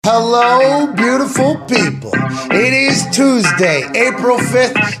Hello, beautiful people. It is Tuesday, April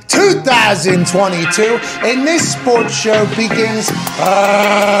 5th, 2022, and this sports show begins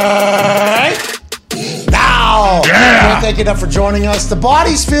right now. Yeah. Thank you enough for joining us. The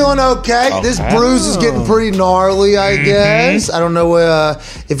body's feeling okay. This bruise is getting pretty gnarly, I guess. I don't know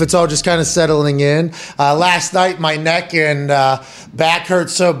if it's all just kind of settling in. Last night, my neck and back hurt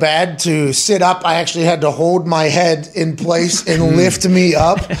so bad to sit up. I actually had to hold my head in place and lift me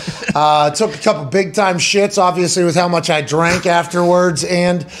up. Took a couple big time shits, obviously, with how much I drank afterwards.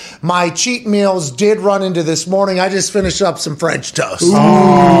 And my cheat meals did run into this morning. I just finished up some French toast.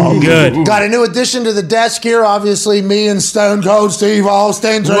 Oh, good. Got a new addition to the desk here. Obviously, me and Stone Cold Steve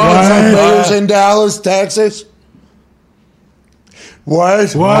Austin drinking some beers in Dallas, Texas.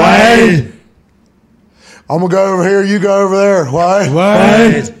 What? I'm going to go over here, you go over there.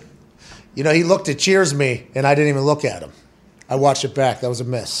 What? You know, he looked to cheers me, and I didn't even look at him. I watched it back. That was a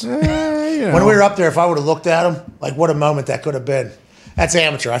miss. When we were up there, if I would have looked at him, like what a moment that could have been. That's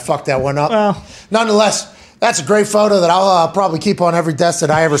amateur. I fucked that one up. Well. Nonetheless, that's a great photo that I'll probably keep on every desk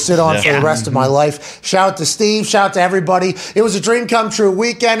that I ever sit on for the rest of my life. Shout out to Steve. Shout out to everybody. It was a dream come true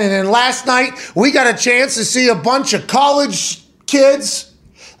weekend, and then last night, we got a chance to see a bunch of college kids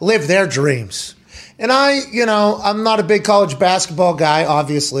live their dreams. And I'm not a big college basketball guy,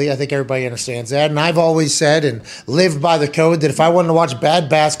 obviously. I think everybody understands that. And I've always said and lived by the code that if I wanted to watch bad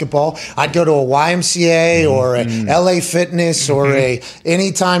basketball, I'd go to a YMCA or a LA Fitness or a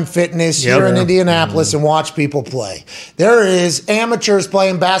Anytime Fitness here in Indianapolis and watch people play. There is amateurs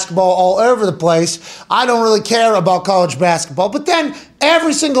playing basketball all over the place. I don't really care about college basketball. But then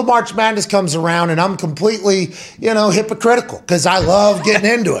every single March Madness comes around, and I'm completely, hypocritical because I love getting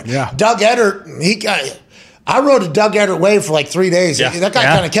into it. Doug Edert, I rode a Doug Edert wave for like 3 days. Yeah. That guy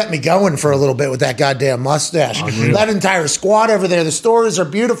kind of kept me going for a little bit with that goddamn mustache. That entire squad over there, the stories are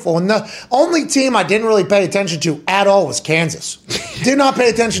beautiful. And the only team I didn't really pay attention to at all was Kansas. Did not pay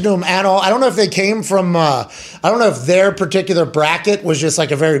attention to them at all. I don't know if they came from, I don't know if their particular bracket was just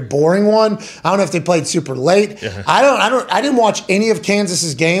like a very boring one. I don't know if they played super late. I didn't watch any of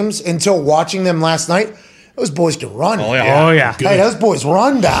Kansas's games until watching them last night. Those boys can run. Oh, yeah. Hey, those boys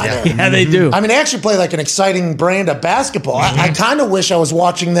run down there. Yeah, they do. I mean, they actually play like an exciting brand of basketball. I kind of wish I was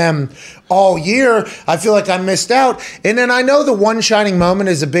watching them all year. I feel like I missed out. And then I know the one shining moment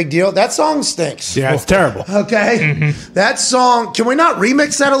is a big deal. That song stinks. Yeah, it's terrible. Okay? That song, can we not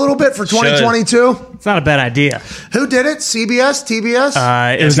remix that a little bit for 2022? It's not a bad idea. Who did it? CBS? TBS?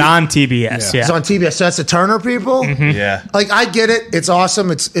 It was on TBS, yeah. It's on TBS. So that's the Turner people? Yeah. Like, I get it. It's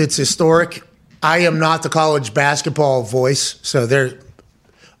awesome. It's historic. I am not the college basketball voice, so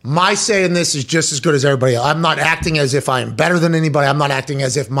my say in this is just as good as everybody else. I'm not acting as if I am better than anybody. I'm not acting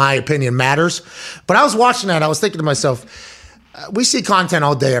as if my opinion matters. But I was watching that. I was thinking to myself, we see content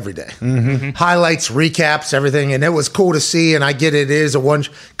all day, every day. Highlights, recaps, everything. And it was cool to see. And I get it is a one.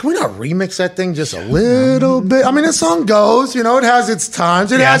 Can we not remix that thing just a little bit? I mean, the song goes, it has its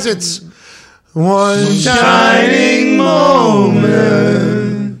times. It has its one shining moment.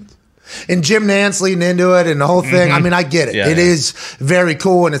 And Jim Nance leading into it and the whole thing. I mean, I get it. It is very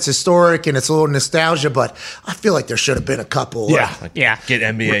cool and it's historic and it's a little nostalgia, but I feel like there should have been a couple. Get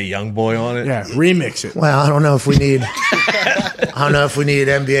NBA Youngboy on it. Yeah, remix it. Well, I don't know if we need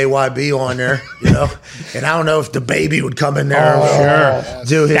NBA YB on there, And I don't know if the baby would come in there and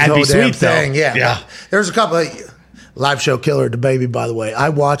do his That'd whole be damn sweet, thing. though. Yeah. There's a couple of live show killer, the baby, by the way. I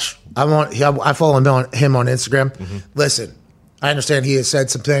follow him on Instagram. Listen. I understand he has said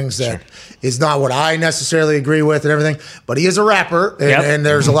some things that is not what I necessarily agree with and everything, but he is a rapper, and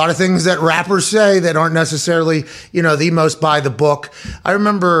there's a lot of things that rappers say that aren't necessarily, the most by the book. I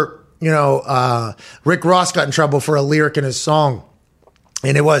remember, Rick Ross got in trouble for a lyric in his song.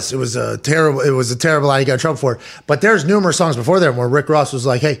 And it was a terrible line he got in trouble for. But there's numerous songs before there where Rick Ross was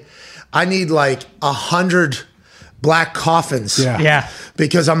like, hey, I need like 100 black coffins. Yeah.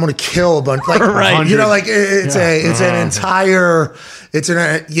 Because I'm going to kill a bunch. Like, Right. It's an entire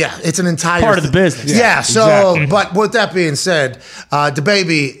Part of the business. Yeah. So, exactly. But with that being said, the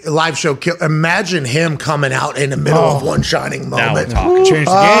baby live show, imagine him coming out in the middle of one shining Now we're moment. talking. Change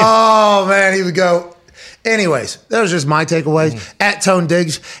the game. Oh man, he would go. Anyways, that was just my takeaways. At Tone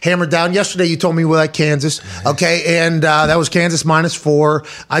Diggs, hammered down. Yesterday, you told me we were at Kansas. Okay, and that was Kansas -4.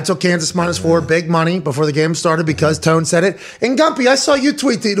 I took Kansas -4, big money before the game started because Tone said it. And Gumpy, I saw you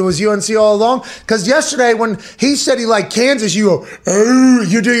tweet that it was UNC all along because yesterday when he said he liked Kansas, you go, oh,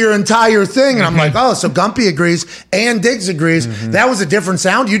 you do your entire thing. And I'm like, oh, so Gumpy agrees and Diggs agrees. That was a different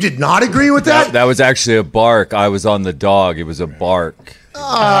sound. You did not agree with that? That was actually a bark. I was on the dog. It was a bark. Oh,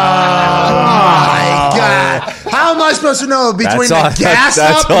 my God. How am I supposed to know between the gas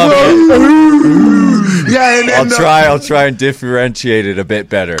that's up? Yeah, I'll try and differentiate it a bit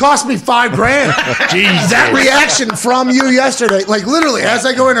better. Cost me $5,000. Jeez, that reaction from you yesterday, like literally, as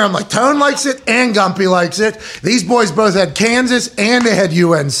I go in there, I'm like, Tone likes it and Gumpy likes it. These boys both had Kansas and they had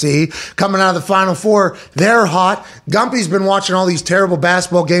UNC coming out of the Final Four. They're hot. Gumpy's been watching all these terrible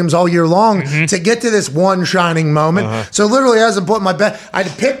basketball games all year long to get to this one shining moment. So literally, as I'm putting my bed, I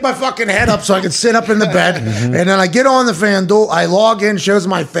had to pick my fucking head up so I could sit up in the bed, and then I get on the FanDuel. I log in, shows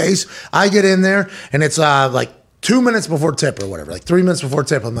my face. I get in there, and it's like 2 minutes before tip or whatever, like 3 minutes before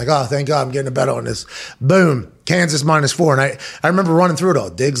tip. I'm like, oh, thank God I'm getting a bet on this. Boom, Kansas -4. And I remember running through it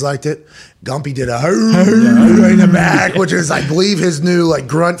all. Diggs liked it. Gumpy did a in the back, which is, I believe, his new like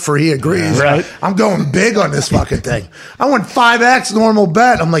grunt for he agrees. Right. I'm going big on this fucking thing. I went 5X normal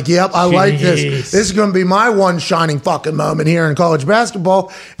bet. I'm like, yep, I like this. This is going to be my one shining fucking moment here in college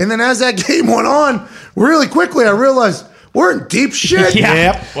basketball. And then as that game went on, really quickly, I realized we're in deep shit.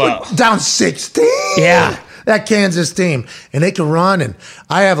 Wow. Down 16. Yeah. That Kansas team. And they can run. And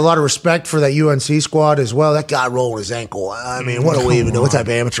I have a lot of respect for that UNC squad as well. That guy rolling his ankle. I mean, what do we even do? What type of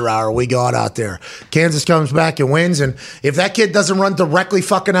amateur hour we got out there? Kansas comes back and wins. And if that kid doesn't run directly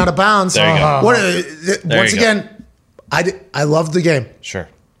fucking out of bounds, once again, I loved the game. Sure.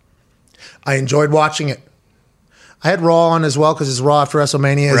 I enjoyed watching it. I had Raw on as well because it's Raw after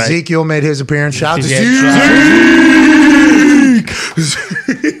WrestleMania. Right. Ezekiel made his appearance. Shout out to Zeke!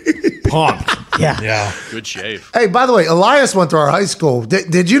 Punk. Yeah. Good shave. Hey, by the way, Elias went to our high school.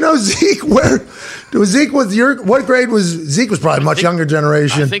 Did you know Zeke? What grade was Zeke? Was probably much younger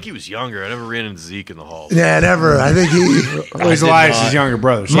generation. I think he was younger. I never ran into Zeke in the hall. Yeah, never. I think he was Elias' younger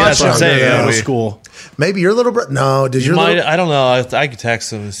brother. So much younger. School. Maybe your little brother. No, did your little? I don't know. I could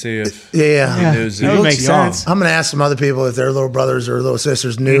text him and see if he knew Zeke. That would make sense. I'm going to ask some other people if their little brothers or little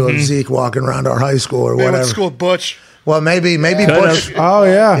sisters knew of Zeke walking around our high school or whatever. Went to school with Butch. Well, maybe Butch. Oh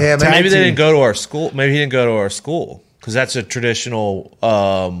yeah, maybe they didn't go to our school. Maybe he didn't go to our school because that's a traditional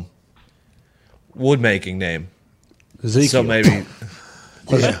wood making name. Ezekiel. So maybe.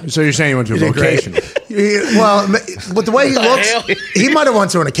 So you're saying he went to a vocation? Well, but the way he looks, he might have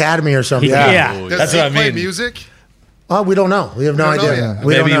went to an academy or something. Yeah. Does he play music? Oh, we don't know. We have no idea.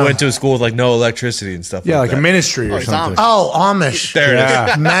 Maybe he went to a school with like no electricity and stuff. Yeah, like that. a ministry or something. Oh, Amish. There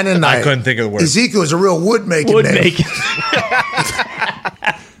it is. Mennonite. I couldn't think of the word. Ezekiel is a real wood making name.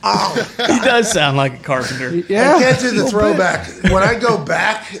 He does sound like a carpenter. Yeah. I can't do the throwback. When I go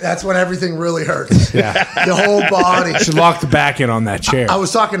back, that's when everything really hurts. Yeah. The whole body. You should lock the back in on that chair. I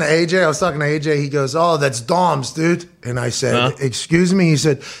was talking to AJ. He goes, oh, that's DOMS, dude. And I said, excuse me? He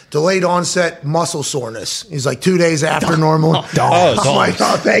said, delayed onset muscle soreness. He's like 2 days after normal. I'm like,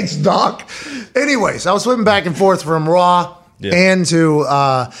 oh, thanks, Doc. Anyways, I was flipping back and forth from Raw and to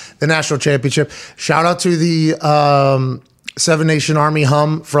the national championship. Shout out to the Seven Nation Army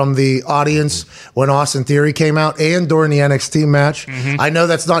hum from the audience when Austin Theory came out and during the NXT match. I know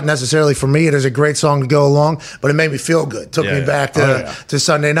that's not necessarily for me. It is a great song to go along, but it made me feel good. Took me back to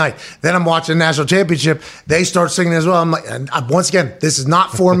Sunday night. Then I'm watching the national championship. They start singing as well. I'm like, and once again, this is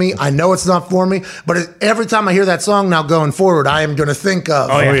not for me. I know it's not for me, but every time I hear that song now going forward, I am going to think of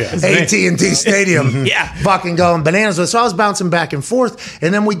AT&T Stadium fucking going bananas. So I was bouncing back and forth,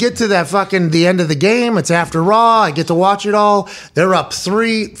 and then we get to that the end of the game. It's after Raw. I get to watch it all. They're up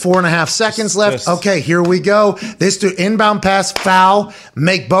 4.5 seconds left. Okay, here we go. This dude, inbound pass, foul,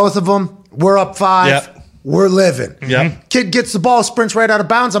 make both of them. We're up 5. Yep. We're living. Yep. Kid gets the ball, sprints right out of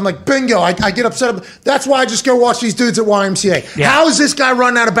bounds. I'm like, bingo. I get upset. That's why I just go watch these dudes at YMCA. Yeah. How is this guy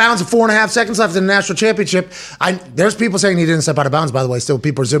running out of bounds with 4.5 seconds left in the national championship? There's people saying he didn't step out of bounds, by the way. Still,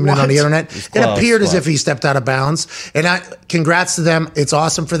 people are zooming in on the internet. It appeared as if he stepped out of bounds. And congrats to them. It's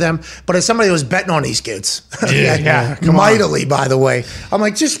awesome for them. But as somebody who was betting on these kids, mightily, by the way, I'm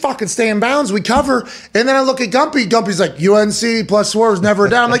like, just fucking stay in bounds. We cover. And then I look at Gumpy. Gumpy's like, UNC plus swerves never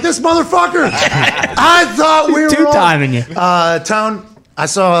down. I'm like, this motherfucker. I thought we were two-timing you. Tone, I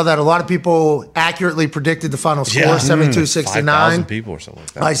saw that a lot of people accurately predicted the final score, 72-69. 5,000 people or something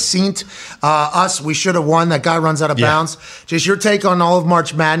like that. I seen us. We should have won. That guy runs out of bounds. Just your take on all of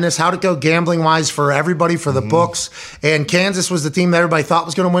March Madness. How'd it go gambling-wise for everybody, for the books? And Kansas was the team that everybody thought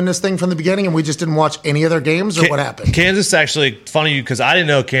was going to win this thing from the beginning, and we just didn't watch any of their games, or what happened? Kansas, actually, funny because I didn't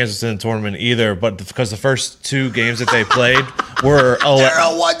know Kansas in the tournament either, but because the first 2 games that they played were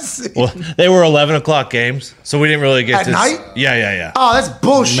they were 11 o'clock games, so we didn't really get at night? Yeah. Oh, that's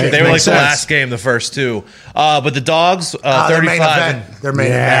bullshit. They were like the last game, the first 2. But the Dogs, 35. Their main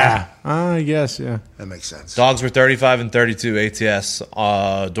event. I guess, that makes sense. Dogs were 35 and 32 ATS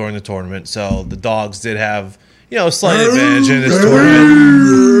during the tournament, so the Dogs did have a slight advantage in this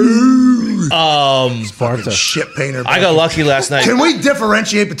tournament. Sparta. Shit painter. I got lucky last night. Can we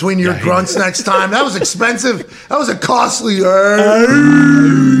differentiate between your grunts next time? That was expensive. That was a costly.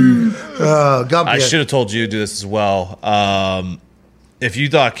 God I should have told you to do this as well. If you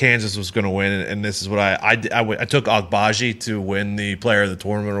thought Kansas was going to win, and this is what I took Agbaji to win the player of the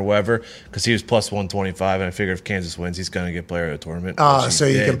tournament or whatever, because he was plus 125, and I figured if Kansas wins, he's going to get player of the tournament. So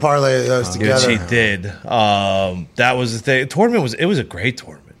you can parlay those together. Which he did. That was the thing. Tournament was a great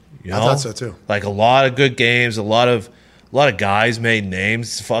tournament. You know? I thought so too. Like a lot of good games, a lot of guys made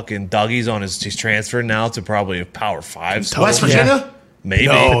names. Fucking Dougie's he's transferred now to probably a Power 5. West Virginia? Maybe.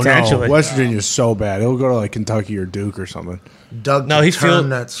 No, potentially. West Virginia's so bad. He'll go to like Kentucky or Duke or something. Doug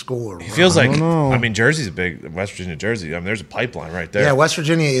turned that score around. He feels like, Jersey's a big West Virginia Jersey. I mean, there's a pipeline right there. Yeah, West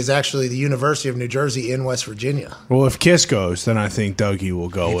Virginia is actually the University of New Jersey in West Virginia. Well, if Kiss goes, then I think Dougie will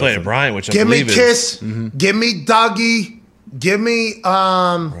go. He played at Bryant, which I give me believe Kiss, give me Dougie, give me.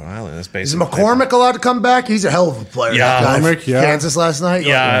 Rhode Island. That's Is basically McCormick allowed to come back? He's a hell of a player. Yeah, that guy. McCormick, yeah. Kansas last night.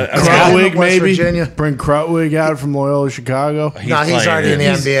 Yeah, Krutwig, West maybe. Virginia. Bring Krutwig out from Loyola Chicago. He's already in the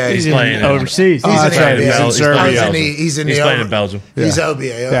NBA. He's playing overseas. He's that's in right. the He's in NBA. Serbia. He's playing in Belgium. He's OBA.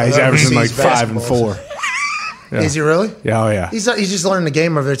 Yeah, he's averaging like 5 and 4. Yeah. Is he really? Yeah, oh yeah. He's just learning the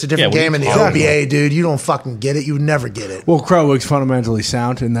game over there. It's a different game in the Exactly. OBA, dude. You don't fucking get it. You never get it. Well, Krutwig's fundamentally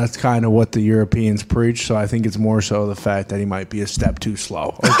sound, and that's kind of what the Europeans preach. So I think it's more so the fact that he might be a step too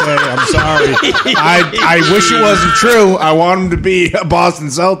slow. Okay, I'm sorry. I wish it wasn't true. I want him to be a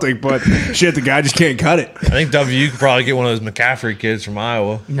Boston Celtic, but shit, the guy just can't cut it. I think W could probably get one of those McCaffrey kids from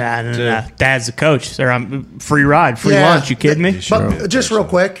Iowa. Nah. Dad's the coach. They're on free ride, free lunch. You kidding me? But just real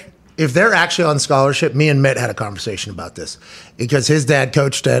quick, if they're actually on scholarship, me and Mitt had a conversation about this because his dad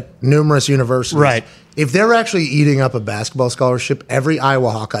coached at numerous universities. Right. If they're actually eating up a basketball scholarship, every Iowa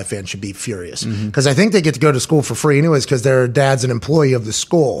Hawkeye fan should be furious because I think they get to go to school for free anyways because their dad's an employee of the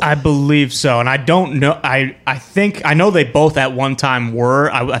school. I believe so, and I don't know. I know they both at one time were.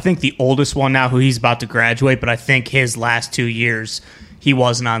 I think the oldest one now, who he's about to graduate, but I think his last 2 years he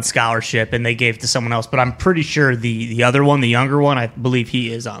wasn't on scholarship, and they gave it to someone else. But I'm pretty sure the other one, the younger one, I believe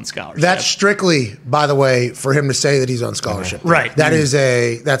he is on scholarship. That's strictly, by the way, for him to say that he's on scholarship. Right.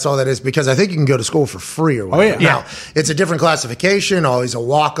 That's all that is because I think you can go to school for free or whatever. yeah. Now, it's a different classification. Oh, he's a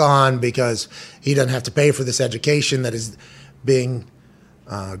walk-on because he doesn't have to pay for this education that is being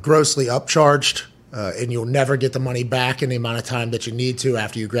grossly upcharged. And you'll never get the money back in the amount of time that you need to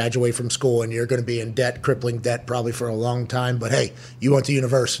after you graduate from school, and you're going to be in debt, crippling debt probably for a long time. But hey, you went to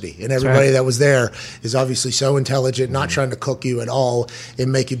university, and everybody that was there is obviously so intelligent, not trying to cook you at all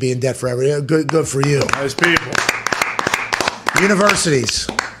and make you be in debt forever. Good for you. Those people, Universities.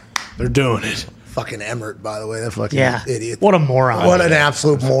 they're doing it. Fucking Emmert, by the way, that fucking idiot. What a moron. What an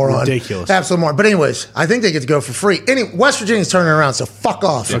absolute moron. Ridiculous. Absolute moron. But anyways, I think they get to go for free. West Virginia's turning around, so fuck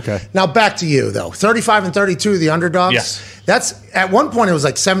off. Okay. Now back to you, though. 35 and 32, the underdogs. Yes. That's at one point it was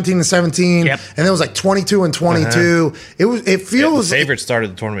like 17 and 17, Yep. and it was like 22 and 22. It feels the favorites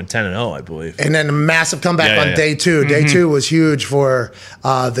started the tournament 10-0, I believe. and then a massive comeback on day two. Mm-hmm. Day two was huge for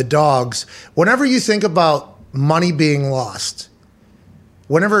the dogs. Whenever you think about money being lost,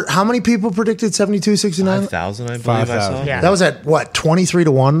 how many people predicted 72-69? 5,000, I believe 5,000. I saw. Yeah. That was at what, 23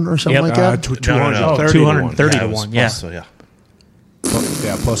 to 1 or something like that? 230 230 Yeah, to it was 1. Yeah. plus, so yeah.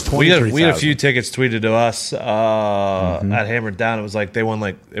 Yeah, plus We 23,000. had a few tickets tweeted to us at Hammered Down. It was like they won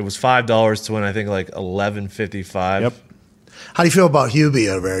it was $5 to win, I think like $11.55. Yep. How do you feel about Hubie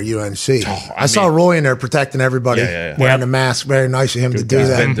over at UNC? I saw Roy in there protecting everybody, Yeah. wearing a mask. Very nice of him to do He's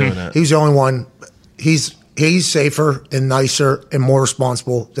that. been doing that. He's the only one. He's safer and nicer and more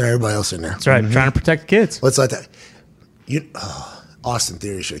responsible than everybody else in there. That's right. Trying to protect the kids. Let's let that. Austin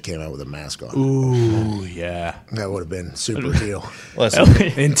Theory should have came out with a mask on. Ooh, yeah. That would have been super deal. Listen,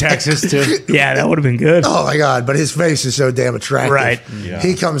 In Texas, too. Yeah, that would have been good. Oh my God! But his face is so damn attractive. Right. Yeah.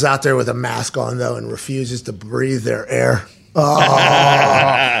 He comes out there with a mask on though and refuses to breathe their air.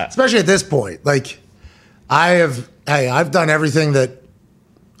 Oh. Especially at this point. Like I've done everything that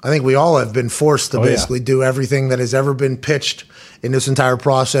I think we all have been forced to basically do everything that has ever been pitched in this entire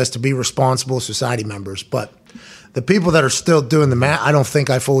process to be responsible society members. But the people that are still doing the math, I don't think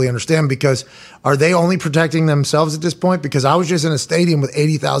I fully understand because are they only protecting themselves at this point? Because I was just in a stadium with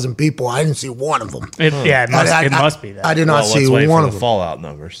 80,000 people. I didn't see one of them. It must be that. I did not see let's wait one for of the them. fallout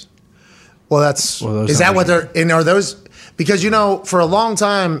numbers. Well, those is that numbers what they're, and are those, because, for a long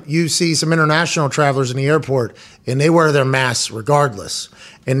time, you see some international travelers in the airport and they wear their masks regardless.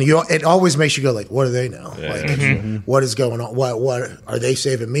 And it always makes you go like, what do they know? What is going on? What are they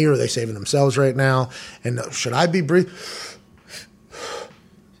saving me or are they saving themselves right now? And should I be breathing?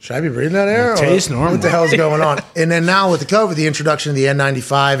 Should I be breathing that air? Tastes normal. What the hell is going on? And then now with the COVID, the introduction of the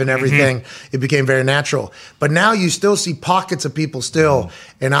N95 and everything, it became very natural. But now you still see pockets of people still,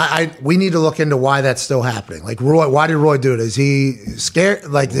 and we need to look into why that's still happening. Like Roy, why did Roy do it? Is he scared?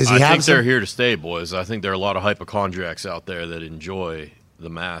 Like, does he have? I think they're here to stay, boys. I think there are a lot of hypochondriacs out there that enjoy the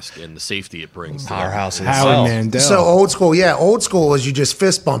mask and the safety it brings. Powerhouse Howard himself. Mandel. So old school, yeah. Old school is you just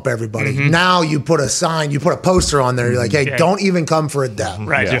fist bump everybody. Now you put a sign, you put a poster on there. You're like, hey, don't even come for a death.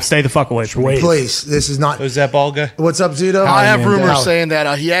 Right. Just stay the fuck away from me. Please, this is not. Who's that ball guy? What's up, Zito? I have Mandel. rumors saying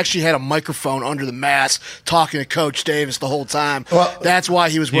that he actually had a microphone under the mask talking to Coach Davis the whole time. Well, that's why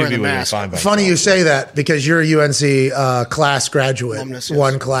he was wearing the mask. Funny you say that because you're a UNC class graduate, Alumnus, yes.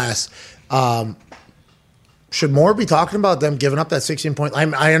 one class. Should more be talking about them giving up that 16 point?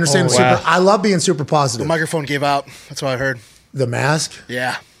 I understand. I love being super The positive. microphone gave out. That's what I heard. The mask.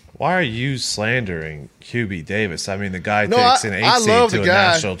 Yeah. Why are you slandering QB Davis? I mean, the guy No, takes an I 8 love seed the to a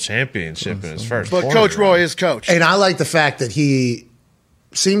guy. national championship in his first. But Coach Roy is coach. And I like the fact that he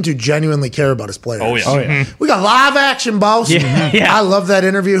seemed to genuinely care about his players. Oh, yeah. We got live action, boss. Yeah. I love that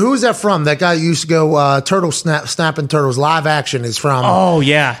interview. Who is that from? That guy used to go snapping turtles. Live action is from. Oh,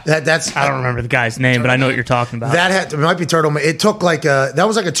 yeah. That's I don't remember the guy's name, but I know what you're talking about. it might be Turtle. It took that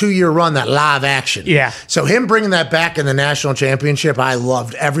was like a 2-year run, that live action. Yeah. So him bringing that back in the national championship, I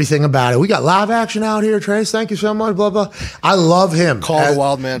loved everything about it. We got live action out here, Trace. Thank you so much. Blah blah. I love him. Call the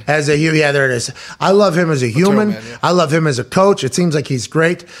wild man. Yeah, there it is. I love him as a human. man, yeah. I love him as a coach. It seems like he's great.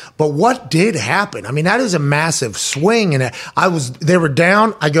 But what did happen? I mean, that is a massive swing. And they were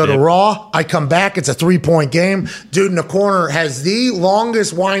down. I go to Raw. I come back. It's a 3-point game. Dude in the corner has the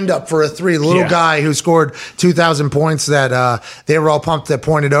longest windup for a three. The little guy who scored 2,000 points that they were all pumped that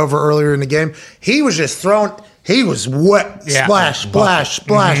pointed over earlier in the game. He was just throwing. He was wet. Yeah. Splash, splash,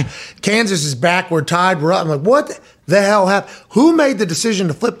 splash. Kansas is back. We're tied. We're up. I'm like, what the hell happened? Who made the decision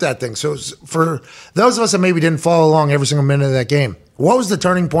to flip that thing? So for those of us that maybe didn't follow along every single minute of that game, what was the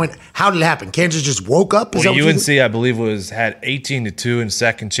turning point? How did it happen? Kansas just woke up? Well, UNC, I believe, had 18-2 in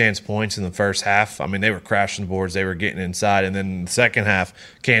second chance points in the first half. I mean, they were crashing the boards. They were getting inside. And then in the second half,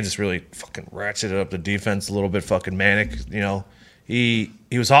 Kansas really fucking ratcheted up the defense a little bit, fucking manic. You know, he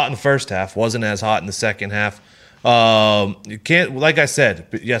was hot in the first half, wasn't as hot in the second half. You can't, like I said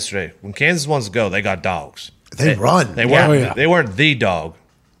yesterday, when Kansas wants to go, they got dogs. They run. They weren't the dog.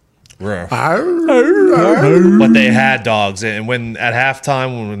 But they had dogs, and when at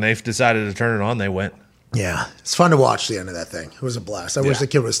halftime, when they decided to turn it on, they went. Yeah, it's fun to watch the end of that thing. It was a blast. I wish the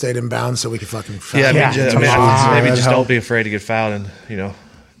kid would have stayed in bounds so we could fucking. Maybe just help. don't be afraid to get fouled, and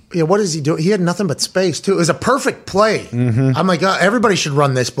Yeah, what is he doing? He had nothing but space, too. It was a perfect play. I'm like, everybody should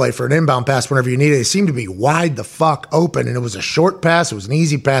run this play for an inbound pass whenever you need it. It seemed to be wide the fuck open, and it was a short pass. It was an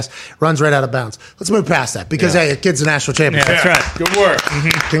easy pass. Runs right out of bounds. Let's move past that because, hey, the kid's a national champion. Yeah, that's right. Good work.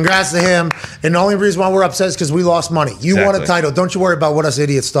 Congrats to him. And the only reason why we're upset is because we lost money. You won a title. Don't you worry about what us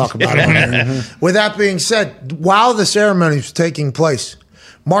idiots talk about. With that being said, while the ceremony was taking place,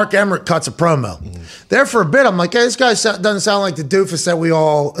 Mark Emmert cuts a promo. There for a bit, I'm like, hey, this guy doesn't sound like the doofus that we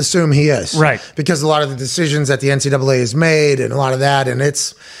all assume he is. Right. Because a lot of the decisions that the NCAA has made and a lot of that, and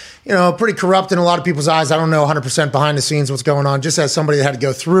it's, pretty corrupt in a lot of people's eyes. I don't know 100% behind the scenes what's going on. Just as somebody that had to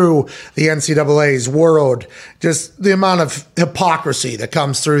go through the NCAA's world, just the amount of hypocrisy that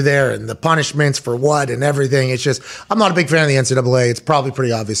comes through there and the punishments for what and everything. It's just, I'm not a big fan of the NCAA. It's probably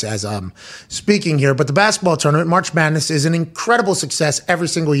pretty obvious as I'm speaking here. But the basketball tournament, March Madness, is an incredible success every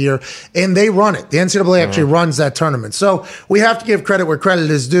single year, and they run it. The NCAA actually runs that tournament. So we have to give credit where credit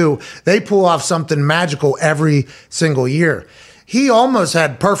is due. They pull off something magical every single year. He almost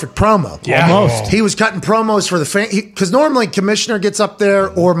had perfect promo. Yeah. Almost. He was cutting promos for the fan. Because normally Commissioner gets up there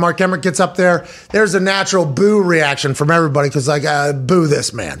or Mark Emmert gets up there. There's a natural boo reaction from everybody because, boo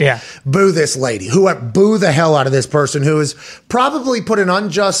this man. Yeah. Boo this lady. Boo the hell out of this person who has probably put an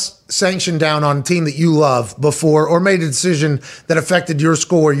unjust sanction down on a team that you love before or made a decision that affected your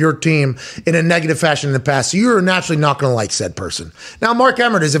school or your team in a negative fashion in the past. So you're naturally not going to like said person. Now, Mark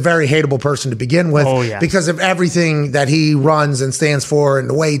Emmert is a very hateable person to begin with because of everything that he runs and stands for and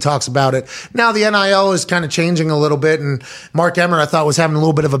the way he talks about it. Now, the NIL is kind of changing a little bit, and Mark Emmert, I thought, was having a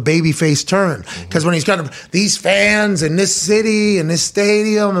little bit of a babyface turn because when he's kind of these fans in this city and this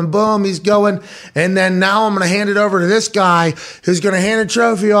stadium and boom, he's going. And then now I'm going to hand it over to this guy who's going to hand a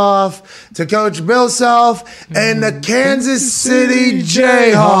trophy off Self to Coach Bill Self and the Kansas City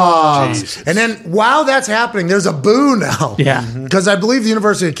Jayhawks. And then while that's happening, there's a boo now. Yeah. Because I believe the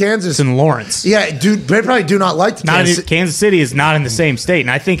University of Kansas. It's in Lawrence. Yeah, dude, they probably do not like the Kansas City is not in the same state. And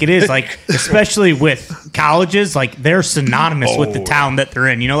I think it is, like, especially with colleges, like, they're synonymous with the town that they're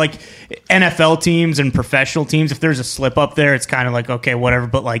in. You know, like, NFL teams and professional teams, if there's a slip up there, it's kind of like, okay, whatever.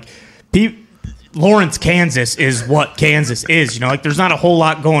 But, like, Lawrence, Kansas is what Kansas is. You know, like there's not a whole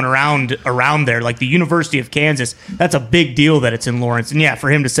lot going around there. Like the University of Kansas, that's a big deal that it's in Lawrence. And yeah,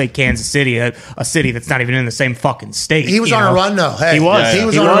 for him to say Kansas City, a city that's not even in the same fucking state. He was on a run though. Hey, he was. He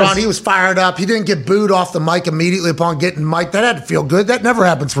was on a run. He was fired up. He didn't get booed off the mic immediately upon getting mic'd. That had to feel good. That never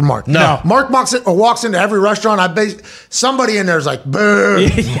happens for Mark. No. Mark walks into every restaurant. Somebody in there is like, boo.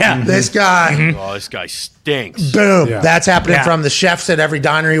 Yeah. This guy. Oh, this guy stinks. Boom. Yeah. That's happening from the chefs at every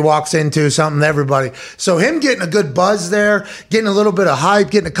diner he walks into, something, everybody. So him getting a good buzz there, getting a little bit of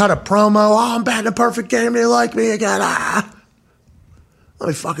hype, getting a cut of promo. Oh, I'm batting a perfect game. They like me again. Let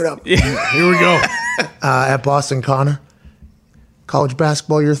me fuck it up. Here we go. At Boston, Connor, college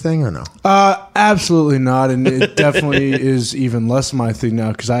basketball your thing or no? Absolutely not, and it definitely is even less my thing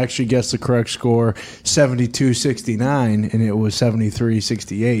now because I actually guessed the correct score 72-69, and it was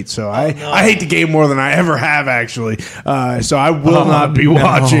 73-68. So I hate the game more than I ever have actually. So I will not be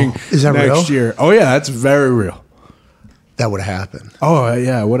watching Is that next real? year. Oh yeah, that's very real. That would have happened. Oh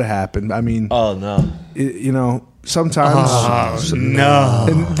yeah, it would have happened. I mean, Oh no. sometimes No.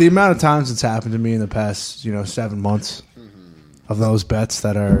 and the amount of times it's happened to me in the past 7 months. Of those bets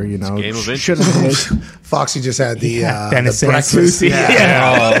that are, game of should have hit. Foxy just had the Dennis the breakfast. Sansucci.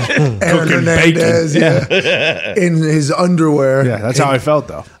 Yeah. Aaron Cooking Hernandez, in his underwear. Yeah, that's how I felt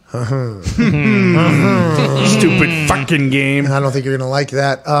though. Stupid fucking game. I don't think you're going to like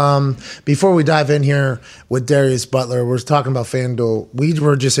that. Before we dive in here with Darius Butler, we're talking about FanDuel. We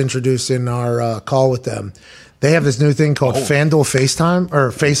were just introduced in our call with them. They have this new thing called FanDuel FaceTime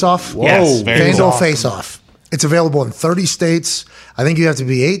or Face Off. Yes, very FanDuel cool. Face Off. It's available in 30 states. I think you have to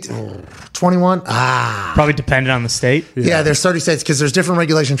be 21. Probably dependent on the state. Yeah, there's 30 states because there's different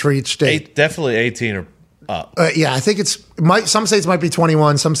regulations for each state. Definitely 18 or up. Yeah, I think some states might be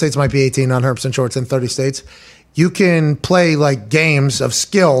 21, some states might be 18, 100% sure it's in 30 states. You can play like games of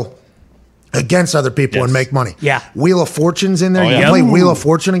skill against other people and make money. Yeah. Wheel of Fortune's in there. You yeah. can play Wheel of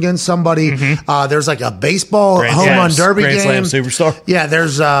Fortune against somebody. There's like a baseball Grand home run Slam- derby Grand game. Slam Superstar. Yeah,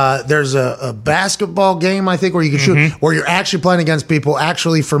 there's a basketball game, I think, where you can shoot, where you're actually playing against people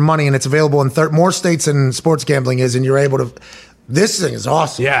actually for money, and it's available in more states than sports gambling is, and you're able to. This thing is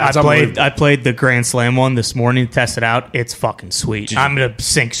awesome. Yeah, it's I played the Grand Slam one this morning to test it out. It's fucking sweet. I'm going to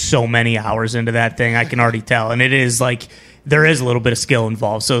sink so many hours into that thing. I can already tell. And it is like, there is a little bit of skill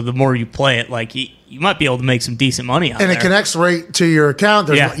involved. So the more you play it, like you might be able to make some decent money on And there. it connects right to your account.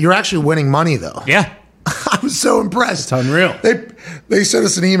 You're actually winning money, though. Yeah. I was so impressed. It's unreal. They sent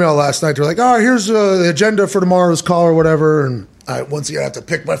us an email last night. They're like, "Oh, here's the agenda for tomorrow's call or whatever." And once again, I have to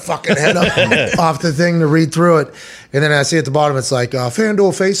pick my fucking head up off the thing to read through it. And then I see at the bottom, it's like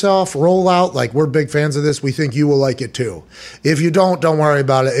FanDuel face-off rollout. Like, we're big fans of this. We think you will like it too. If you don't worry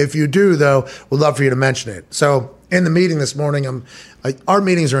about it. If you do, though, we'd love for you to mention it. So in the meeting this morning, our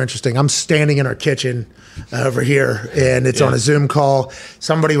meetings are interesting. I'm standing in our kitchen over here, and it's on a Zoom call.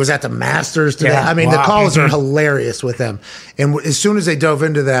 Somebody was at the Masters today. Yeah. I mean, the calls are hilarious with them. And as soon as they dove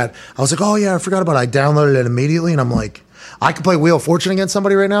into that, I was like, oh, yeah, I forgot about it. I downloaded it immediately, and I'm like, I can play Wheel of Fortune against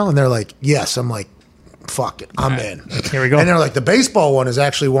somebody right now? And they're like, yes. I'm like, fuck it, I'm in. Here we go. And they're like, the baseball one is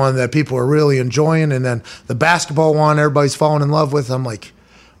actually one that people are really enjoying, and then the basketball one everybody's falling in love with. I'm like,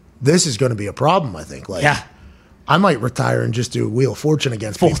 this is going to be a problem, I think. Like, Yeah. I might retire and just do Wheel of Fortune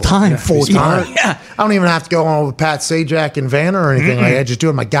against people. Full-time. Full time. Yeah. I don't even have to go on with Pat Sajak and Vanna or anything like that. I just do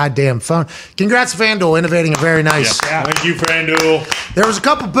it on my goddamn phone. Congrats, FanDuel, innovating a very nice. Thank you, FanDuel. There was a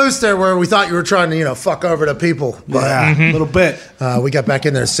couple boosts there where we thought you were trying to, fuck over the people. But Yeah, a little bit. we got back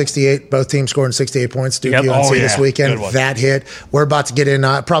in there 68. Both teams scoring 68 points. Duke Yep. UNC Oh, this yeah. weekend. Good one. That hit. We're about to get in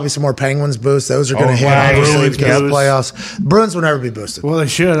probably some more Penguins boosts. Those are going to hit, wow. obviously, Bruins because of the boost. playoffs. Bruins will never be boosted. Well, they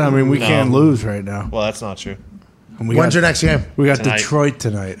should. I mean, we can't lose right now. Well, that's not true. And we When's got, your next game? we got Tonight. Detroit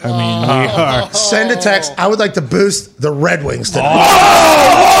tonight. I mean, we are. Send a text. I would like to boost the Red Wings tonight.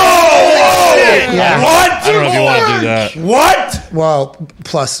 Yeah. I don't know if you want to do that. What? Well,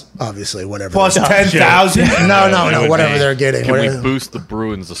 plus, obviously, whatever. Plus 10,000? No, whatever they're getting. Can we Whatever. boost the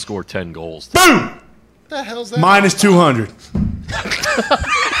Bruins to score 10 goals? Boom! the hell's that? Minus 200.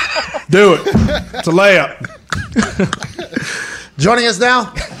 Do it. It's a layup. Joining us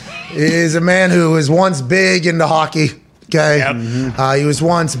now is a man who was once big into hockey, Okay, Yep. he was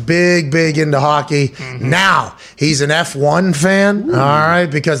once big into hockey. Now he's an F1 fan. All right,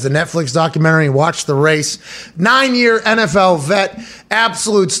 because the Netflix documentary Watch the Race. 9-year NFL vet,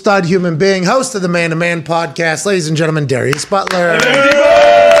 absolute stud human being, host of the Man to Man podcast. Ladies and gentlemen, Darius Butler.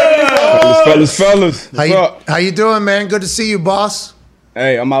 Fellas. What's up? How you doing, man? Good to see you, boss.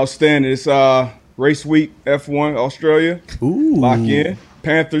 Hey, I'm outstanding. It's race week, F1, Australia. Ooh. Lock in.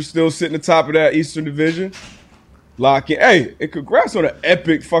 Panthers still sitting atop of that Eastern Division. Lock in. Hey, and congrats on an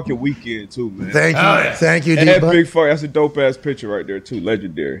epic fucking weekend, too, man. Thank you. Thank you, Epic fuck. That's a dope-ass picture right there, too.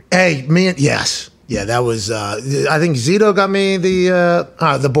 Legendary. Hey, yes. Yeah, that was, I think Zito got me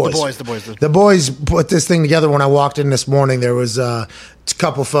the boys. The boys put this thing together when I walked in this morning. There was a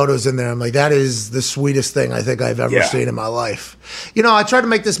couple photos in there. I'm like, that is the sweetest thing I think I've ever seen in my life. You know, I tried to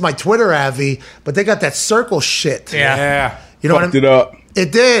make this my Twitter Avi, but they got that circle shit. Yeah. You know Fucked it up.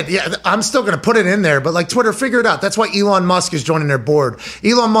 It did. Yeah, I'm still going to put it in there, but like Twitter, figure it out. That's why Elon Musk is joining their board.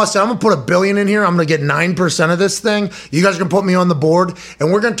 Elon Musk said, I'm going to put $1 billion in here. I'm going to get 9% of this thing. You guys are going to put me on the board,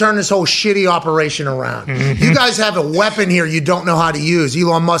 and we're going to turn this whole shitty operation around. You guys have a weapon here you don't know how to use.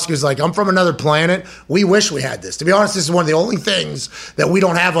 Elon Musk is like, I'm from another planet. We wish we had this. To be honest, this is one of the only things that we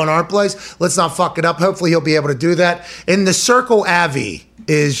don't have on our place. Let's not fuck it up. Hopefully he'll be able to do that. And the Circle Avi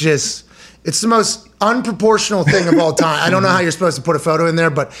is just... It's the most unproportional thing of all time. I don't know how you're supposed to put a photo in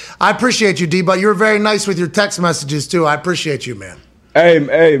there, but I appreciate you, D. But you were very nice with your text messages, too. I appreciate you, man. Hey,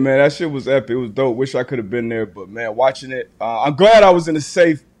 man, that shit was epic. It was dope. Wish I could have been there, but, man, watching it, I'm glad I was in a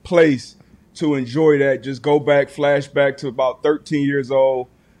safe place to enjoy that. Just go back, flashback to about 13 years old.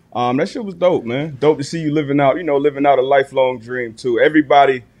 That shit was dope, man. Dope to see you living out a lifelong dream, too.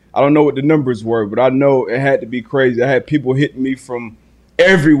 Everybody, I don't know what the numbers were, but I know it had to be crazy. I had people hitting me from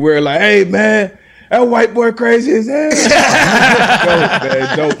everywhere, like, hey, man, that white boy crazy as hell. Dope,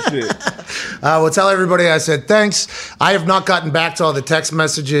 man. Dope shit. Well, tell everybody I said thanks. I have not gotten back to all the text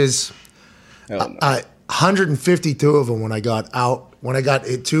messages. 152 of them when I got out. When I got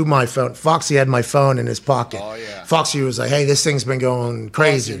it to my phone, Foxy had my phone in his pocket. Oh, yeah. Foxy was like, hey, this thing's been going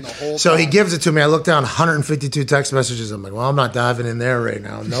crazy. So he gives it to me. I look down, 152 text messages. I'm like, well, I'm not diving in there right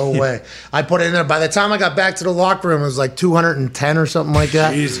now. No way. I put it in there. By the time I got back to the locker room, it was like 210 or something like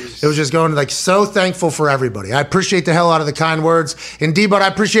that. Jesus. It was just going like so thankful for everybody. I appreciate the hell out of the kind words. Indeed, but I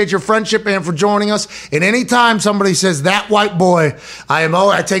appreciate your friendship and for joining us. And anytime somebody says that white boy,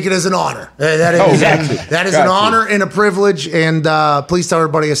 I take it as an honor. That is an honor and a privilege. And please tell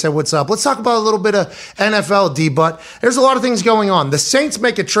everybody I said what's up. Let's talk about a little bit of NFL, D-Butt. There's a lot of things going on. The Saints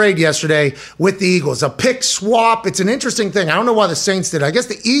make a trade yesterday with the Eagles, a pick swap. It's an interesting thing. I don't know why the Saints did it. I guess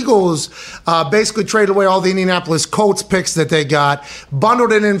the Eagles basically traded away all the Indianapolis Colts picks that they got,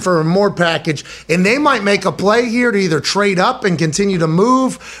 bundled it in for a more package, and they might make a play here to either trade up and continue to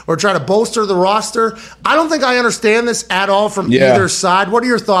move or try to bolster the roster. I don't think I understand this at all from either side. What are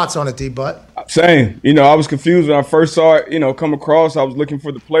your thoughts on it, D-Butt? Same. I was confused when I first saw it, come across. I was looking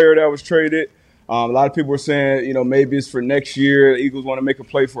for the player that was traded. A lot of people were saying, maybe it's for next year. The Eagles want to make a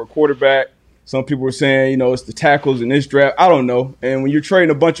play for a quarterback. Some people were saying, it's the tackles in this draft. I don't know. And when you're trading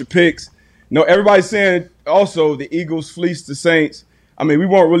a bunch of picks, everybody's saying also the Eagles fleeced the Saints. I mean, we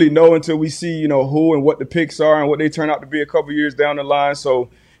won't really know until we see, who and what the picks are and what they turn out to be a couple years down the line. So,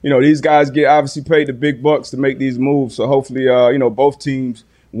 these guys get obviously paid the big bucks to make these moves. So hopefully, both teams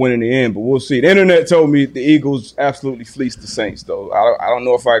win in the end, but we'll see. The internet told me the Eagles absolutely fleeced the Saints, though. I don't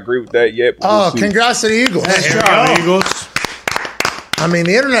know if I agree with that yet. But congrats to the Eagles. Nice job, Eagles. I mean,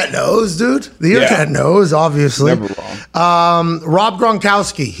 the internet knows, dude. The internet knows, obviously. Never wrong. Rob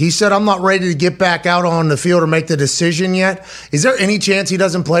Gronkowski, he said, I'm not ready to get back out on the field or make the decision yet. Is there any chance he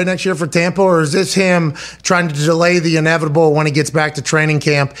doesn't play next year for Tampa, or is this him trying to delay the inevitable when he gets back to training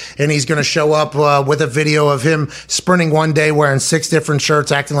camp and he's going to show up with a video of him sprinting one day wearing 6 different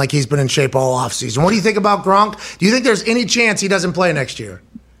shirts, acting like he's been in shape all offseason? What do you think about Gronk? Do you think there's any chance he doesn't play next year?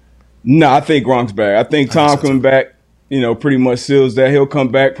 No, I think Gronk's back. I think Tom coming back, pretty much seals that. He'll come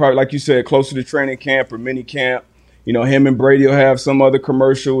back probably, like you said, closer to training camp or mini camp. Him and Brady will have some other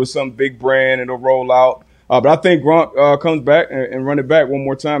commercial with some big brand and it'll roll out. But I think Gronk comes back and run it back one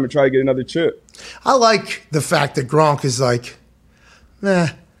more time and try to get another chip. I like the fact that Gronk is like,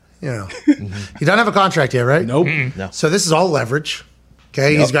 he doesn't have a contract yet, right? Nope. No. So this is all leverage.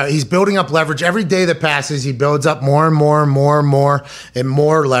 Okay, he's building up leverage. Every day that passes, he builds up more and more and more and more and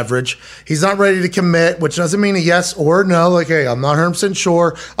more leverage. He's not ready to commit, which doesn't mean a yes or no. Like, hey, I'm not 100%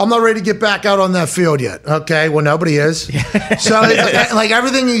 sure. I'm not ready to get back out on that field yet. Okay, well, nobody is. So, like,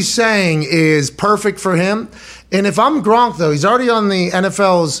 everything he's saying is perfect for him. And if I'm Gronk, though, he's already on the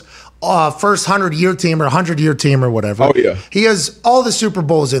NFL's first 100-year team or 100-year team or whatever. Oh, yeah. He has all the Super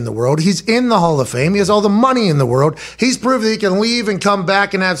Bowls in the world. He's in the Hall of Fame. He has all the money in the world. He's proved that he can leave and come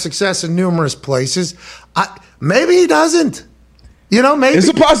back and have success in numerous places. Maybe he doesn't. Maybe. It's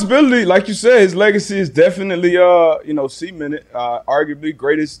a possibility. Like you said, his legacy is definitely, cemented. Arguably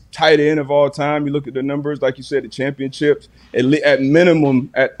greatest tight end of all time. You look at the numbers, like you said, the championships, at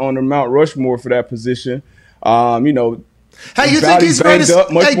minimum on the Mount Rushmore for that position. Hey, you think he's banged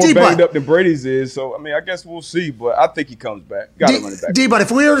up, much more banged up than Brady's is. So, I guess we'll see. But I think he comes back. Got to run it back. But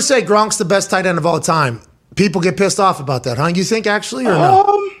if we were to say Gronk's the best tight end of all time, people get pissed off about that, huh? You think actually or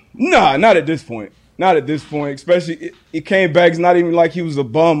no? Nah, not at this point. Not at this point. Especially, it came back. It's not even like he was a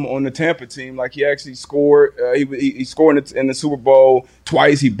bum on the Tampa team. Like, he actually scored. He scored in the Super Bowl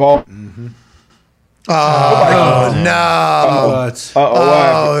twice. He balled. Mm-hmm. Oh, no.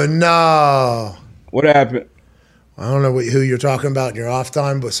 Oh, no. What happened? I don't know who you're talking about in your off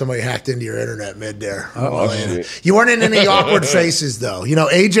time, but somebody hacked into your internet mid there. Shit. You weren't in any awkward faces, though.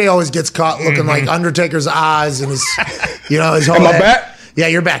 AJ always gets caught looking like Undertaker's eyes and his whole Am I head. back? Yeah,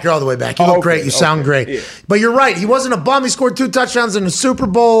 you're back. You're all the way back. You look great. You sound great. Yeah. But you're right. He wasn't a bum. He scored 2 touchdowns in the Super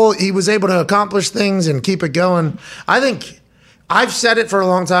Bowl. He was able to accomplish things and keep it going. I think I've said it for a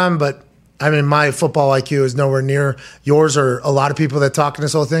long time, but my football IQ is nowhere near yours or a lot of people that talk in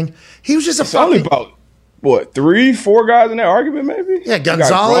this whole thing. He was just It's only about 3-4 guys in that argument, maybe? Yeah,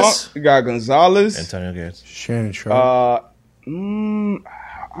 Gonzalez. You got Gonzalez. Antonio Gates. Shannon Sharp.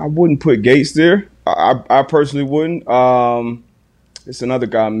 I wouldn't put Gates there. I personally wouldn't. It's another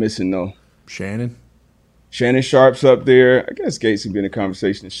guy I'm missing, though. Shannon Sharp's up there. I guess Gates would be in the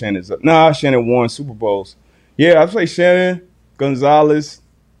conversation. Shannon's up. Nah, Shannon won Super Bowls. Yeah, I'd say Shannon, Gonzalez,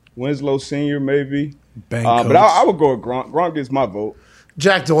 Winslow Sr., maybe. But I would go with Gronk. Gronk gets my vote.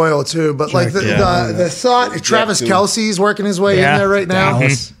 Jack Doyle too, but the thought Travis Kelce's working his way in there right now.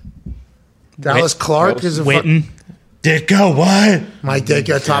 Dallas Clark is a Witten. Ditko, what? Mike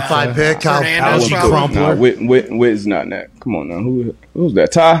Ditko, top 5 pick. Witten's not that. Come on now, who's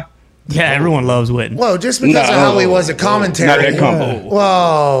that? Ty? Yeah, everyone loves Witten. Whoa, just because of how he was a commentary. Not that combo.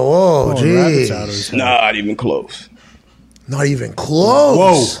 Whoa, geez. Not even close. Not even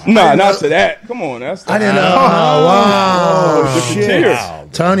close. Whoa. Nah, not to that. Come on. I didn't know. Wow.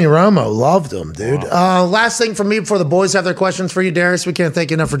 Shit. Tony Romo loved him, dude. Last thing from me before the boys have their questions for you, Darius. We can't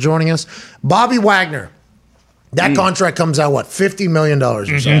thank you enough for joining us. Bobby Wagner. That contract comes out, $50 million or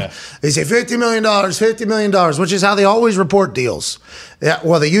so. Yeah. They say $50 million, which is how they always report deals. Yeah,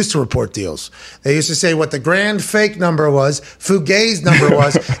 well, they used to report deals. They used to say what the grand fake number was, Fugazi number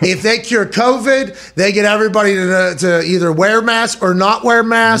was. If they cure COVID, they get everybody to either wear masks or not wear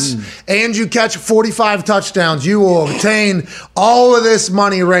masks, and you catch 45 touchdowns, you will obtain all of this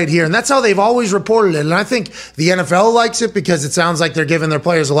money right here. And that's how they've always reported it. And I think the NFL likes it because it sounds like they're giving their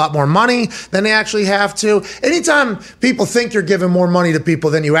players a lot more money than they actually have to. Anytime people think you're giving more money to people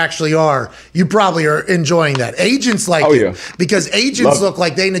than you actually are, you probably are enjoying that. Agents like it because agents look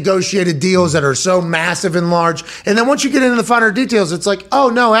like they negotiated deals that are so massive and large. And then once you get into the finer details, it's like, oh,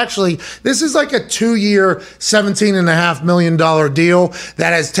 no, actually, this is like a 2-year, $17.5 million deal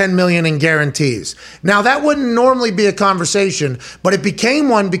that has $10 million in guarantees. Now, that wouldn't normally be a conversation, but it became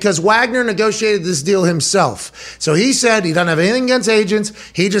one because Wagner negotiated this deal himself. So he said he doesn't have anything against agents.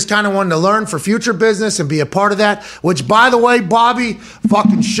 He just kind of wanted to learn for future business and be a part of that, which, by the way, Bobby,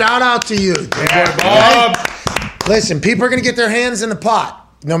 fucking shout out to you. Yeah, Bob. Listen, people are going to get their hands in the pot.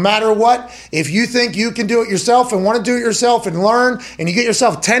 No matter what, if you think you can do it yourself and want to do it yourself and learn, and you get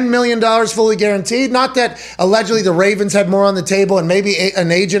yourself $10 million fully guaranteed, not that allegedly the Ravens had more on the table and maybe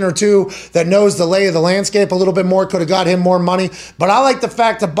an agent or two that knows the lay of the landscape a little bit more could have got him more money, but I like the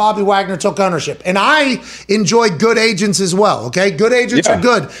fact that Bobby Wagner took ownership. And I enjoy good agents as well, okay? Good agents are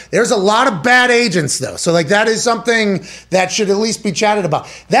good. There's a lot of bad agents, though. So, that is something that should at least be chatted about.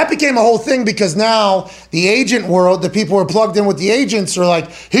 That became a whole thing because now the agent world, the people who are plugged in with the agents are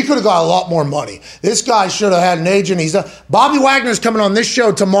like, he could have got a lot more money. This guy should have had an agent. Bobby Wagner's coming on this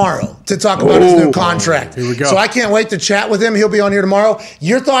show tomorrow to talk about his new contract. Here we go. So I can't wait to chat with him. He'll be on here tomorrow.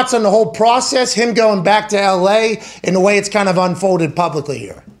 Your thoughts on the whole process, him going back to L.A. and the way it's kind of unfolded publicly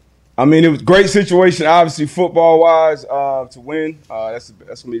here? I mean, it was a great situation, obviously, football-wise, to win. That's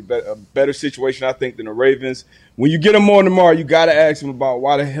going to be a better situation, I think, than the Ravens. When you get him on tomorrow, you got to ask him about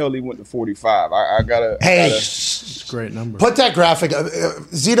why the hell he went to 45. I got to. It's a great number. Put that graphic.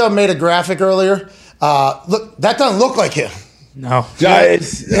 Zito made a graphic earlier. Look, that doesn't look like him. No.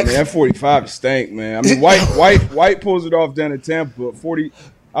 That 45 stank, man. I mean, White pulls it off down in Tampa, but 40,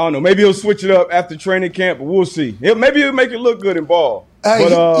 I don't know. Maybe he'll switch it up after training camp, but we'll see. Maybe he'll make it look good in ball.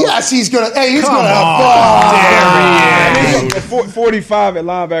 Yes, he's gonna. Hey, he's gonna have fun. 45 at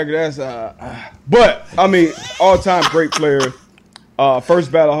linebacker. That's but I mean, all-time great player.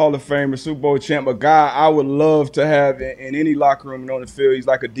 First ballot Hall of Famer, Super Bowl champ, a guy I would love to have in any locker room and on the field. He's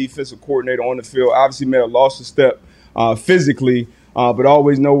like a defensive coordinator on the field. Obviously, may have lost a step physically, but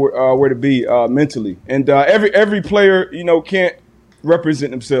always know where to be mentally. And every player, can't represent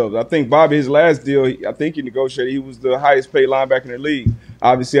themselves. I think Bobby, his last deal, I think he negotiated. He was the highest paid linebacker in the league.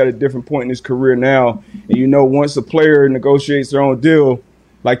 Obviously, at a different point in his career now. And once a player negotiates their own deal,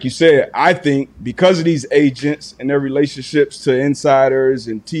 like you said, I think because of these agents and their relationships to insiders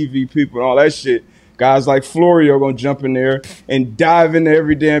and TV people and all that shit, guys like Florio are going to jump in there and dive into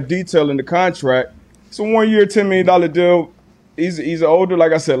every damn detail in the contract. It's a 1 year, $10 million deal. He's older,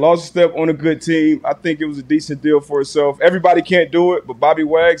 like I said, lost a step on a good team. I think it was a decent deal for himself. Everybody can't do it, but Bobby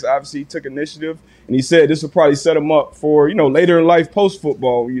Wags, obviously, he took initiative. And he said this will probably set him up for, later in life,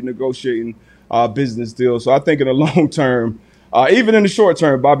 post-football, when you're negotiating business deals. So I think in the long term, even in the short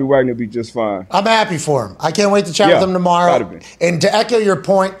term, Bobby Wagner will be just fine. I'm happy for him. I can't wait to chat with him tomorrow. And to echo your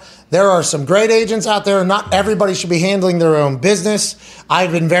point, there are some great agents out there. Not everybody should be handling their own business.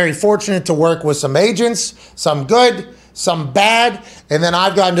 I've been very fortunate to work with some agents, some good, some bad, and then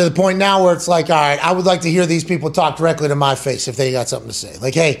I've gotten to the point now where it's like, all right, I would like to hear these people talk directly to my face if they got something to say.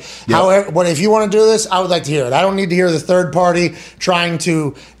 Like, hey, if you want to do this, I would like to hear it. I don't need to hear the third party trying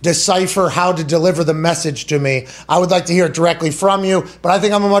to decipher how to deliver the message to me. I would like to hear it directly from you, but I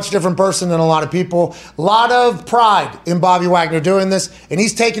think I'm a much different person than a lot of people. A lot of pride in Bobby Wagner doing this, and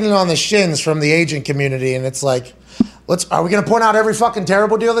he's taking it on the shins from the agent community, and it's like, are we going to point out every fucking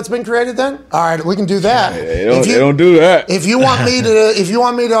terrible deal that's been created then? All right, we can do that. They don't do that. If you want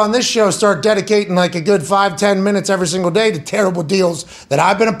me to on this show start dedicating like a good 5-10 minutes every single day to terrible deals that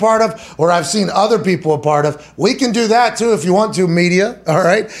I've been a part of or I've seen other people a part of, we can do that too if you want to, media. All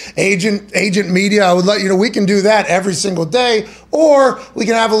right, agent media. I would let you know we can do that every single day, or we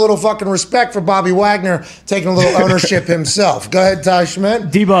can have a little fucking respect for Bobby Wagner taking a little ownership himself. Go ahead, Ty Schmidt.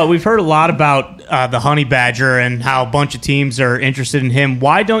 Debo, we've heard a lot about the Honey Badger and how a bunch of teams are interested in him.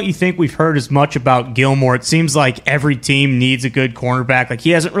 Why don't you think we've heard as much about Gilmore? It seems like every team needs a good cornerback. Like,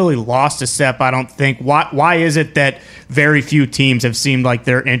 he hasn't really lost a step, I don't think. Why is it that very few teams have seemed like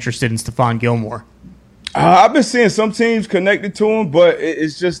they're interested in Stephon Gilmore? I've been seeing some teams connected to him, but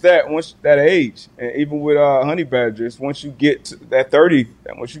it's just that once that age, and even with Honey Badgers, once you get to that 30,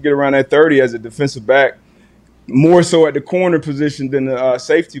 once you get around that 30 as a defensive back, more so at the corner position than the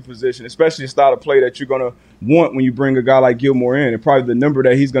safety position, especially the style of play that you're going to want when you bring a guy like Gilmore in, and probably the number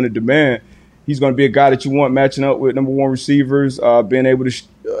that he's going to demand. He's going to be a guy that you want matching up with number one receivers, being able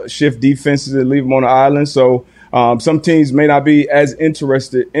to shift defenses and leave them on the island. So some teams may not be as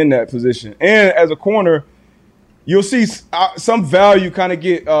interested in that position. And as a corner, you'll see some value kind of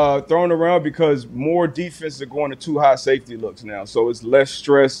get thrown around because more defenses are going to too high safety looks now. So it's less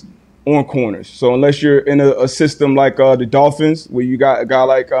stress on corners. So unless you're in a system like the Dolphins, where you got a guy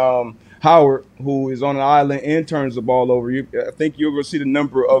like Howard, who is on an island and turns the ball over, I think you're going to see the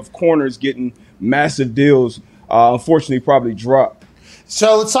number of corners getting massive deals, unfortunately, probably drop.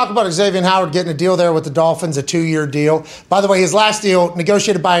 So let's talk about Xavier Howard getting a deal there with the Dolphins, a 2-year deal. By the way, his last deal,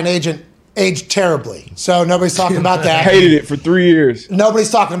 negotiated by an agent, aged terribly. So nobody's talking about that. Hated it for 3 years. Nobody's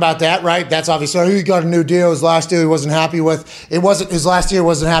talking about that, right? That's obviously, he got a new deal. His last deal he wasn't happy with. His last year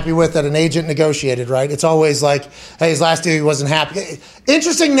wasn't happy with that an agent negotiated, right? It's always like, hey, his last deal he wasn't happy.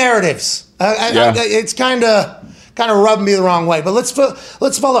 Interesting narratives. It's kind of rubbing me the wrong way. But let's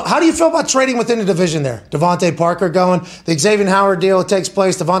follow. How do you feel about trading within the division there? Devontae Parker going. The Xavier Howard deal takes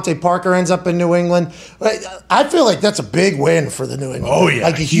place. Devontae Parker ends up in New England. I feel like that's a big win for the New England. Oh, yeah.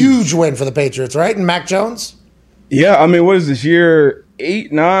 Like a huge win for the Patriots, right? And Mac Jones? Yeah, I mean, what is this year?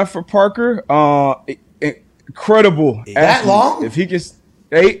 8-9 for Parker? Incredible. That athlete. long? If he gets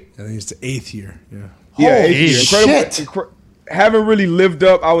 8. I think it's the 8th year. Yeah. Yeah, Holy 8th year. shit. Haven't really lived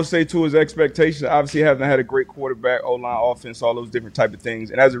up, I would say, to his expectations. Obviously, haven't had a great quarterback, O-line, offense, all those different type of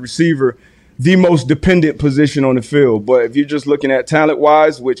things. And as a receiver, the most dependent position on the field. But if you're just looking at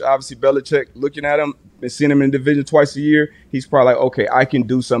talent-wise, which obviously Belichick, looking at him, been seeing him in the division twice a year, he's probably like, okay, I can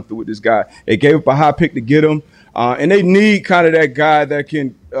do something with this guy. They gave up a high pick to get him. And they need kind of that guy that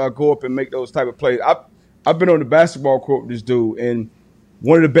can go up and make those type of plays. I've been on the basketball court with this dude, and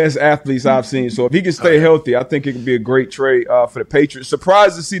one of the best athletes I've seen. So if he can stay healthy, I think it could be a great trade for the Patriots.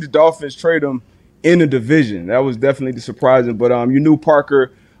 Surprised to see the Dolphins trade him in the division. That was definitely surprising. But you knew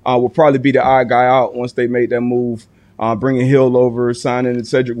Parker would probably be the odd guy out once they made that move, bringing Hill over, signing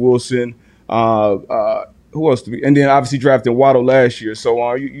Cedric Wilson. Who else to be? And then obviously drafting Waddle last year.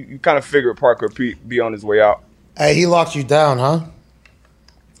 So you kind of figured Parker be on his way out. Hey, he locked you down, huh?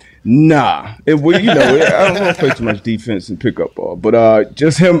 Nah, I don't want to play too much defense and pick up ball, but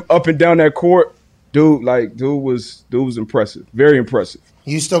just him up and down that court, dude was impressive, very impressive.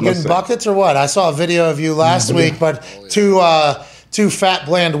 You still getting buckets or what? I saw a video of you last week, but two fat,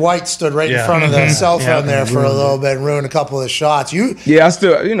 bland whites stood right in front of the cell phone there for a little bit and ruined a couple of the shots. I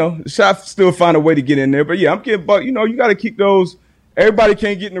still, shots still find a way to get in there, but yeah, I'm getting buckets. You got to keep those. Everybody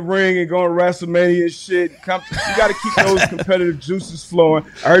can't get in the ring and go to WrestleMania and shit. You got to keep those competitive juices flowing.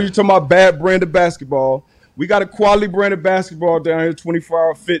 I heard you talking about bad brand of basketball. We got a quality brand of basketball down here,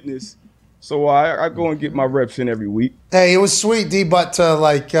 24-hour fitness. So I go and get my reps in every week. Hey, it was sweet, D, but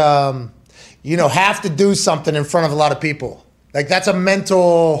to have to do something in front of a lot of people. Like that's a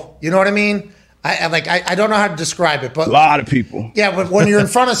mental, you know what I mean? I don't know how to describe it, but a lot of people. Yeah, but when you're in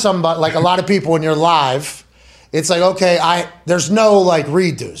front of somebody, like a lot of people, when you're live, it's like, okay, there's no like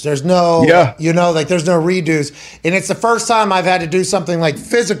redos. There's no, there's no redos. And it's the first time I've had to do something like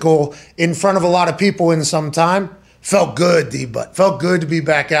physical in front of a lot of people in some time. Felt good, D-Butt. Felt good to be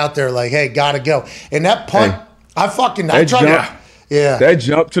back out there like, hey, gotta go. And that punt, I tried to. Yeah. That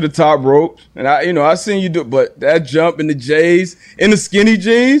jump to the top rope. And I seen you do it, but that jump in the J's, in the skinny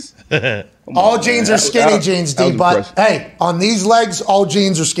jeans. All jeans are skinny jeans, D. But hey, on these legs, all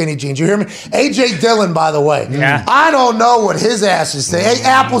jeans are skinny jeans. You hear me? AJ Dillon, by the way. Yeah. I don't know what his ass is saying. Hey,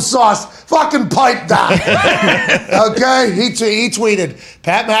 applesauce, fucking pipe down. Okay? He tweeted,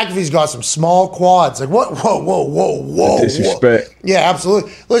 Pat McAfee's got some small quads. Like, what? Whoa. Disrespect. Yeah,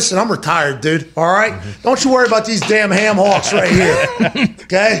 absolutely. Listen, I'm retired, dude. All right? Don't you worry about these damn ham hawks right here.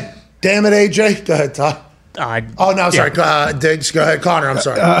 Okay? Damn it, AJ. Go ahead, Todd. Sorry. Diggs, go ahead. Connor, I'm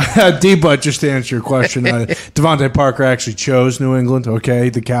sorry. D-Butt, just to answer your question, Devontae Parker actually chose New England, okay?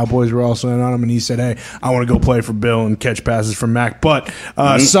 The Cowboys were also in on him, and he said, hey, I want to go play for Bill and catch passes from Mac. But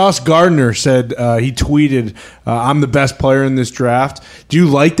Sauce Gardner said, he tweeted, I'm the best player in this draft. Do you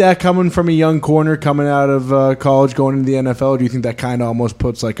like that coming from a young corner coming out of college, going into the NFL? Or do you think that kind of almost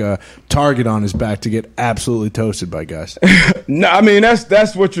puts like a target on his back to get absolutely toasted by guys? No, I mean,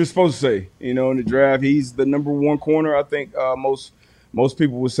 that's what you're supposed to say. In the draft, he's the number one corner, I think most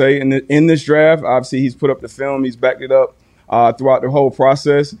people would say in this draft. Obviously, he's put up the film. He's backed it up throughout the whole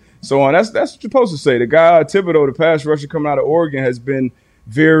process. So that's what you're supposed to say. The guy, Thibodeau, the pass rusher coming out of Oregon, has been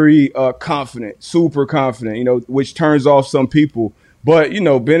very confident, super confident, which turns off some people. But,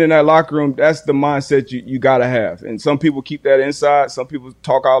 being in that locker room, that's the mindset you got to have. And some people keep that inside. Some people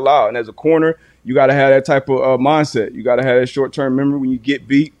talk out loud. And as a corner, you got to have that type of mindset. You got to have that short-term memory. When you get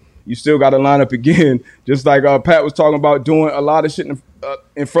beat, you still got to line up again. Just like Pat was talking about doing a lot of shit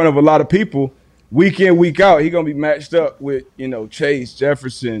in front of a lot of people. Week in, week out, he's going to be matched up with, Chase,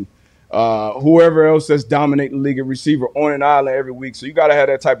 Jefferson, whoever else that's dominating the league at receiver on an island every week. So you got to have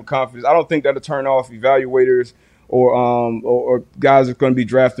that type of confidence. I don't think that'll turn off evaluators or guys that are going to be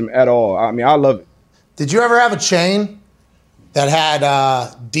drafting at all. I mean, I love it. Did you ever have a chain that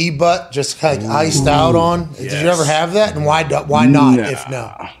had D-Butt just like iced out on? Yes. Did you ever have that? And why not? If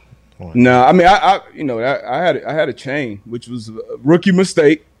no. No, I mean, I had a chain, which was a rookie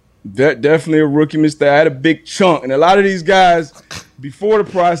mistake. Definitely a rookie mistake. I had a big chunk, and a lot of these guys, before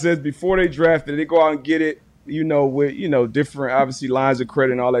the process, before they drafted, they go out and get it, with different obviously lines of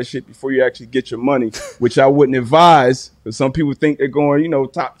credit and all that shit before you actually get your money, which I wouldn't advise because some people think they're going,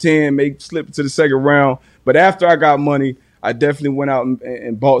 top 10, may slip into the second round. But after I got money, I definitely went out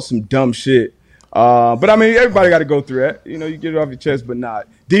and bought some dumb shit. But I mean, everybody got to go through that. You get it off your chest, but not.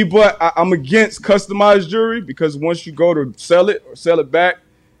 D-Butt, I'm against customized jewelry because once you go to sell it or sell it back,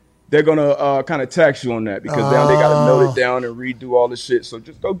 they're going to kind of tax you on that because now they got to melt it down and redo all the shit. So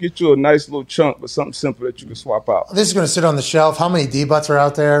just go get you a nice little chunk, but something simple that you can swap out. This is going to sit on the shelf. How many D-Butts are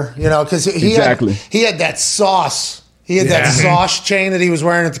out there? Because he had that sauce. He had that sauce chain that he was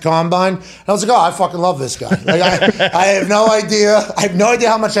wearing at the combine. And I was like, I fucking love this guy. Like I have no idea. I have no idea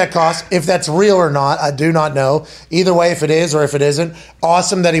how much that costs. If that's real or not, I do not know. Either way, if it is or if it isn't,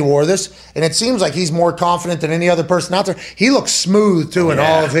 awesome that he wore this. And it seems like he's more confident than any other person out there. He looks smooth, too, in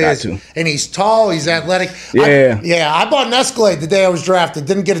all of his. And he's tall. He's athletic. I bought an Escalade the day I was drafted.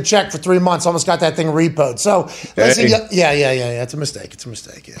 Didn't get a check for 3 months. Almost got that thing repoed. So, listen, It's a mistake. It's a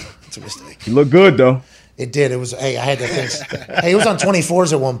mistake. Yeah, it's a mistake. You look good, though. It did. It was. Hey, I had that thing. Hey, it was on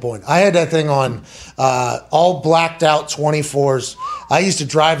 24s at one point. I had that thing on all blacked out 24s. I used to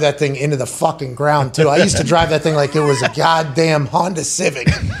drive that thing into the fucking ground too. I used to drive that thing like it was a goddamn Honda Civic.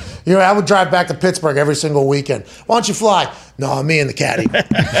 I would drive back to Pittsburgh every single weekend. Why don't you fly? No, me and the caddy.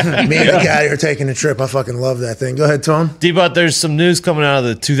 Me and the caddy are taking a trip. I fucking love that thing. Go ahead, Tom. D-Butt, there's some news coming out of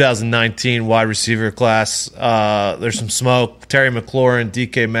the 2019 wide receiver class. There's some smoke. Terry McLaurin,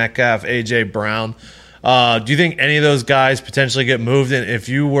 DK Metcalf, AJ Brown. Do you think any of those guys potentially get moved? And if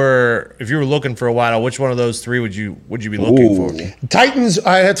you were looking for a wideout, which one of those three would you be looking for? Titans.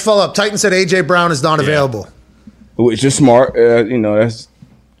 I had to follow up. Titans said A.J. Brown is not available. Which is smart. That's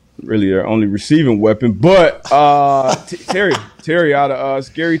really their only receiving weapon. But Terry out of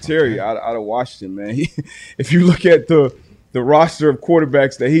Scary Terry out of Washington, man. If you look at the roster of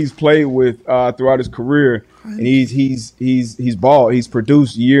quarterbacks that he's played with throughout his career, and he's balled. He's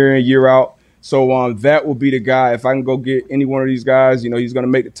produced year in, year out. So that will be the guy. If I can go get any one of these guys, he's going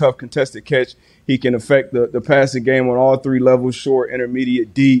to make the tough contested catch. He can affect the passing game on all three levels: short,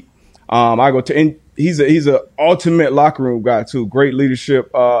 intermediate, deep. And he's a ultimate locker room guy too. Great leadership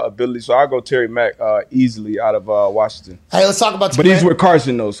ability. So I go Terry Mack easily out of Washington. Hey, let's talk about. But he's with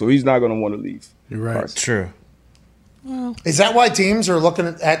Carson though, so he's not going to want to leave. You're right. Carson. True. Well, is that why teams are looking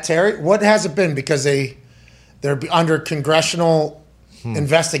at Terry? What has it been? Because they're under congressional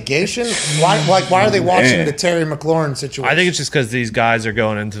investigation? Why are they watching the Terry McLaurin situation? I think it's just because these guys are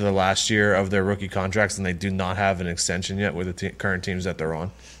going into the last year of their rookie contracts and they do not have an extension yet with the current teams that they're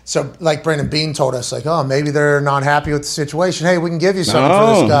on. So, like Brandon Bean told us, maybe they're not happy with the situation. Hey, we can give you something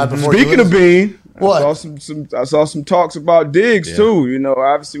for this guy before. Speaking of Bean, what? I saw some talks about Diggs too.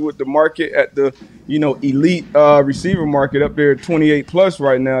 Obviously with the market at the elite receiver market up there at 28 plus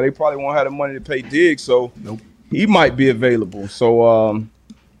right now, they probably won't have the money to pay Diggs. So he might be available. So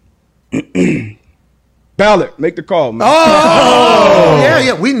Ballard, make the call, man.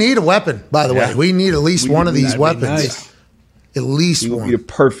 Yeah. We need a weapon, by the way. We need at least one of these weapons. Nice. At least he one. would be the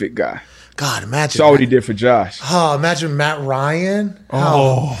perfect guy. God, imagine. Saw what he did for Josh. Oh, imagine Matt Ryan.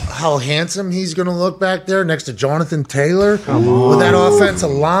 How handsome he's going to look back there next to Jonathan Taylor with that offensive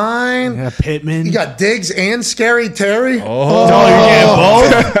line. Yeah, Pittman. You got Diggs and Scary Terry. You're getting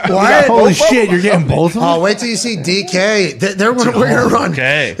both? What? Holy shit, you're getting both of them? Oh, wait till you see DK. We're going to run.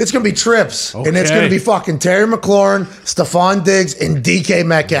 Okay. It's going to be trips. And it's going to be fucking Terry McLaurin, Stephon Diggs, and DK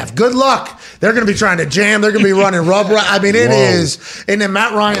Metcalf. Good luck. They're going to be trying to jam. They're going to be running rubber. I mean, it is. And then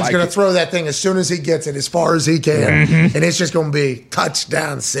Matt Ryan's going to throw that thing as soon as he gets it, as far as he can. And it's just going to be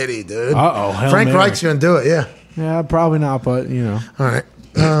touchdown city, dude. Frank Reich's going to do it, yeah. Yeah, probably not, but, All right.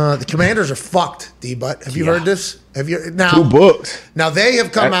 The Commanders are fucked, D-Butt. Have you heard this? Now, 2 books. Now, they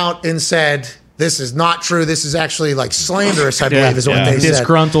have come out and said, this is not true. This is actually like slanderous, I believe, is what they said.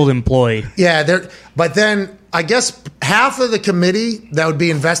 Disgruntled employee. Yeah, but then I guess half of the committee that would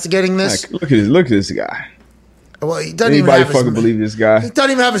be investigating this. Look at this guy. Well, he doesn't Anybody even fucking believe this guy? He doesn't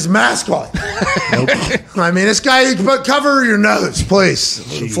even have his mask on. I mean, this guy, cover your nose,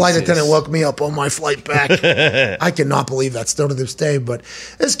 please. The flight attendant woke me up on my flight back. I cannot believe that still to this day. But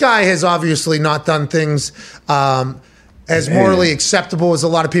this guy has obviously not done things as morally acceptable as a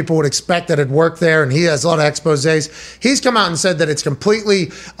lot of people would expect that had worked there, and he has a lot of exposés. He's come out and said that it's completely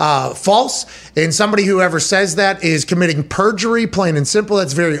false, and somebody who ever says that is committing perjury, plain and simple.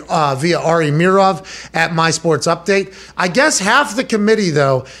 That's via Ari Mirov at My Sports Update. I guess half the committee,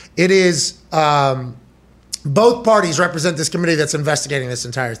 though, it is both parties represent this committee that's investigating this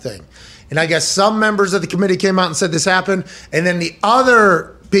entire thing. And I guess some members of the committee came out and said this happened, and then the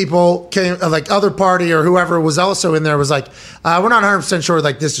other people came, like other party or whoever was also in there was like, we're not 100% sure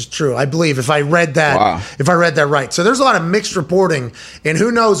like this is true. I believe if I read that right. So there's a lot of mixed reporting, and who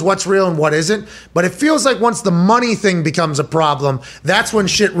knows what's real and what isn't. But it feels like once the money thing becomes a problem, that's when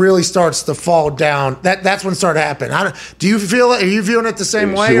shit really starts to fall down. That's when it started to happen. Do you feel it? Are you viewing it the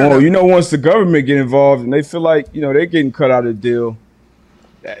same way? Well, once the government get involved and they feel like, they're getting cut out of the deal,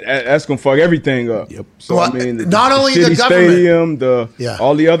 that's gonna fuck everything up. Yep. So well, not only the government, stadium,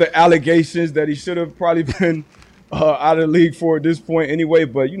 all the other allegations that he should have probably been out of the league for at this point anyway.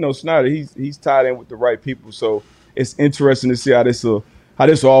 But Snyder, he's tied in with the right people, so it's interesting to see how this will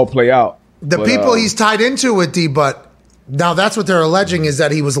all play out. People he's tied into with but now that's what they're alleging is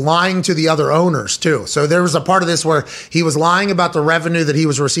that he was lying to the other owners too. So there was a part of this where he was lying about the revenue that he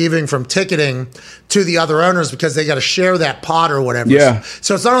was receiving from ticketing to the other owners because they got to share that pot or whatever. Yeah.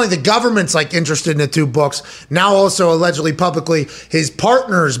 So it's not only the government's like interested in the 2 books, now also allegedly publicly his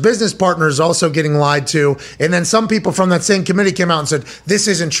partners, business partners also getting lied to. And then some people from that same committee came out and said, this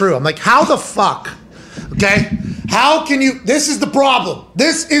isn't true. I'm like, how the fuck? Okay? How can you? This is the problem.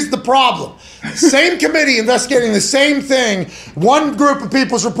 This is the problem. Same committee investigating the same thing. One group of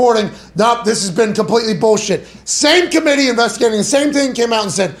people's reporting, nope, this has been completely bullshit. Same committee investigating the same thing came out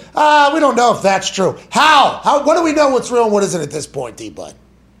and said, we don't know if that's true. How? What do we know what's real and what isn't at this point, D-Bud?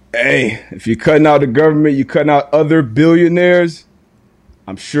 Hey, if you're cutting out the government, you're cutting out other billionaires,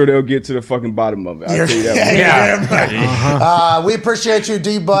 I'm sure they'll get to the fucking bottom of it. I'll tell you that. We appreciate you,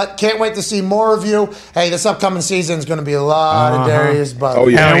 D-Butt. Can't wait to see more of you. Hey, this upcoming season is going to be a lot of Darius Butler. Oh,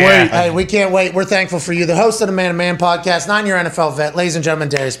 yeah. Can't wait. Hey, we can't wait. We're thankful for you, the host of the Man to Man podcast, 9-year NFL vet, ladies and gentlemen,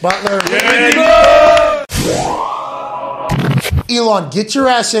 Darius Butler. Elon, get your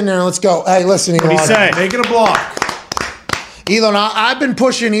ass in there and let's go. Hey, listen, Elon. What do you say? Make it a block. Elon, I've been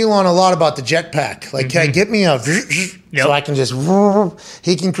pushing Elon a lot about the jetpack. Like, hey, get me a so I can just,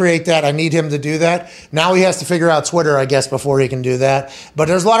 he can create that. I need him to do that. Now he has to figure out Twitter, I guess, before he can do that. But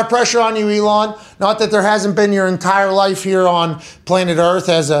there's a lot of pressure on you, Elon. Not that there hasn't been your entire life here on planet Earth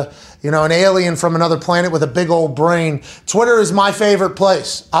as an alien from another planet with a big old brain. Twitter is my favorite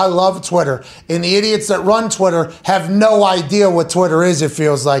place. I love Twitter. And the idiots that run Twitter have no idea what Twitter is, it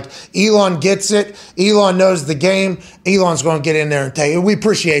feels like. Elon gets it. Elon knows the game. Elon's going to get in there and take it. We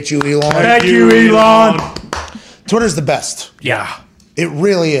appreciate you, Elon. Thank you, Elon. Twitter's the best. Yeah. It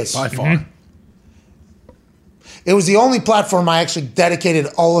really is. By far. It was the only platform I actually dedicated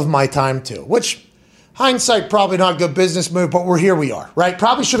all of my time to, which hindsight, probably not a good business move, but here we are, right?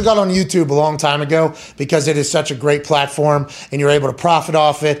 Probably should have got on YouTube a long time ago because it is such a great platform and you're able to profit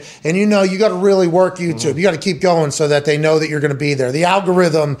off it. And you got to really work YouTube. You got to keep going so that they know that you're going to be there. The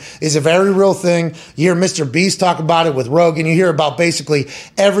algorithm is a very real thing. You hear Mr. Beast talk about it with Rogan. You hear about basically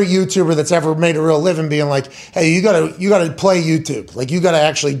every YouTuber that's ever made a real living being like, hey, you got to play YouTube. Like, you got to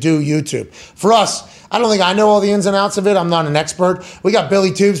actually do YouTube. For us, I don't think I know all the ins and outs of it. I'm not an expert. We got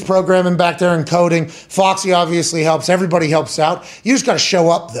Billy Tubes programming back there and coding. Foxy obviously helps. Everybody helps out. You just got to show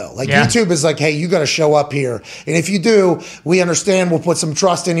up, though. YouTube is like, hey, you got to show up here. And if you do, we understand. We'll put some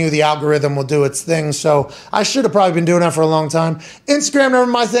trust in you. The algorithm will do its thing. So I should have probably been doing that for a long time. Instagram never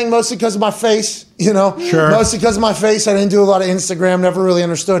my thing, mostly because of my face. Sure. Mostly because of my face. I didn't do a lot of Instagram, never really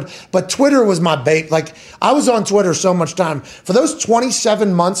understood. But Twitter was my bait. Like, I was on Twitter so much time. For those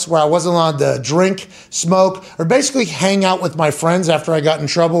 27 months where I wasn't allowed to drink, smoke, or basically hang out with my friends after I got in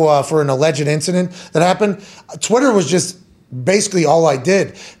trouble for an alleged incident that happened, Twitter was just basically all I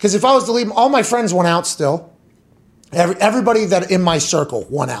did. Because if I was to leave, all my friends went out still. Everybody that in my circle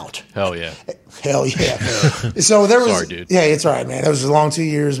went out. Hell yeah. Hell yeah. So there was. Sorry, dude. Yeah, it's all right, man. It was a long 2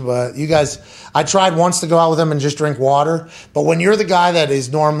 years, but you guys, I tried once to go out with them and just drink water. But when you're the guy that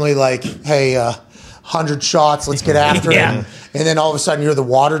is normally like, hey, 100 shots, let's get after it. And then all of a sudden you're the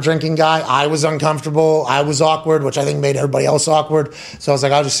water drinking guy. I was uncomfortable. I was awkward, which I think made everybody else awkward. So I was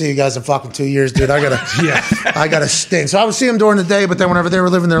like, I'll just see you guys in fucking 2 years, dude. I gotta stay. So I would see them during the day, but then whenever they were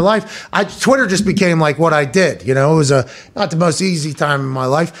living their life, Twitter just became like what I did. It was not the most easy time in my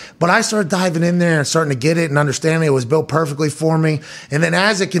life, but I started diving in there and starting to get it and understanding it was built perfectly for me. And then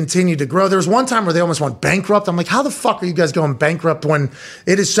as it continued to grow, there was one time where they almost went bankrupt. I'm like, how the fuck are you guys going bankrupt when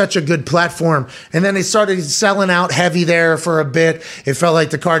it is such a good platform? And then they started selling out heavy there for a bit. It felt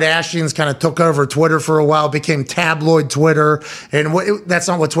like the Kardashians kind of took over Twitter for a while, became tabloid Twitter, and that's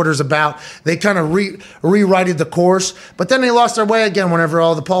not what Twitter's about. They kind of rewrited the course, but then they lost their way again whenever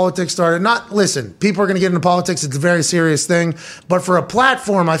all the politics started. Listen, people are going to get into politics. It's a very serious thing, but for a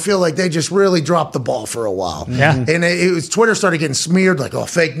platform, I feel like they just really dropped the ball for a while. Yeah. And it was Twitter started getting smeared like, oh,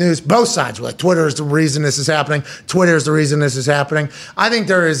 fake news. Both sides were like, Twitter is the reason this is happening. Twitter is the reason this is happening. I think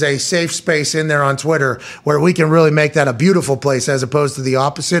there is a safe space in there on Twitter where we can really make that a beautiful place as opposed to the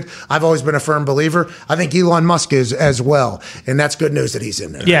opposite. I've always been a firm believer. I think Elon Musk is as well, and that's good news that he's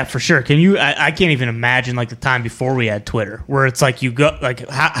in there. Yeah, for sure. I can't even imagine like the time before we had Twitter, where it's like you go like,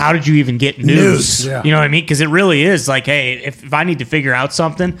 how did you even get news? Yeah. You know what I mean? Because it really is like, hey, if I need to figure out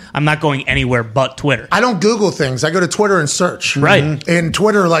something, I'm not going anywhere but Twitter. I don't Google things. I go to Twitter and search. Right. And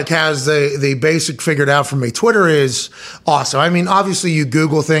Twitter has the basic figured out for me. Twitter is awesome. I mean, obviously you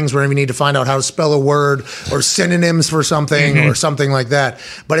Google things whenever you need to find out how to spell a word or synonyms for something or something like that.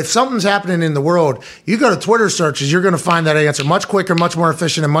 But if something's happening in the world, you go to Twitter searches, you're going to find that answer much quicker, much more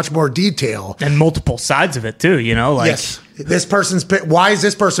efficient, and much more detail. And multiple sides of it too, yes. This person's why is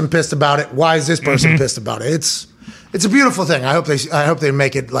this person pissed about it? Why is this person pissed about it? It's a beautiful thing. I hope they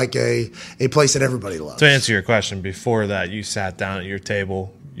make it like a place that everybody loves. To answer your question, before that, you sat down at your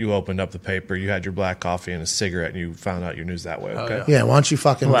table, you opened up the paper, you had your black coffee and a cigarette, and you found out your news that way. Okay. Yeah, why don't you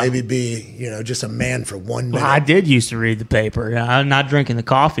fucking maybe be, just a man for 1 minute? I did used to read the paper. I'm not drinking the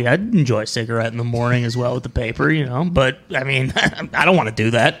coffee. I'd enjoy a cigarette in the morning as well with the paper, But, I mean, I don't want to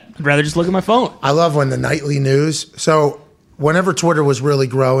do that. I'd rather just look at my phone. I love when the nightly news. So whenever Twitter was really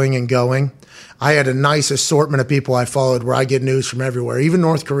growing and going, I had a nice assortment of people I followed where I get news from everywhere, even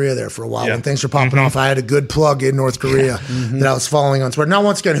North Korea there for a while. When things were popping off, I had a good plug in North Korea that I was following on Twitter. Now,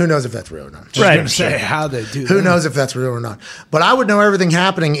 once again, who knows if that's real or not? Just going to say how they do Who knows if that's real or not? But I would know everything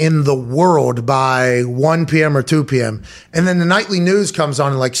happening in the world by 1 p.m. or 2 p.m. And then the nightly news comes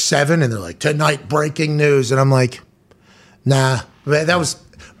on at like 7, and they're like, tonight breaking news. And I'm like, nah, that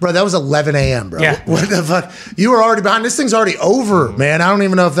was 11 a.m., bro. Yeah. What the fuck? You were already behind. This thing's already over, man. I don't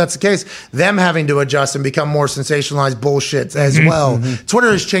even know if that's the case. Them having to adjust and become more sensationalized bullshit as well.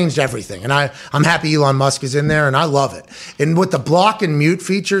 Twitter has changed everything. And I'm happy Elon Musk is in there, and I love it. And with the block and mute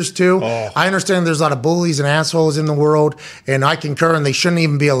features, too, I understand there's a lot of bullies and assholes in the world, and I concur, and they shouldn't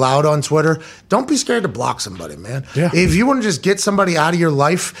even be allowed on Twitter. Don't be scared to block somebody, man. Yeah. If you want to just get somebody out of your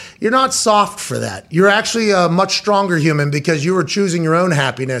life, you're not soft for that. You're actually a much stronger human because you are choosing your own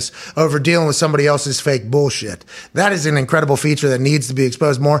happiness over dealing with somebody else's fake bullshit. That is an incredible feature that needs to be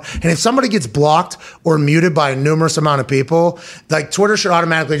exposed more. And if somebody gets blocked or muted by a numerous amount of people, like Twitter should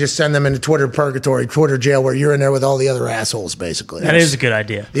automatically just send them into Twitter purgatory, Twitter jail, where you're in there with all the other assholes, basically. That is a good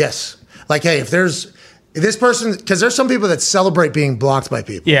idea. Yes. Like, hey, if this person, because there's some people that celebrate being blocked by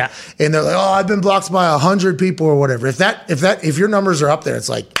people. Yeah. And they're like, oh, I've been blocked by 100 people or whatever. If your numbers are up there, it's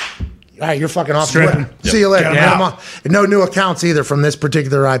like, all right, you're fucking off Twitter. See you later. No new accounts either from this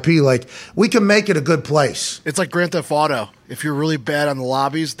particular IP. Like, we can make it a good place. It's like Grand Theft Auto. If you're really bad on the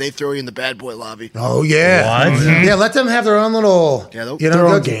lobbies, they throw you in the bad boy lobby. Oh, yeah. What? Yeah, let them have their own little, their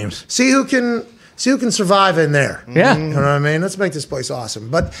own games. See who can survive in there. Yeah. You know what I mean? Let's make this place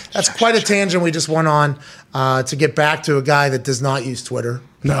awesome. But that's quite a tangent we just went on to get back to a guy that does not use Twitter.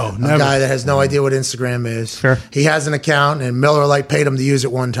 No, A guy that has no idea what Instagram is. Sure. He has an account, and Miller Lite paid him to use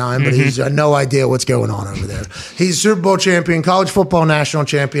it one time, but he's got no idea what's going on over there. He's Super Bowl champion, college football national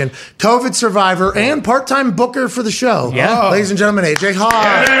champion, COVID survivor, and part-time booker for the show. Yeah. Ladies and gentlemen, AJ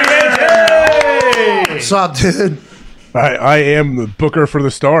Hawk. What's up, dude? I am the booker for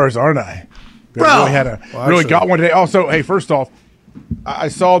the Stars, aren't I? Bro. Really got one today. Also, hey, first off, I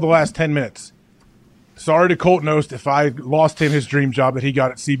saw the last 10 minutes. Sorry to Colt Knost if I lost him his dream job that he got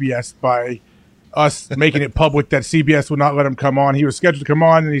at CBS by us making it public that CBS would not let him come on. He was scheduled to come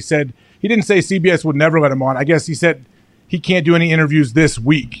on, and he said he didn't say CBS would never let him on. I guess he said he can't do any interviews this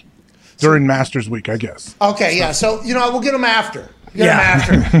week during Masters Week, I guess. Okay, yeah. So, we'll get him after.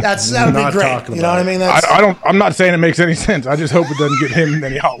 That would be great. You know what I mean? I'm not saying it makes any sense. I just hope it doesn't get him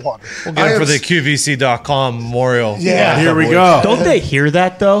any hot water. We'll get him for the QVC.com memorial. Yeah. Here we go. Don't they hear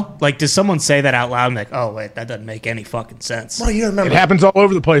that, though? Like, does someone say that out loud and like, oh, wait, that doesn't make any fucking sense? Bro, you remember. It happens all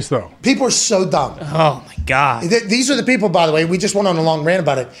over the place, though. People are so dumb. Oh, my God. These are the people, by the way, we just went on a long rant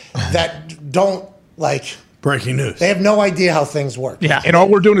about it, that don't, like... Breaking news. They have no idea how things work. Yeah. And all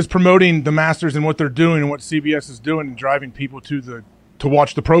we're doing is promoting the Masters and what they're doing and what CBS is doing and driving people to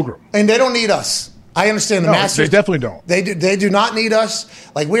watch the program. And they don't need us. I understand the Masters. They definitely don't. They do not need us.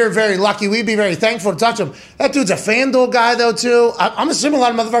 Like, we're very lucky. We'd be very thankful to touch him. That dude's a FanDuel guy, though, too. I'm assuming a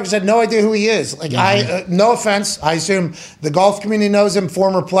lot of motherfuckers had no idea who he is. Like, no offense. I assume the golf community knows him,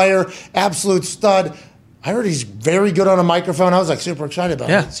 former player, absolute stud. I heard he's very good on a microphone. I was, like, super excited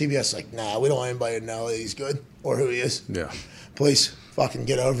about it. CBS like, nah, we don't want anybody to know that he's good or who he is. Yeah. Please fucking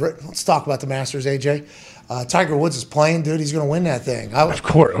get over it. Let's talk about the Masters, AJ. Tiger Woods is playing, dude. He's going to win that thing. Of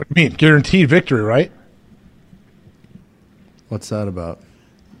course. What do you mean? Guaranteed victory, right? What's that about?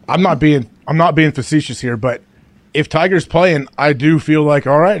 I'm not being facetious here, but if Tiger's playing, I do feel like,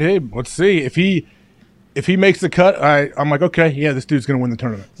 all right, hey, let's see. If he makes the cut, I'm like, okay, yeah, this dude's going to win the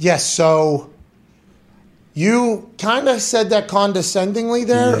tournament. Yes, so you kind of said that condescendingly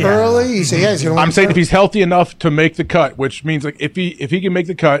there early. You say, yeah, he's going to win. I'm saying if he's healthy enough to make the cut, which means like if he can make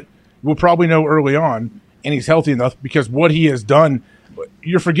the cut, we'll probably know early on, and he's healthy enough because what he has done,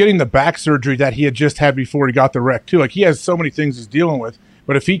 you're forgetting the back surgery that he had just had before he got the wreck too. Like he has so many things he's dealing with,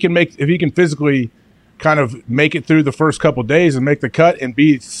 but if he can physically kind of make it through the first couple days and make the cut and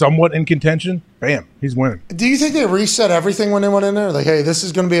be somewhat in contention, bam, he's winning. Do you think they reset everything when they went in there? Like, hey, this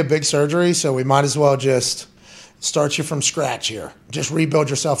is going to be a big surgery, so we might as well just start you from scratch here. Just rebuild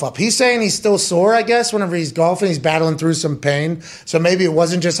yourself up. He's saying he's still sore, I guess, whenever he's golfing. He's battling through some pain. So maybe it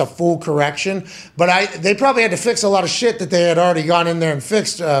wasn't just a full correction. But they probably had to fix a lot of shit that they had already gone in there and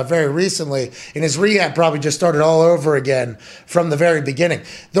fixed very recently. And his rehab probably just started all over again from the very beginning.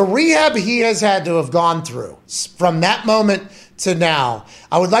 The rehab he has had to have gone through from that moment to now,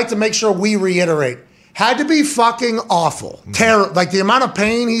 I would like to make sure we reiterate, had to be fucking awful. Terrible. Like the amount of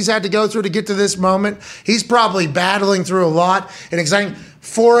pain he's had to go through to get to this moment, he's probably battling through a lot and exciting.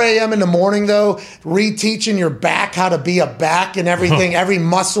 4 a.m. in the morning, though, reteaching your back how to be a back and everything, every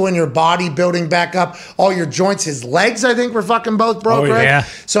muscle in your body building back up, all your joints. His legs, I think, were fucking both broke, right? Yeah.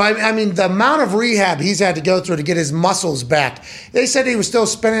 So, I mean, the amount of rehab he's had to go through to get his muscles back. They said he was still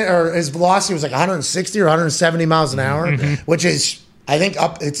spinning, or his velocity was like 160 or 170 miles an hour, which is, I think,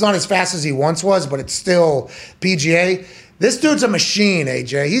 up. It's not as fast as he once was, but it's still PGA. This dude's a machine,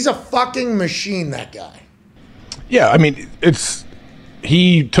 AJ. He's a fucking machine, that guy. Yeah, I mean,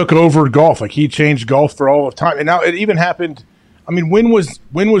 he took over golf. Like, he changed golf for all of time. And now it even happened. I mean, when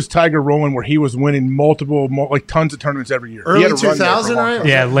was Tiger rolling where he was winning multiple, like tons of tournaments every year? Early 2000, right?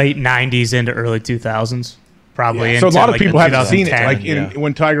 Yeah, late 90s into early 2000s. Probably. So a lot of people like haven't seen it. 2010. Like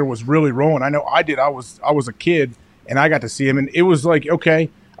when Tiger was really rolling. I know I did. I was a kid and I got to see him, and it was like, okay,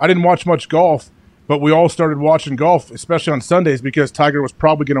 I didn't watch much golf, but we all started watching golf, especially on Sundays, because Tiger was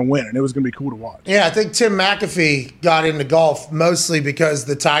probably going to win, and it was going to be cool to watch. Yeah, I think Tim McAfee got into golf mostly because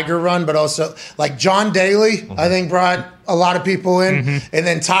the Tiger run, but also like John Daly, I think, brought a lot of people in, and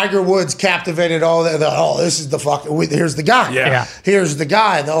then Tiger Woods captivated all this is the here's the guy. Yeah. Here's the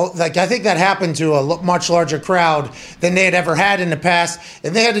guy. Like, I think that happened to a much larger crowd than they had ever had in the past,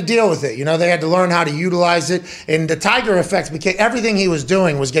 and they had to deal with it. You know, they had to learn how to utilize it, and the Tiger effect became everything he was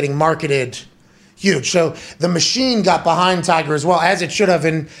doing was getting marketed huge. So the machine got behind Tiger as well, as it should have.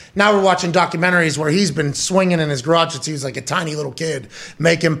 And now we're watching documentaries where he's been swinging in his garage since he was like a tiny little kid,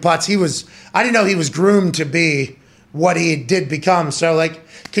 making putts. I didn't know he was groomed to be what he did become. So, like,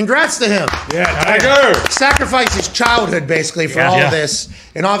 congrats to him. Yeah, Tiger! Sacrificed his childhood, basically, for all this.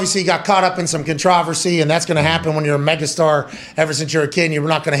 And obviously, he got caught up in some controversy, and that's going to happen when you're a megastar ever since you're a kid, and you're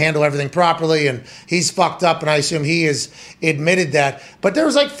not going to handle everything properly. And he's fucked up, and I assume he has admitted that. But there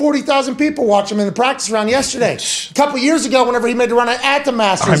was like 40,000 people watching him in the practice round yesterday. A couple years ago, whenever he made the run at the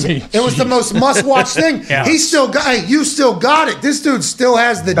Masters, it was the most must-watch thing. He still got you still got it. This dude still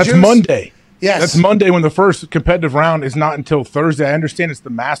has the juice. That's Monday. Yes. That's Monday when the first competitive round is not until Thursday. I understand it's the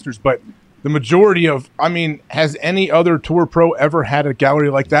Masters, but the majority of, has any other tour pro ever had a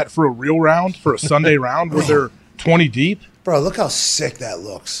gallery like that for a real round, for a Sunday round where they're 20 deep? Bro, look how sick that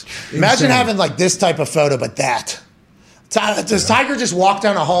looks. Imagine having like this type of photo, but that. Does Tiger just walk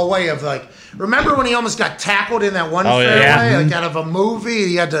down a hallway of like, remember when he almost got tackled in that one fairway, like out of a movie?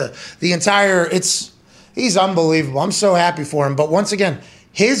 He had he's unbelievable. I'm so happy for him. But once again,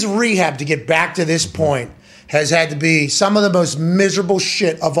 his rehab to get back to this point has had to be some of the most miserable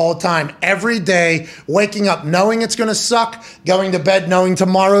shit of all time. Every day, waking up knowing it's going to suck, going to bed knowing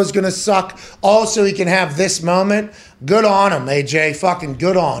tomorrow's going to suck, all so he can have this moment. Good on him, AJ. Fucking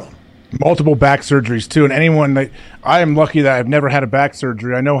good on him. Multiple back surgeries, too. And I am lucky that I've never had a back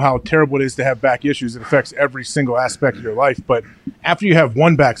surgery. I know how terrible it is to have back issues. It affects every single aspect of your life. But after you have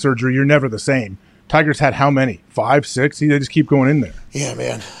one back surgery, you're never the same. Tiger's had how many? 5, 6? They just keep going in there. Yeah,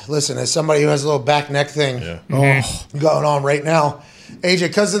 man. Listen, as somebody who has a little back neck thing going on right now, AJ,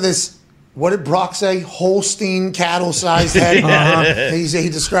 because of this, what did Brock say? Holstein cattle-sized head. He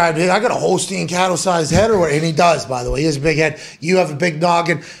described it. I got a Holstein cattle-sized head, and he does, by the way. He has a big head. You have a big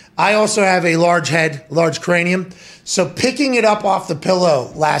noggin. I also have a large head, large cranium. So picking it up off the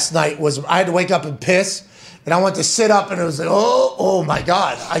pillow last night I had to wake up and piss, and I went to sit up, and it was like, oh my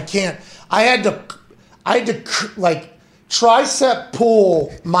God, I can't. I had to like tricep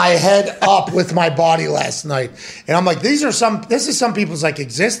pull my head up with my body last night, and I'm like, this is some people's like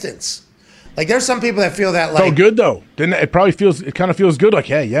existence. Like, there's some people that feel that like felt good though. Didn't it? It kind of feels good. Like,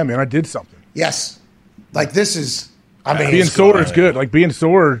 hey, yeah, man, I did something. Yes, like this is. Being sore is good. Like being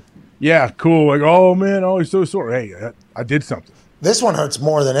sore, yeah, cool. Like, oh man, oh, he's so sore. Hey, I did something. This one hurts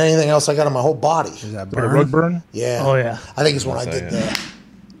more than anything else I got on my whole body. Is that burn? Like a rug burn? Yeah. Oh yeah. I think it's when I did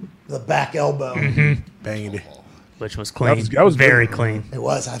the back elbow. Banging it. Which was clean. That was very good. clean. It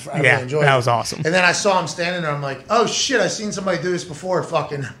was. I really enjoyed it. That was awesome. And then I saw him standing there. I'm like, oh shit, I've seen somebody do this before.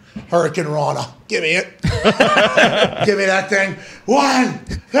 Fucking Hurricane Rana. Give me it. Give me that thing. 1.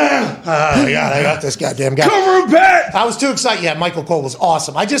 Oh my God, I got this goddamn guy. Cover back. I was too excited. Yeah, Michael Cole was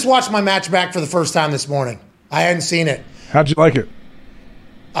awesome. I just watched my match back for the first time this morning. I hadn't seen it. How'd you like it?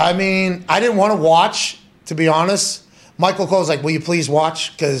 I mean, I didn't want to watch, to be honest. Michael Cole's like, will you please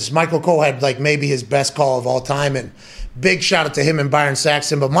watch? Because Michael Cole had like maybe his best call of all time, and big shout out to him and Byron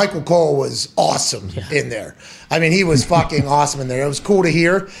Saxton. But Michael Cole was awesome in there. I mean, he was fucking awesome in there. It was cool to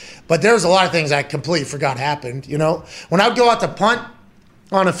hear. But there was a lot of things I completely forgot happened. You know, when I would go out to punt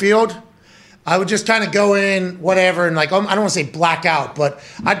on a field, I would just kind of go in, whatever, and like, I don't want to say black out, but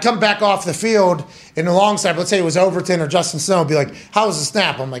I'd come back off the field in the long snap. Let's say it was Overton or Justin Snow, and be like, how was the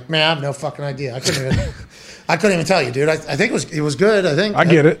snap? I'm like, man, I have no fucking idea. I I couldn't even tell you, dude. I think it was good. I think I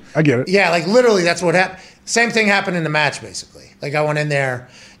get it. Yeah, like literally, that's what happened. Same thing happened in the match, basically. Like I went in there,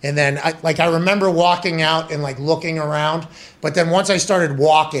 and then I remember walking out and like looking around. But then once I started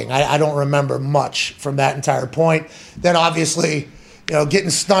walking, I don't remember much from that entire point. Then obviously, getting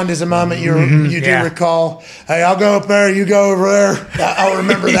stunned is a moment you do recall. Hey, I'll go up there, you go over there. I'll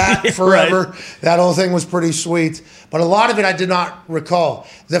remember that forever. Right. That whole thing was pretty sweet. But a lot of it I did not recall.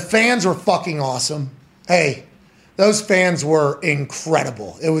 The fans were fucking awesome. Hey, those fans were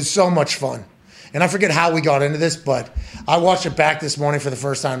incredible. It was so much fun. And I forget how we got into this, but I watched it back this morning for the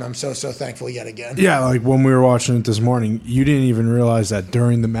first time. And I'm so thankful yet again. Yeah, like when we were watching it this morning, you didn't even realize that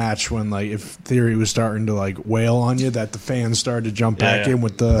during the match when, like, if Theory was starting to, like, wail on you, that the fans started to jump back in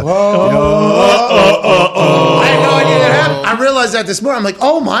with the... I had no idea that happened. I realized that this morning. I'm like,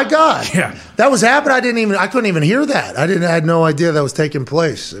 oh, my God. Yeah. That was happening. I couldn't even hear that. I had no idea that was taking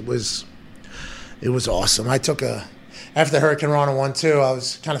place. It was awesome. After the Hurricane Rana 1-2, I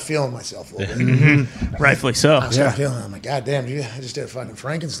was kind of feeling myself a little bit. Mm-hmm. Rightfully so. I was kind of feeling, I'm like, God damn, I just did a fucking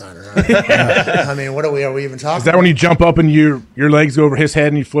Frankenstein. I mean, what are we even talking about? Is that when you jump up and your legs go over his head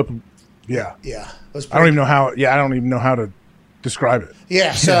and you flip him? Yeah. Yeah. I don't even know how to describe it.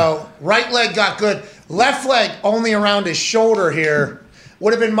 Yeah, so right leg got good. Left leg only around his shoulder here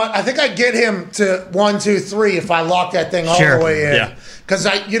would have been I think I'd get him to 1, 2, 3 if I locked that thing all the way in. Yeah. Because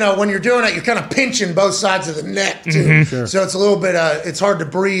when you're doing it, you're kind of pinching both sides of the neck too. Mm-hmm. Sure. So it's a little bit. It's hard to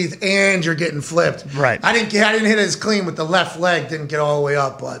breathe, and you're getting flipped. Right. I didn't hit it as clean with the left leg. Didn't get all the way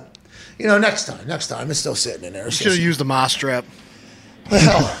up, but next time, it's still sitting in there. You should have used the mouse strap.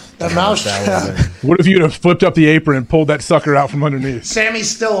 Well, the mouse strap. What if you'd have flipped up the apron and pulled that sucker out from underneath? Sammy's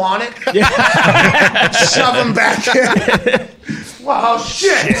still on it. Yeah. Shove him back in. Wow,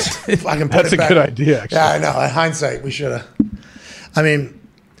 shit! If I can put That's it back. a good idea, actually. Yeah, I know. In hindsight, we should have. I mean,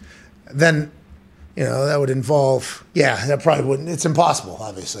 then, that would involve. Yeah, that probably wouldn't. It's impossible,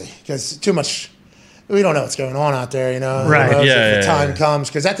 obviously, because too much. We don't know what's going on out there, Right. If the time comes,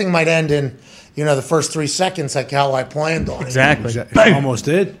 because that thing might end in, the first 3 seconds, like how I planned on it. Exactly. Almost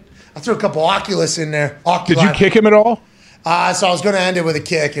did. I threw a couple Oculus in there. Did you kick him at all? So I was going to end it with a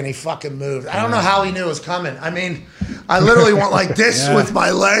kick, and he fucking moved. I don't know how he knew it was coming. I mean, I literally went like this with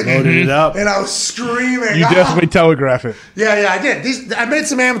my leg. Loaded it up. And I was screaming. You definitely telegraph it. Yeah, I did. I made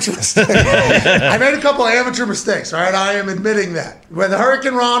some amateur mistakes. I made a couple of amateur mistakes, all right? I am admitting that. With the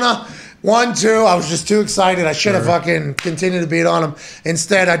Hurricane Rana 1-2, I was just too excited. I should have fucking continued to beat on him.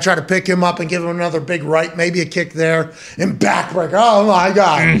 Instead, I tried to pick him up and give him another big right, maybe a kick there, and backbreaker. Oh, my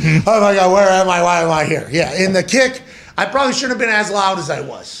God. Oh, my God, where am I? Why am I here? Yeah, in the kick, I probably shouldn't have been as loud as I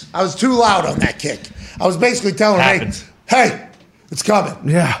was. I was too loud on that kick. I was basically telling him, hey, it's coming.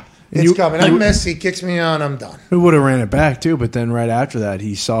 Yeah. It's coming. I miss. He kicks me on. I'm done. We would have ran it back, too, but then right after that,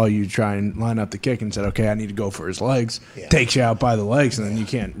 he saw you try and line up the kick and said, okay, I need to go for his legs. Yeah. Takes you out by the legs, and then you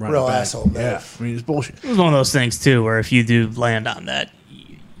can't run Real it back. asshole move. Yeah, I mean, it's bullshit. It was one of those things, too, where if you do land on that,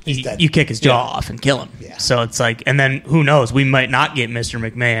 you kick his jaw off and kill him. Yeah. So it's like, and then who knows? We might not get Mr.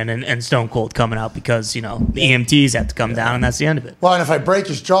 McMahon and Stone Cold coming out because, the EMTs have to come down, and that's the end of it. Well, and if I break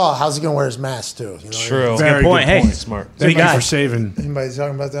his jaw, how's he going to wear his mask, too? True. Good point. Hey, smart. Thank you for saving. Anybody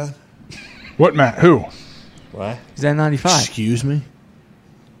talking about that? What, Matt? Who? What? He's at 95. Excuse me?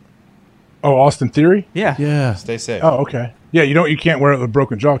 Oh, Austin Theory? Yeah. Yeah. Stay safe. Oh, okay. Yeah, you can't wear it with a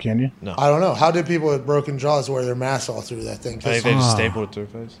broken jaw, can you? No. I don't know. How did people with broken jaws wear their masks all through that thing? I think they just stapled it to their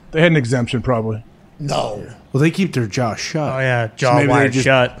face. They had an exemption, probably. No. Well, they keep their jaw shut. Oh, yeah. So Jaw maybe they wired just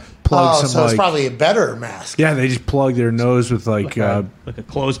shut. Plug some, so it's probably a better mask. Yeah, they just plug their nose with like a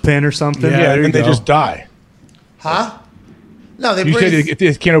clothespin or something. Yeah, and they just die. Huh? No, they You breathe. said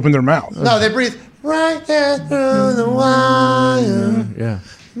they can't open their mouth. No, they breathe right there through the wire. Yeah.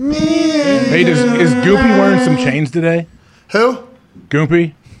 Hey, is Goopy wearing some chains today? Who?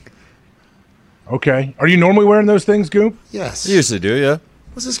 Goompy? Okay. Are you normally wearing those things, Goop? Yes. You usually do, yeah.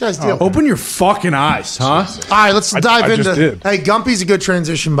 What's this guy's deal? Open your fucking eyes, huh? All right, let's dive I into. just did. Hey, Gumpy's a good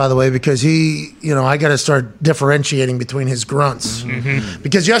transition, by the way, because he, I got to start differentiating between his grunts. Mm-hmm.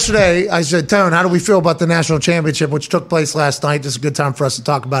 Because yesterday I said, Tone, how do we feel about the national championship, which took place last night? This is a good time for us to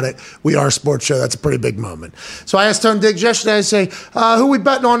talk about it. We are a sports show. That's a pretty big moment. So I asked Tone Diggs yesterday. I say, who we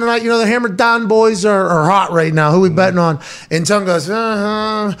betting on tonight? The Hammered Down boys are hot right now. Who we betting on? And Tone goes,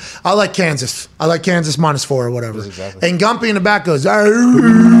 I like Kansas. I like Kansas -4 or whatever. Exactly. And Gumpy in the back goes,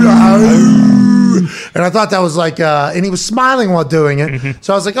 and I thought that was like, and he was smiling while doing it. Mm-hmm.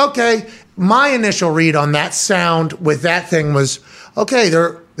 So I was like, okay. My initial read on that sound with that thing was, okay,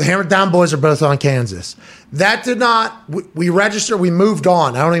 the Hammered Down boys are both on Kansas. That did not, we registered, we moved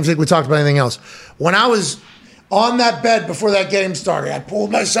on. I don't even think we talked about anything else. When I was on that bed before that game started. I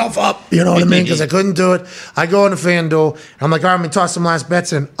pulled myself up, you know what I mean, because I couldn't do it. I go into FanDuel. I'm like, all right, I'm going to toss some last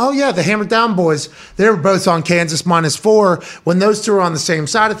bets in. Oh, yeah, the Hammer Down boys, they were both on Kansas -4. When those two are on the same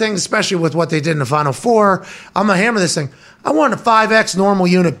side of things, especially with what they did in the Final Four, I'm going to hammer this thing. I want a 5X normal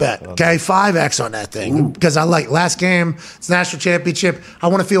unit bet, okay? 5X on that thing because I like last game, it's national championship. I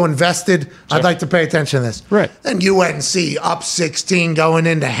want to feel invested. I'd like to pay attention to this. Right. Then UNC up 16 going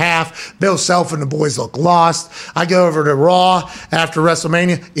into half. Bill Self and the boys look lost. I go over to Raw after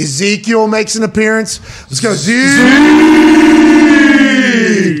WrestleMania. Ezekiel makes an appearance. Let's go, Zeke!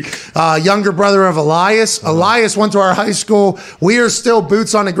 Younger brother of Elias. Elias went to our high school. We are still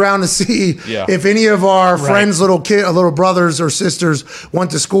boots on the ground to see if any of our friends' little brothers or sisters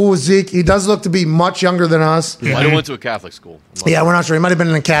went to school with Zeke. He does look to be much younger than us. Might have went to a Catholic school. Yeah, we're not sure. He might have been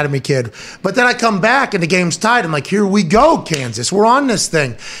an academy kid. But then I come back and the game's tied. I'm like, here we go, Kansas. We're on this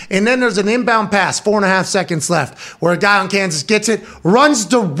thing. And then there's an inbound pass, 4.5 seconds left, where a guy on Kansas gets it, runs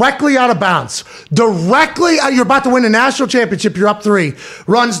directly out of bounds. You're about to win the national championship. You're up 3.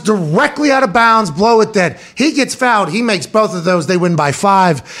 Runs directly out of bounds, blow it dead. He gets fouled. He makes both of those. They win by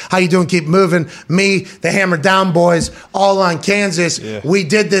 5. How you doing? Keep moving. Me, the Hammer Down boys, all on Kansas. Yeah. We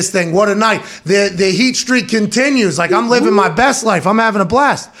did this thing. What a night. The heat streak continues. Like, I'm living my best life. I'm having a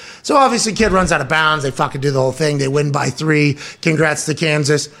blast. So obviously kid runs out of bounds. They fucking do the whole thing. They win by 3. Congrats to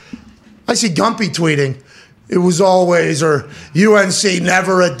Kansas. I see Gumpy tweeting, it was always, or UNC,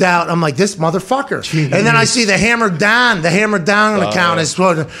 never a doubt. I'm like, this motherfucker. Jeez. And then I see the Hammer Down account is,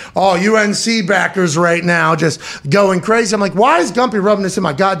 UNC backers right now just going crazy. I'm like, why is Gumpy rubbing this in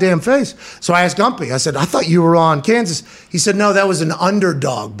my goddamn face? So I asked Gumpy, I said, I thought you were on Kansas. He said, no, that was an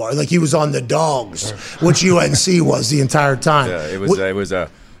underdog bar. Like he was on the dogs, which UNC was the entire time. Yeah, it was a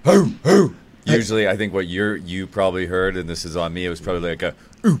hoo. Usually, I think what you probably heard, and this is on me, it was probably like a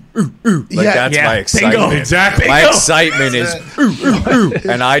ooh. Like that's my excitement. Bingo. Exactly. My excitement is ooh.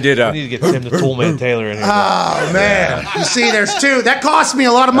 And I did We need to get Tim the Toolman Taylor in here. Oh, man. You see, there's 2. That cost me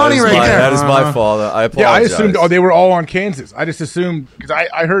a lot of money there. That is my fault. I apologize. Yeah, I assumed they were all on Kansas. I just assumed, because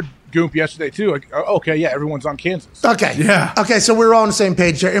I heard Goomp yesterday too. Like, okay, yeah, everyone's on Kansas. Okay. Yeah. Okay, so we were all on the same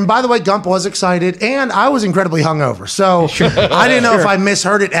page there. And by the way, Gump was excited, and I was incredibly hungover. So I didn't know if I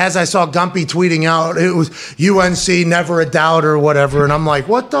misheard it as I saw Gumpy tweeting out, it was UNC, never a doubt or whatever. And I'm like,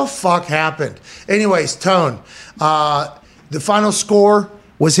 what the fuck happened? Anyways, Tone, the final score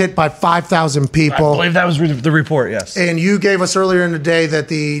was hit by 5,000 people. I believe that was the report, yes. And you gave us earlier in the day that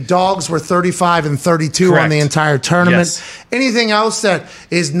the Dogs were 35-32 Correct. on the entire tournament. Yes. Anything else that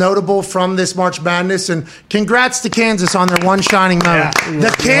is notable from this March Madness? And congrats to Kansas on their one shining moment. Yeah.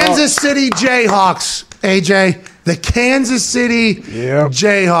 The Kansas City Jayhawks, AJ. The Kansas City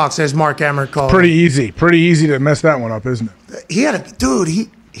Jayhawks, as Mark Emmert called Pretty easy to mess that one up, isn't it?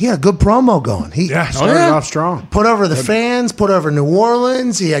 He had a good promo going. Started off strong. Put over the fans, put over New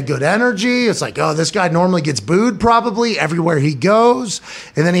Orleans. He had good energy. It's like, oh, this guy normally gets booed probably everywhere he goes.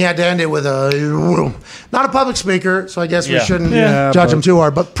 And then he had to end it with not a public speaker, so I guess we shouldn't judge him too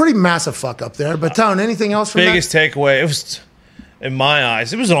hard, but pretty massive fuck up there. But Tone, anything else from biggest takeaway, it was, in my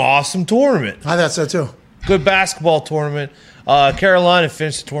eyes, it was an awesome tournament. I thought so too. Good basketball tournament. Carolina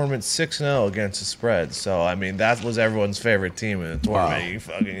finished the tournament 6-0 against the spread. So, I mean, that was everyone's favorite team in the tournament.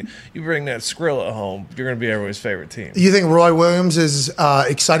 Wow. You bring that Skrilla at home, you're going to be everyone's favorite team. You think Roy Williams is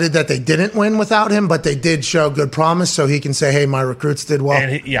excited that they didn't win without him, but they did show good promise so he can say, hey, my recruits did well?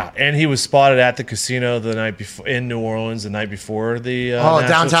 And he was spotted at the casino the night before in New Orleans the night before the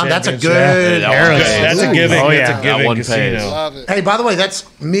downtown. That's a good That's a giving. That's a giving casino. Love it. Hey, by the way,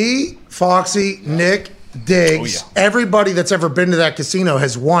 that's me, Foxy, Nick, Diggs, everybody that's ever been to that casino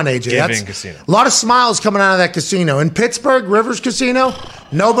has won, AJ. That's casino. A lot of smiles coming out of that casino. In Pittsburgh, Rivers Casino,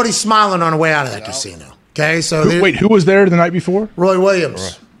 nobody's smiling on the way out of that casino. Okay, so who was there the night before? Roy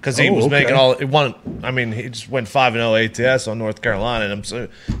Williams. Because he was making he just went 5-0 ATS on North Carolina, and I'm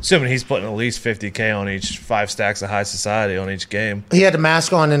assuming he's putting at least $50K on each 5 stacks of high society on each game. He had the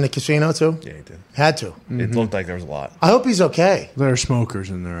mask on in the casino too? Yeah, he did. Had to. It looked like there was a lot. I hope he's okay. There are smokers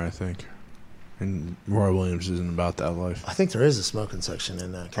in there, I think. And Roy Williams isn't about that life. I think there is a smoking section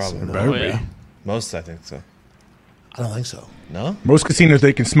in that casino. Probably. Most, I think so. I don't think so. No? Most casinos,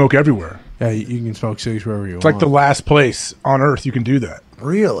 they can smoke everywhere. Yeah, you can smoke cigs wherever you want. It's like the last place on earth you can do that.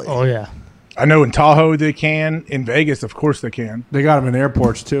 Really? Oh, yeah. I know in Tahoe they can. In Vegas, of course they can. They got them in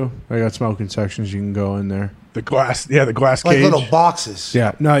airports, too. They got smoking sections. You can go in there. The glass cage. Like little boxes.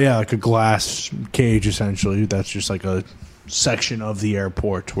 Yeah, like a glass cage, essentially. That's just like a section of the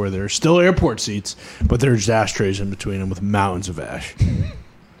airport where there's still airport seats, but there's ashtrays in between them with mountains of ash.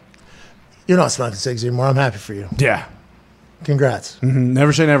 You're not smoking cigs anymore. I'm happy for you. Yeah. Congrats. Mm-hmm.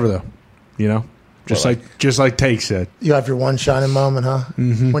 Never say never, though. You know? Just like Take said. You have your one shining moment, huh?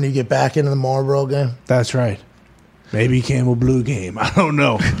 Mm-hmm. When you get back into the Marlboro game. That's right. Maybe Campbell Blue game. I don't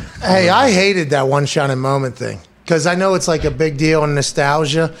know. Hey, I hated that one shining moment thing because I know it's like a big deal and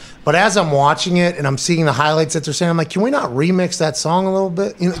nostalgia. But as I'm watching it and I'm seeing the highlights that they're saying, I'm like, can we not remix that song a little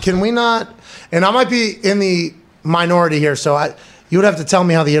bit? Can we not? And I might be in the minority here, so you would have to tell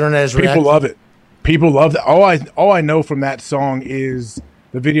me how the internet is reacting. People love it. People love that. All I know from that song is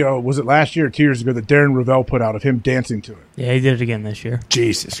the video. Was it last year or 2 years ago that Darren Ravel put out of him dancing to it? Yeah, he did it again this year.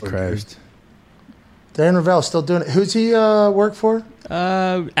 Jesus Christ. Darren Ravel still doing it. Who's he work for?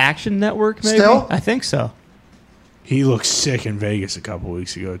 Action Network, maybe? Still? I think so. He looked sick in Vegas a couple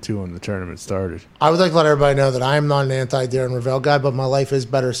weeks ago, too, when the tournament started. I would like to let everybody know that I am not an anti-Darren Ravel guy, but my life is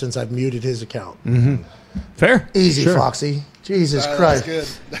better since I've muted his account. Mm-hmm. Fair. Easy, sure. Foxy. Jesus Christ.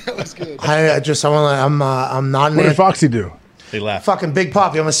 That was good. I'm not an What did Foxy do? He laughed. Fucking Big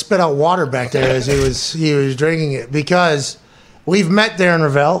Poppy. I'm going to spit out water back there as he was drinking it because we've met Darren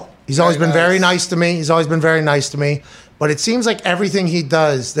Ravel. He's always been very nice to me. But it seems like everything he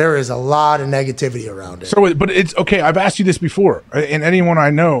does, there is a lot of negativity around it. So, but it's okay. I've asked you this before, and anyone I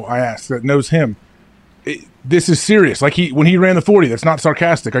know, I ask that knows him. This is serious. Like when he ran the 40, that's not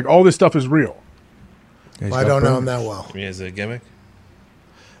sarcastic. Like all this stuff is real. Well, I don't know him that well. I mean, is it a gimmick?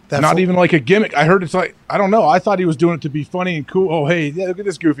 Not even like a gimmick. I heard it's like, I don't know. I thought he was doing it to be funny and cool. Oh, hey, yeah, look at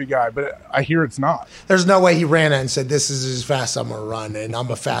this goofy guy. But I hear it's not. There's no way he ran it and said, this is as fast as I'm going to run, and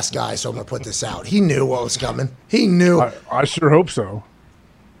I'm a fast guy, so I'm going to put this out. He knew what was coming. He knew. I sure hope so.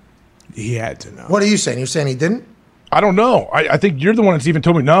 He had to know. What are you saying? You're saying he didn't? I don't know. I think you're the one that's even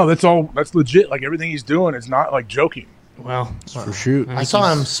told me, no, that's legit. Like everything he's doing is not like joking. Well, for shoot. I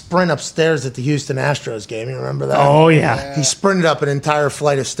saw him sprint upstairs at the Houston Astros game. You remember that? Oh, yeah. He sprinted up an entire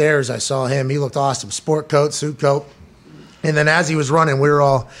flight of stairs. I saw him. He looked awesome. Sport coat, suit coat. And then as he was running,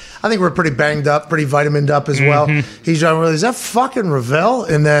 I think we were pretty banged up, pretty vitamined up as well. He's running, is that fucking Ravel?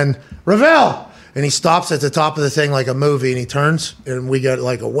 And then, Ravel! And he stops at the top of the thing like a movie, and he turns, and we get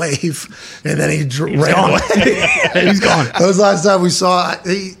like a wave, and then he ran away. He's gone. That was the last time we saw.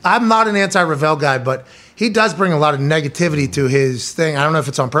 I'm not an anti-Ravel guy, but he does bring a lot of negativity to his thing. I don't know if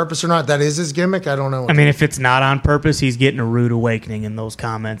it's on purpose or not. That is his gimmick. I don't know. I mean, if it's not on purpose, he's getting a rude awakening in those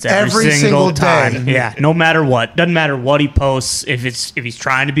comments every single time. day. Yeah, no matter what. Doesn't matter what he posts. If he's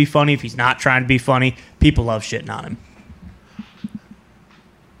trying to be funny, if he's not trying to be funny, people love shitting on him.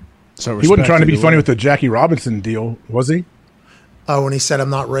 So he wasn't trying to be funny with the Jackie Robinson deal, was he? Oh, when he said,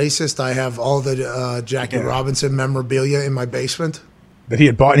 I'm not racist, I have all the Jackie Robinson memorabilia in my basement. That he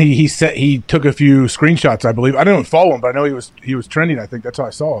had bought. And he took a few screenshots, I believe. I didn't follow him, but I know he was trending. I think that's how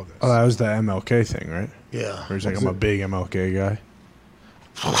I saw this. Oh, that was the MLK thing, right? Yeah. Where he's like, I'm a big MLK guy.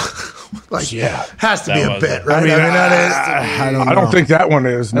 Has to be a bit, right? I don't think that one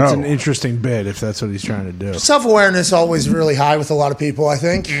is. That's no. an interesting bit if that's what he's trying to do. Self-awareness always really high with a lot of people, I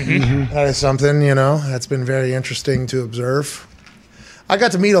think. That is something, that's been very interesting to observe. I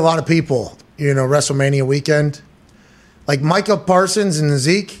got to meet a lot of people, WrestleMania weekend. Like Micah Parsons and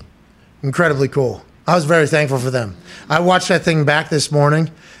Zeke, incredibly cool. I was very thankful for them. I watched that thing back this morning.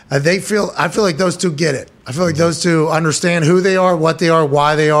 I feel like those two get it. I feel like those two understand who they are, what they are,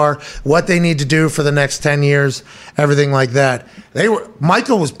 why they are, what they need to do for the next 10 years, everything like that.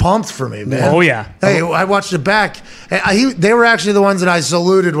 Michael was pumped for me, man. Oh, yeah. Hey, I watched it back. They were actually the ones that I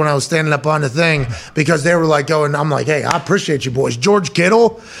saluted when I was standing up on the thing because they were like going, I'm like, hey, I appreciate you boys. George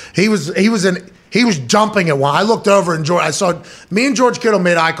Kittle, he was jumping at one. I looked over and I saw me and George Kittle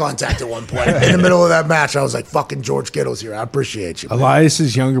made eye contact at one point in the middle of that match. I was like, fucking George Kittle's here. I appreciate you, man.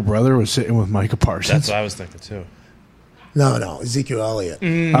 Elias's younger brother was sitting with Micah Parsons. That's what I was thinking too. No, Ezekiel Elliott. Oh,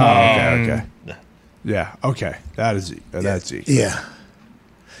 okay. Yeah, okay. That's Zeke. Yeah.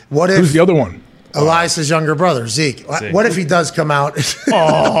 What if Who's the other one? Elias's younger brother, Zeke. What if he does come out?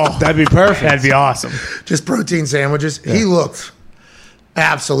 That'd be perfect. That'd be awesome. Just protein sandwiches. Yeah. He looked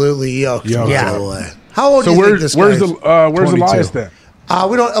absolutely yoked. Yeah. How old do you think this guy is? Where's Elias then?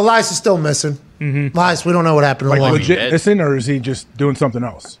 Elias is still missing. Elias, we don't know what happened. Like legit missing, or is he just doing something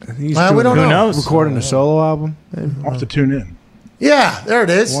else? We don't know. Who knows? Recording a solo album. I'll have to tune in. Yeah, there it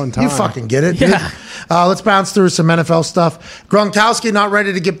is. One time. You fucking get it. Yeah. Let's bounce through some NFL stuff. Gronkowski not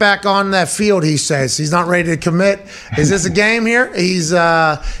ready to get back on that field, he says. He's not ready to commit. Is this a game here? He's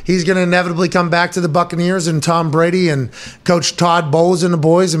going to inevitably come back to the Buccaneers and Tom Brady and Coach Todd Bowles and the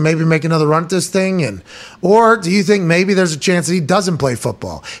boys and maybe make another run at this thing? Or do you think maybe there's a chance that he doesn't play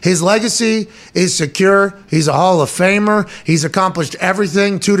football? His legacy is secure. He's a Hall of Famer. He's accomplished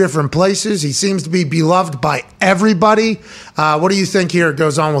everything, 2 different places. He seems to be beloved by everybody. What do you think here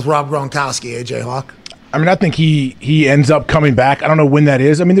goes on with Rob Gronkowski, AJ Hawk? I mean, I think he ends up coming back. I don't know when that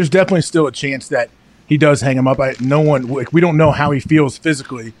is. I mean, there's definitely still a chance that he does hang him up. We don't know how he feels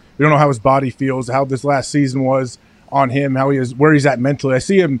physically. We don't know how his body feels, how this last season was on him, how he is, where he's at mentally. I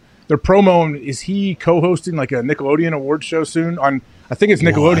see him. Their promo, is he co-hosting like a Nickelodeon award show soon? On I think it's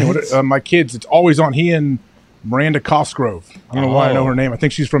Nickelodeon. My kids, it's always on. He and Miranda Cosgrove. I don't know why I know her name. I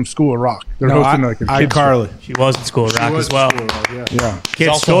think she's from School of Rock. They're hosting like a kids Carly. She was in School of Rock as well. Yeah.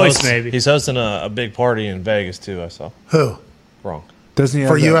 Kids' Choice, maybe. He's hosting a big party in Vegas too. I saw. Who? Wrong. Doesn't he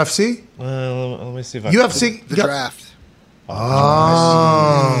have For UFC? Let me see if I UFC The draft.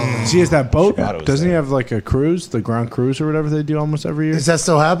 Oh. He has that boat. Forgot it was Doesn't he there. have like a cruise, the Grand Cruise or whatever they do almost every year? Is that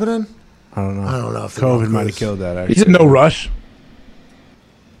still happening? I don't know. I don't know if COVID might have killed that. Actually. He's in no rush.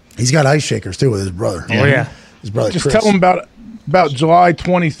 He's got ice shakers too with his brother. Oh, yeah. His brother. Just Chris. tell him about July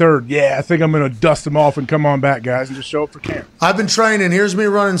 23rd. Yeah, I think I'm going to dust them off and come on back, guys, and just show up for camp. I've been training. Here's me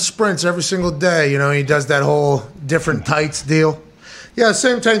running sprints every single day. You know, he does that whole different tights deal. Yeah,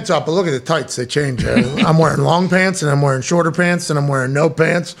 same tank top, but look at the tights. They change. I'm wearing long pants, and I'm wearing shorter pants, and I'm wearing no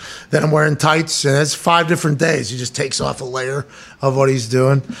pants. Then I'm wearing tights, and it's 5 different days. He just takes off a layer of what he's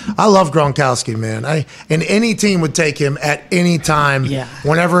doing. I love Gronkowski, man. And any team would take him at any time,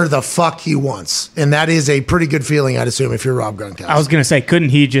 whenever the fuck he wants. And that is a pretty good feeling, I'd assume, if you're Rob Gronkowski. I was going to say, couldn't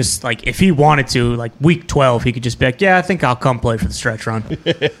he just, like, if he wanted to, like, week 12, he could just be like, yeah, I think I'll come play for the stretch run.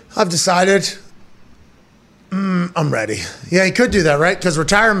 I've decided I'm ready. Yeah, he could do that, right? Because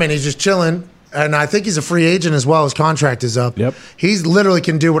retirement, he's just chilling. And I think he's a free agent as well. His contract is up. Yep. He's literally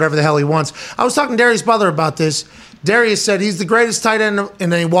can do whatever the hell he wants. I was talking to Darius Butler about this. Darius said he's the greatest tight end,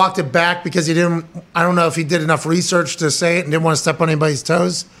 and then he walked it back because he didn't, I don't know if he did enough research to say it and didn't want to step on anybody's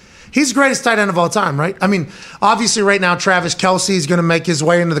toes. He's the greatest tight end of all time, right? I mean, obviously right now Travis Kelce is going to make his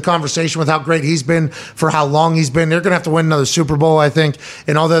way into the conversation with how great he's been for how long he's been. They're going to have to win another Super Bowl, I think.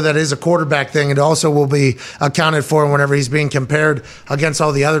 And although that is a quarterback thing, it also will be accounted for whenever he's being compared against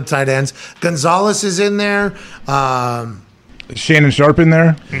all the other tight ends. Gonzalez is in there. Shannon Sharp in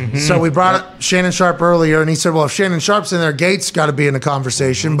there. Mm-hmm. So we brought up Shannon Sharp earlier, and he said, well, if Shannon Sharp's in there, Gates got to be in the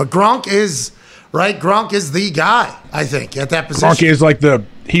conversation. But Gronk is, right? Gronk is the guy, I think, at that position. Gronk is like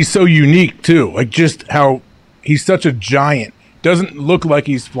he's so unique too. Like just how he's such a giant. Doesn't look like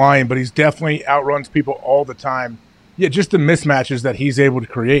he's flying, but he's definitely outruns people all the time. Yeah, just the mismatches that he's able to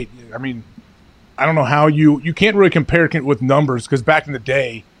create. I mean, I don't know how you can't really compare it with numbers because back in the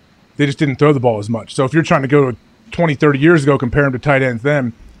day, they just didn't throw the ball as much. So if you're trying to go 20, 30 years ago, compare him to tight ends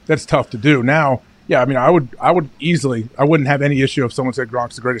then, that's tough to do. Now, yeah, I mean, I would easily, I wouldn't have any issue if someone said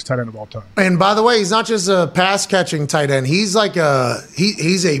Gronk's the greatest tight end of all time. And by the way, he's not just a pass catching tight end. He's like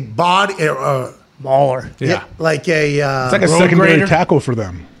he's a body baller. Yeah, like it's like a secondary tackle for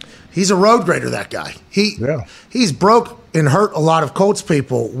them. He's a road grader. That guy. He's broke and hurt a lot of Colts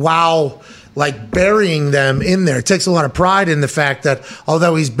people while like burying them in there. It takes a lot of pride in the fact that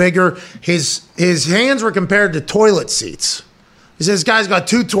although he's bigger, his hands were compared to toilet seats. He says this guy's got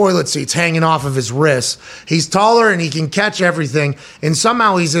 2 toilet seats hanging off of his wrists. He's taller and he can catch everything. And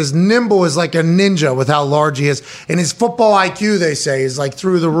somehow he's as nimble as like a ninja with how large he is. And his football IQ, they say, is like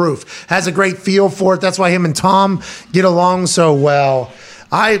through the roof. Has a great feel for it. That's why him and Tom get along so well.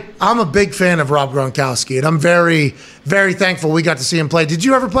 I'm a big fan of Rob Gronkowski, and I'm very, very thankful we got to see him play. Did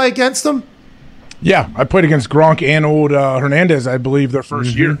you ever play against him? Yeah, I played against Gronk and old Hernandez, I believe, their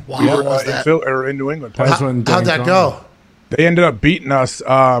first year. Wow, in New England. How'd that go? They ended up beating us.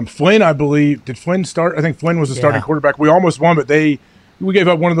 Flynn, I believe, did Flynn start? I think Flynn was the starting quarterback. We almost won, but we gave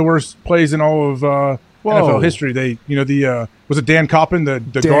up one of the worst plays in all of NFL history. Was it Dan Coppin, the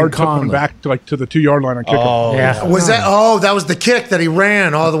guard, took one back to the 2-yard line on kickoff? Oh, yeah. Was that? Oh, that was the kick that he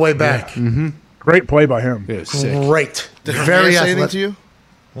ran all the way back. Yeah. Mm-hmm. Great play by him. It was sick. Great. Did Hernandez say anything to you?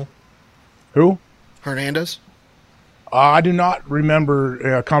 Huh? Who? Hernandez. I do not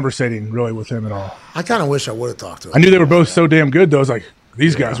remember conversating really with him at all. I kind of wish I would have talked to him. I knew they were both so damn good, though. I was like,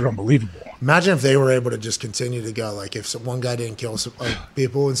 these guys are unbelievable. Imagine if they were able to just continue to go. Like, if one guy didn't kill some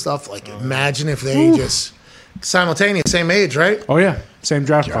people and stuff. Like, imagine if they just simultaneous, same age, right? Oh, yeah. Same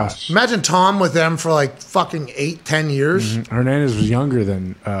draft class. Imagine Tom with them for like fucking 8-10 years. Mm-hmm. Hernandez was younger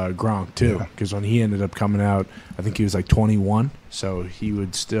than Gronk, too, because when he ended up coming out, I think he was like 21. So he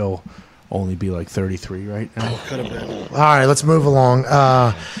would still only be like 33 right now. Could have been. All right, let's move along.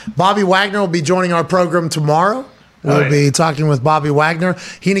 Bobby Wagner will be joining our program tomorrow. We'll be talking with Bobby Wagner.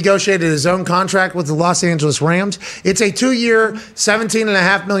 He negotiated his own contract with the Los Angeles Rams. It's a 2-year,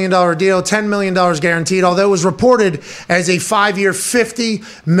 $17.5 million deal, $10 million guaranteed, although it was reported as a 5-year,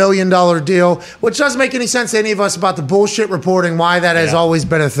 $50 million deal, which doesn't make any sense to any of us about the bullshit reporting, why that has always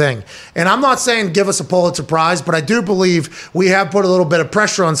been a thing. And I'm not saying give us a Pulitzer Prize, but I do believe we have put a little bit of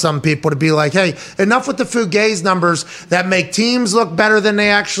pressure on some people to be like, hey, enough with the Fugazi numbers that make teams look better than they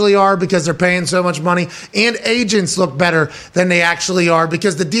actually are because they're paying so much money, and agents look better than they actually are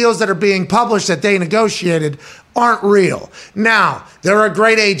because the deals that are being published that they negotiated aren't real. Now, there are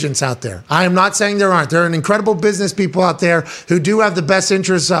great agents out there. I am not saying there aren't. There are incredible business people out there who do have the best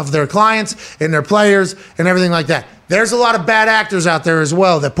interests of their clients and their players and everything like that. There's a lot of bad actors out there as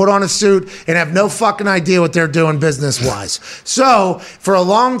well that put on a suit and have no fucking idea what they're doing business-wise. So, for a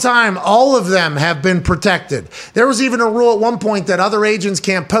long time, all of them have been protected. There was even a rule at one point that other agents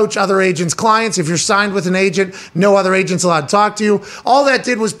can't poach other agents' clients. If you're signed with an agent, no other agent's allowed to talk to you. All that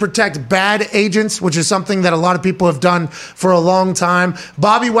did was protect bad agents, which is something that a lot of people have done for a long time.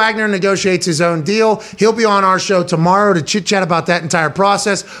 Bobby Wagner negotiates his own deal. He'll be on our show tomorrow to chit-chat about that entire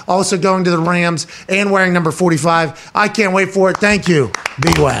process. Also going to the Rams and wearing number 45. I can't wait for it. Thank you,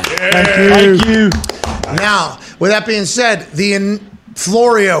 B-Wag. Thank you. Now, with that being said,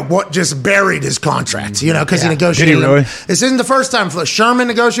 Florio just buried his contract, because he negotiated. Did he really? This isn't the first time Sherman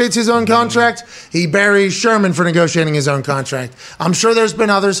negotiates his own contract. He buries Sherman for negotiating his own contract. I'm sure there's been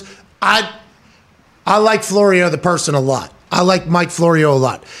others. I like Florio, the person, a lot. I like Mike Florio a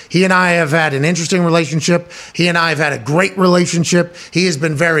lot. He and I have had an interesting relationship. He and I have had a great relationship. He has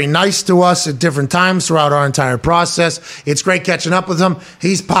been very nice to us at different times throughout our entire process. It's great catching up with him.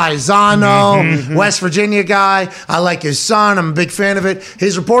 He's Paisano, West Virginia guy. I like his son. I'm a big fan of it.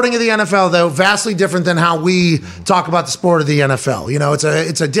 His reporting of the NFL, though, vastly different than how we talk about the sport of the NFL.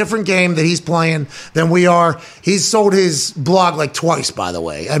 It's a different game that he's playing than we are. He's sold his blog like twice, by the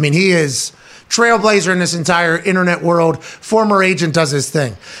way. I mean, he is trailblazer in this entire internet world. Former agent does his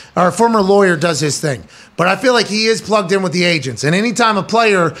thing, or former lawyer does his thing. But I feel like he is plugged in with the agents. And anytime a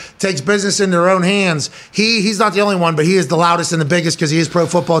player takes business in their own hands, he's not the only one, but he is the loudest and the biggest because he is Pro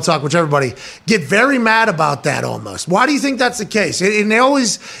Football Talk, which everybody get very mad about that almost. Why do you think that's the case?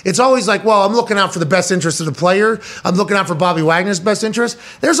 It's always like, well, I'm looking out for the best interest of the player. I'm looking out for Bobby Wagner's best interest.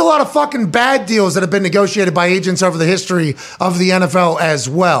 There's a lot of fucking bad deals that have been negotiated by agents over the history of the NFL as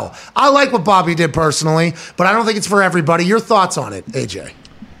well. I like what Bobby did personally, but I don't think it's for everybody. Your thoughts on it, AJ?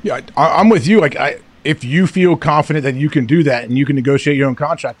 Yeah, I'm with you. If you feel confident that you can do that and you can negotiate your own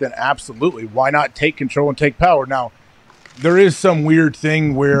contract, then absolutely. Why not take control and take power? Now, there is some weird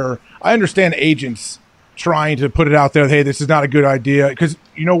thing where I understand agents trying to put it out there, hey, this is not a good idea. Because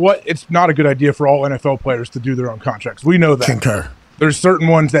you know what? It's not a good idea for all NFL players to do their own contracts. We know that. Concur. There's certain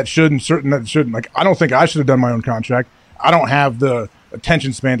ones that should and certain that shouldn't. Like, I don't think I should have done my own contract. I don't have the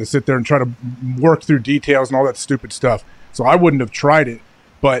attention span to sit there and try to work through details and all that stupid stuff. So I wouldn't have tried it.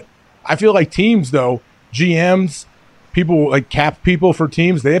 But I feel like teams, though, GMs, people like cap people for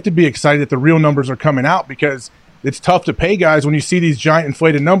teams, they have to be excited that the real numbers are coming out because it's tough to pay guys when you see these giant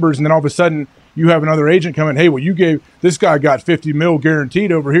inflated numbers and then all of a sudden you have another agent come in, hey, well, this guy got 50 mil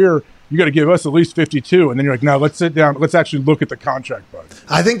guaranteed over here. You got to give us at least 52. And then you're like, no, let's sit down. Let's actually look at the contract, bud.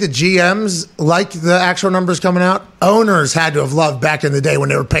 I think the GMs like the actual numbers coming out. Owners had to have loved back in the day when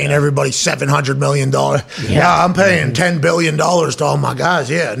they were paying everybody $700 million. Yeah, I'm paying $10 billion to all my guys.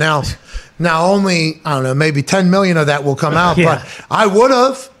 Yeah, now only, I don't know, maybe 10 million of that will come out. But I would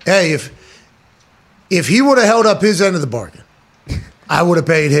have, hey, if he would have held up his end of the bargain, I would have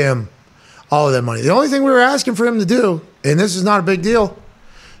paid him all of that money. The only thing we were asking for him to do, and this is not a big deal,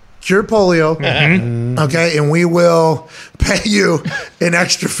 cure polio, okay, and we will pay you an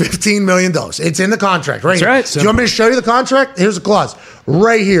extra $15 million. It's in the contract, right? That's right. Do you want me to show you the contract? Here's a clause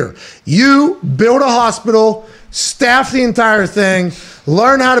right here. You build a hospital, staff the entire thing,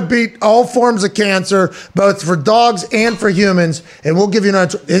 learn how to beat all forms of cancer, both for dogs and for humans, and we'll give you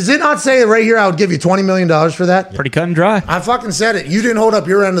another. Does it not say right here I would give you $20 million for that? Pretty cut and dry. I fucking said it. You didn't hold up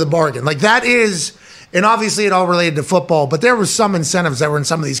your end of the bargain. Like, that is... And obviously it all related to football, but there were some incentives that were in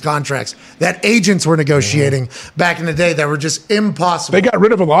some of these contracts that agents were negotiating back in the day that were just impossible. They got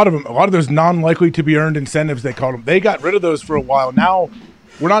rid of a lot of them. A lot of those non-likely to be earned incentives, they called them. They got rid of those for a while. Now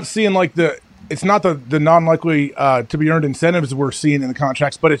we're not seeing like it's not the non-likely to be earned incentives we're seeing in the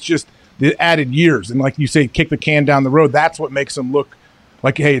contracts, but it's just the added years. And like you say, kick the can down the road. That's what makes them look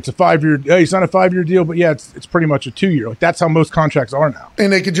like, hey, it's a 5-year. Hey, it's not a 5-year deal, but yeah, it's pretty much a 2-year. Like, that's how most contracts are now.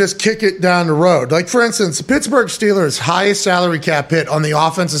 And they could just kick it down the road. Like, for instance, the Pittsburgh Steelers' highest salary cap hit on the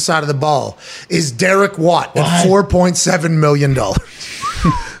offensive side of the ball is Derek Watt at $4.7 million.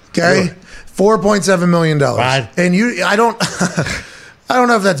 Okay? $4.7 million. Right. And I don't I don't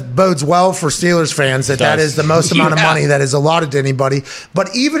know if that bodes well for Steelers fans that is the most amount of money that is allotted to anybody.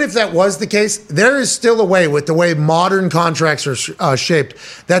 But even if that was the case, there is still a way with the way modern contracts are shaped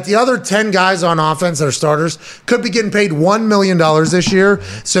that the other 10 guys on offense that are starters could be getting paid $1 million this year.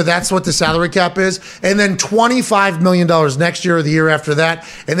 So that's what the salary cap is. And then $25 million next year or the year after that.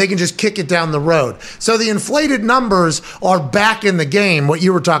 And they can just kick it down the road. So the inflated numbers are back in the game, what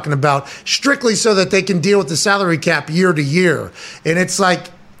you were talking about, strictly so that they can deal with the salary cap year to year. And it's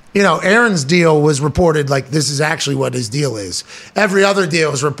like, Aaron's deal was reported like this is actually what his deal is. Every other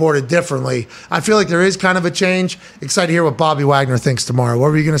deal is reported differently. I feel like there is kind of a change. Excited to hear what Bobby Wagner thinks tomorrow.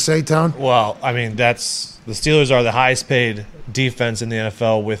 What were you going to say, Tone? Well, I mean, the Steelers are the highest paid defense in the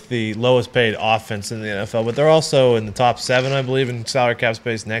NFL with the lowest paid offense in the NFL, but they're also in the top 7, I believe, in salary cap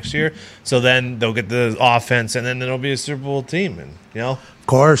space next year. So then they'll get the offense, and then it'll be a Super Bowl team, and Of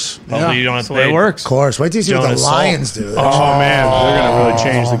course. Hopefully you don't have to pay. It works. Of course. Wait till you see what the Lions do. Oh, man. They're going to really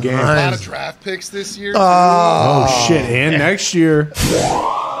change the game. A lot of draft picks this year. Oh, shit. And next year.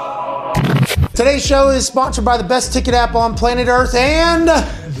 Today's show is sponsored by the best ticket app on planet Earth and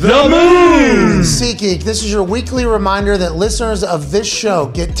The Moon! SeatGeek. This is your weekly reminder that listeners of this show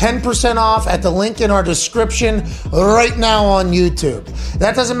get 10% off at the link in our description right now on YouTube.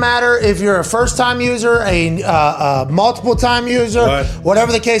 That doesn't matter if you're a first-time user, a multiple-time user,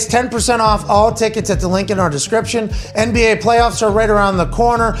 whatever the case, 10% off all tickets at the link in our description. NBA playoffs are right around the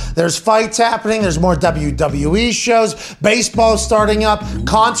corner. There's fights happening. There's more WWE shows. Baseball starting up.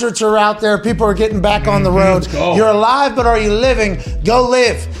 Concerts are out there. People are getting back on the road. You're alive, but are you living? Go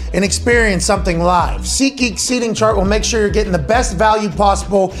live and experience something live. SeatGeek seating chart will make sure you're getting the best value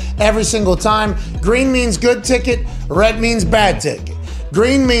possible every single time. Green means good ticket. Red means bad ticket.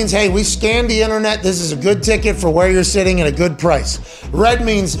 Green means, hey, we scanned the internet. This is a good ticket for where you're sitting at a good price. Red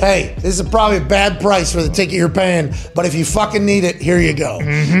means, hey, this is probably a bad price for the ticket you're paying, but if you fucking need it, here you go.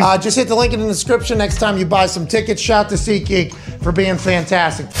 Just hit the link in the description next time you buy some tickets. Shout to SeatGeek for being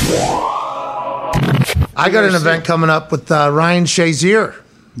fantastic. I got an event coming up with Ryan Shazier.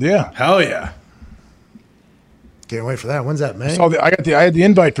 Yeah. Hell yeah. Can't wait for that. When's that, man? I had the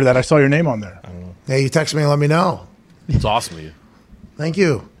invite for that. I saw your name on there. Yeah, you text me and let me know. It's awesome of you. Thank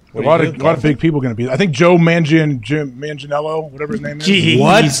you. A lot of big people going to be there. I think Joe Manganiello, whatever his name is. Jeez.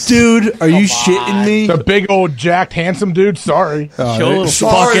 What, dude? Are you shitting me? The big old jacked, handsome dude. Sorry. Show a little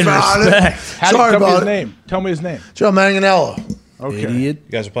Sorry fucking about it. respect. Sorry Tell me about his it. name. Tell me his name. Joe Manganiello. Okay. Idiot.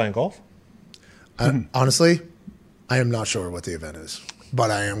 You guys are playing golf? Honestly, I am not sure what the event is, but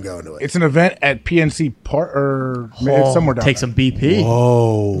I am going to it. It's an event at PNC Park, or maybe it's somewhere down Take there. some BP.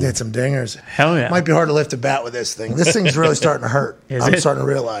 Oh. Did some dingers. Hell yeah. Might be hard to lift a bat with this thing. This thing's really starting to hurt. I'm starting to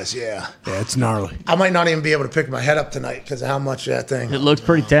realize, Yeah, it's gnarly. I might not even be able to pick my head up tonight because of how much that thing. It looks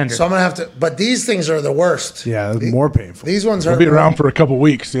pretty tender. So I'm going to have to, but these things are the worst. Yeah, more painful. These ones I'll hurt. be around for a couple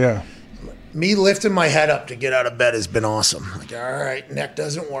weeks, yeah. Me lifting my head up to get out of bed has been awesome. Like, all right, neck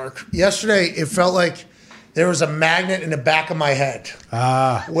doesn't work. Yesterday, it felt like there was a magnet in the back of my head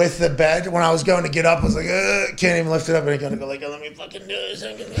with the bed. When I was going to get up, I was like, can't even lift it up. And I got to go like, let me fucking do this.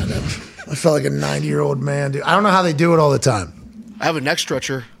 I felt like a 90-year-old man, dude. I don't know how they do it all the time. I have a neck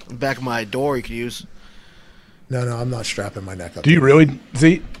stretcher in the back of my door you can use. No, I'm not strapping my neck up. Do you really,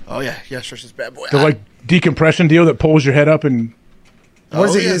 Z? Oh, yeah. Yeah, stretch this bad boy. The like decompression deal that pulls your head up and What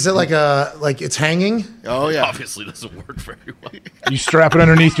is it? yeah. Is it like it's hanging? Oh, yeah. Obviously doesn't work very well. you strap it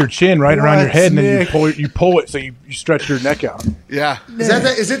underneath your chin, right around your What, head, and then Nick? you pull it so you stretch your neck out. Yeah.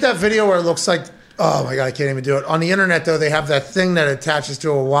 Is it that video where it looks like, oh my God, I can't even do it. On the internet, though, they have that thing that attaches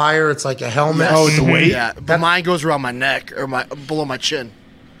to a wire. It's like a helmet. Yes. Oh, it's a weight? Yeah, but mine goes around my neck or below my chin.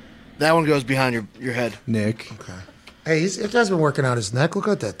 That one goes behind your head. Nick. Okay. Hey, that guy's been working out his neck. Look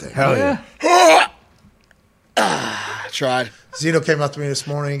at that thing. Hell yeah. I tried. Zito came up to me this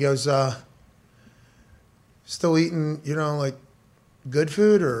morning. He goes, still eating, like good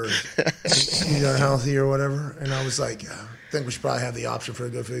food or healthy or whatever? And I was like, I think we should probably have the option for the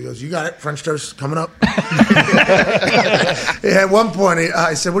good food. He goes, you got it. French toast coming up. At one point,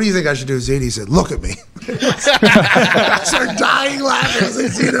 I said, what do you think I should do, Zito? He said, look at me. I started dying laughing. I was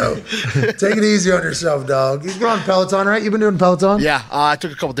like, Zito, take it easy on yourself, dog. You're on Peloton, right? You've been doing Peloton? Yeah, I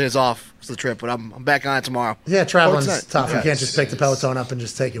took a couple days off for the trip, but I'm back on it tomorrow. Yeah, traveling's Oh, it's tough. not- You can't just pick the Peloton up and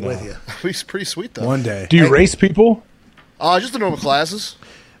just take it with you. It's pretty sweet, though. One day. Do you race people? Just the normal classes.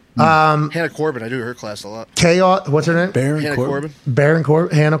 Hannah Corbin, I do her class a lot. Chaos. What's her name? Baron Hannah Corbin. Baron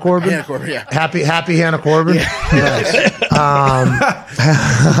Corbin. Hannah Corbin. Hannah Corbin, yeah. Happy Hannah Corbin. Yes.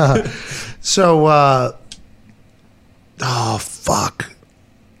 So, oh fuck.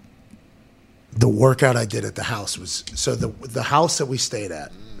 The workout I did at the house was the house that we stayed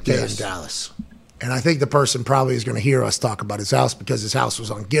at. in Dallas. And I think the person probably is going to hear us talk about his house because his house was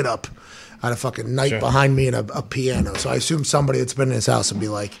on Get Up. I had a fucking night behind me and a piano. So I assume somebody that's been in his house would be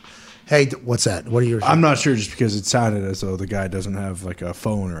like, hey, what's that? What are your... I'm not sure, just because it sounded as though the guy doesn't have like a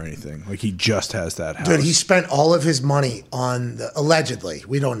phone or anything. Like he just has that house. Dude, he spent all of his money on allegedly.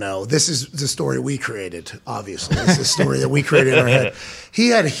 We don't know. This is the story we created, obviously. This is the story that we created in our head. He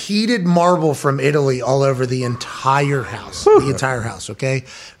had heated marble from Italy all over the entire house. The entire house, okay?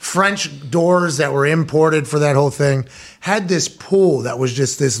 French doors that were imported for that whole thing. Had this pool that was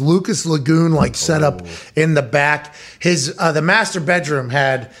just this Lucas Lagoon like setup in the back. His the master bedroom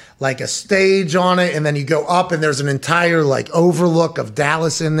had like a stage on it, and then you go up and there's an entire like overlook of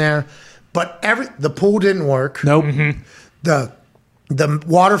Dallas in there. But the pool didn't work. Nope. The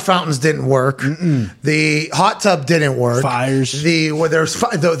water fountains didn't work. The hot tub didn't work. Fires.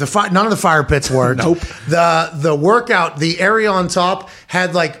 None of the fire pits worked. Nope. The workout, the area on top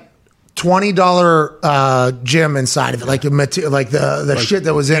had like $20 gym inside of it, like the shit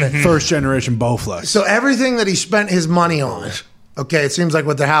that was in it. First generation Bowflex. So everything that he spent his money on, okay, it seems like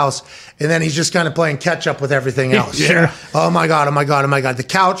with the house, and then he's just kind of playing catch up with everything else. Yeah. Oh my God. The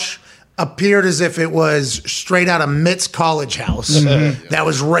couch appeared as if it was straight out of Mitt's college house that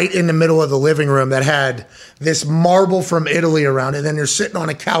was right in the middle of the living room that had this marble from Italy around it. And then you're sitting on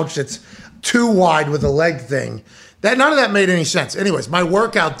a couch that's too wide with a leg thing. None of that made any sense. Anyways, my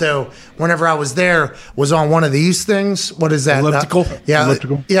workout, though, whenever I was there, was on one of these things. What is that? Elliptical?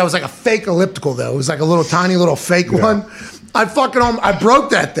 Elliptical. Yeah, it was like a fake elliptical, though. It was like a little tiny little fake one. I broke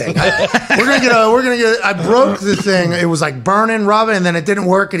that thing. I broke the thing. It was like burning, rubbing, and then it didn't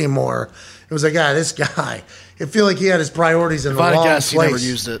work anymore. It was like, this guy. I feel like he had his priorities in the wrong place. He never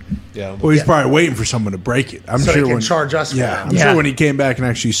used it. Yeah. Well, he's probably waiting for someone to break it. I'm so sure he can charge us. I'm sure when he came back and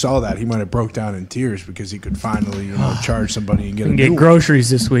actually saw that, he might have broke down in tears because he could finally, charge somebody and get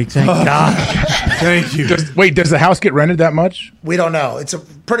groceries this week. Thank God. Thank you. Does the house get rented that much? We don't know. It's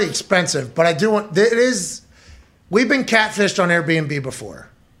pretty expensive, but I do want. It is. We've been catfished on Airbnb before.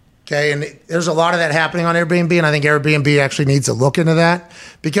 Okay, and there's a lot of that happening on Airbnb, and I think Airbnb actually needs to look into that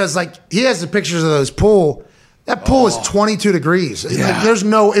because, like, he has the pictures of those pool. That pool is 22 degrees. Yeah. Like,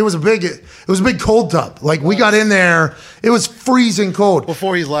 it was a big cold tub. Like, we got in there, it was freezing cold.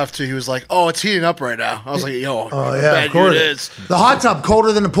 Before he left, too, he was like, "Oh, it's heating up right now." I was like, "Yo, of course it is." The hot tub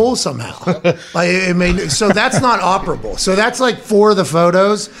colder than the pool somehow. So that's not operable. So that's like 4 of the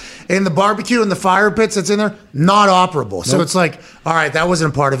photos. And the barbecue and the fire pits that's in there, not operable. So it's like, all right, that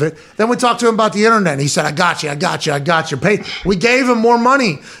wasn't a part of it. Then we talked to him about the internet, and he said, I got you. We gave him more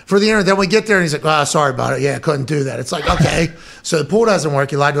money for the internet. Then we get there, and he's like, sorry about it. Yeah, I couldn't do that. It's like, okay. So the pool doesn't work.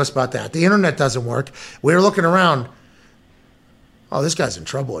 He lied to us about that. The internet doesn't work. We were looking around. Oh, this guy's in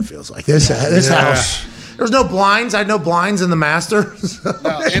trouble, it feels like. This house. There was no blinds. I had no blinds in the master.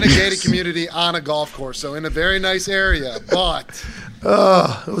 No, in a gated community on a golf course. So in a very nice area, but...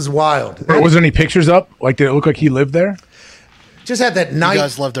 it was wild. Was there any pictures up? Like, did it look like he lived there? Just had that night. You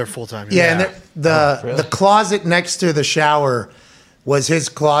guys lived there full time. Yeah, and the closet next to the shower was his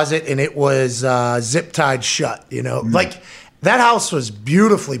closet, and it was zip tied shut. Like that house was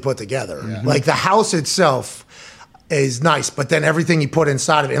beautifully put together. Yeah. Like the house itself is nice, but then everything he put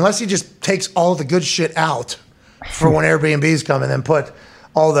inside of it, unless he just takes all the good shit out for when Airbnbs come and then put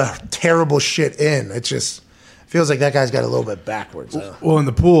all the terrible shit in, it just feels like that guy's got a little bit backwards. Well, in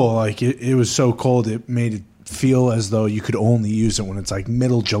the pool, like it was so cold, it made it feel as though you could only use it when it's like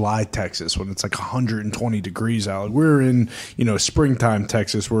middle July Texas, when it's like 120 degrees out. Like we're in, springtime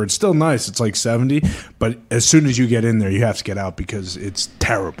Texas where it's still nice. It's like 70, but as soon as you get in there, you have to get out because it's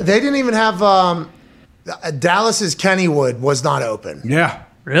terrible. They didn't even have Dallas's Kennywood was not open. Yeah.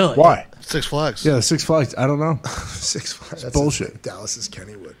 Really? Why? Six Flags. Yeah, Six Flags. I don't know. Six Flags. That's bullshit. Dallas's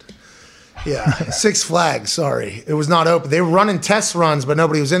Kennywood. Yeah, Six Flags, sorry. It was not open. They were running test runs, but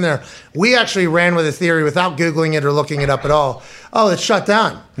nobody was in there. We actually ran with a theory without Googling it or looking it up at all. Oh, it's shut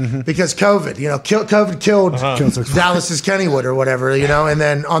down because COVID. COVID killed Dallas's Kennywood or whatever, And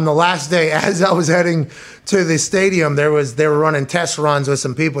then on the last day, as I was heading to the stadium, they were running test runs with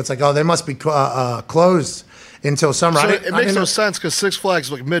some people. It's like, they must be closed until summer. So it makes no sense because Six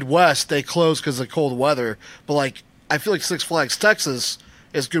Flags, like Midwest, they close because of cold weather. But like, I feel like Six Flags Texas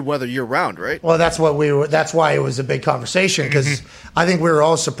is good weather year round, right? Well, that's why it was a big conversation because I think we were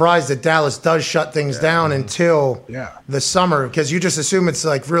all surprised that Dallas does shut things down until the summer because you just assume it's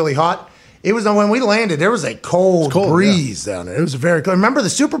like really hot. It was when we landed, there was a cold breeze down there. It was very cold. Remember the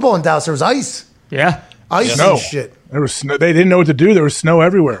Super Bowl in Dallas? There was ice. Yeah, ice and shit. There was snow. They didn't know what to do. There was snow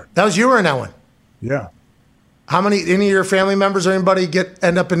everywhere. You were in that one. Yeah. Any of your family members or anybody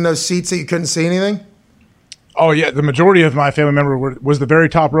end up in those seats that you couldn't see anything? Oh yeah, the majority of my family member was the very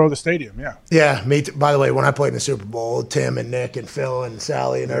top row of the stadium. Yeah. Yeah, me too. By the way, when I played in the Super Bowl, Tim and Nick and Phil and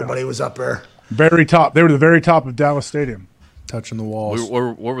Sally and everybody was up there. Very top. They were the very top of Dallas Stadium. Touching the walls.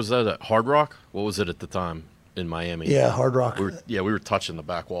 Where was that at? Hard Rock? What was it at the time in Miami? Yeah, Hard Rock. We were touching the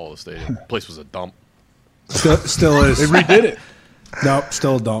back wall of the stadium. The place was a dump. Still is. They redid it. Nope,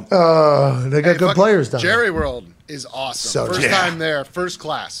 still a dump. They got good players down there. Jerry World is awesome. So, first yeah. time there, first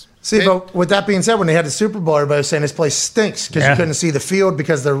class. See, but with that being said, when they had the Super Bowl, everybody was saying this place stinks because you couldn't see the field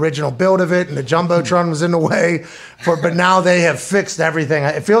because the original build of it and the Jumbotron was in the way. But now they have fixed everything.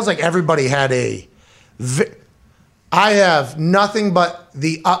 It feels like everybody had I have nothing but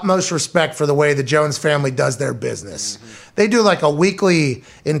the utmost respect for the way the Jones family does their business. They do like a weekly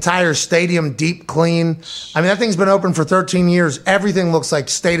entire stadium deep clean. I mean, that thing's been open for 13 years. Everything looks like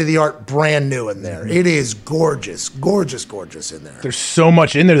state-of-the-art, brand new in there. It is gorgeous, gorgeous, gorgeous in there. There's so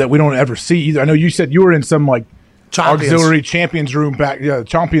much in there that we don't ever see either. I know you said you were in some like auxiliary champions room back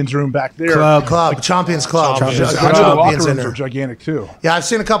there. Club, Champions Club. I know the locker rooms are gigantic too. Yeah, I've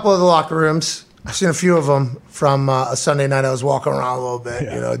seen a couple of the locker rooms. I've seen a few of them from a Sunday night. I was walking around a little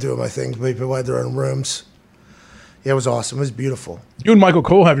bit, doing my thing. People had their own rooms. Yeah, it was awesome. It was beautiful. You and Michael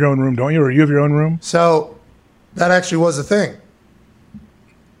Cole have your own room, don't you? Or you have your own room? So that actually was a thing.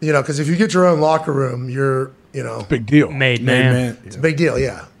 Because if you get your own locker room, you're, it's a big deal. Made man. It's a big deal,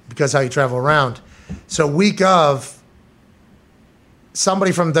 yeah, because how you travel around. So week of,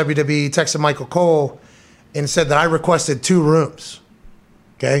 somebody from WWE texted Michael Cole and said that I requested 2 rooms.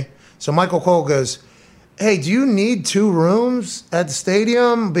 Okay? So Michael Cole goes, hey, do you need 2 rooms at the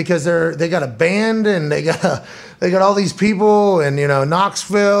stadium? Because they got a band and they got all these people and,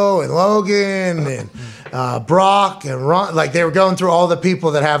 Knoxville and Logan and Brock and Ron. Like, they were going through all the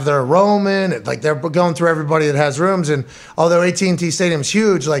people that have their Roman. And, like, they're going through everybody that has rooms. And although AT&T Stadium's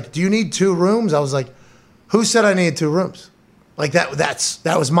huge, like, do you need 2 rooms? I was like, who said I needed 2 rooms? Like, that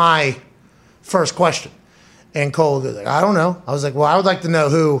was my first question. And Cole was like, I don't know. I was like, well, I would like to know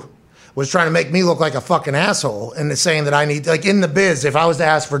who was trying to make me look like a fucking asshole and saying that I need, like, in the biz, if I was to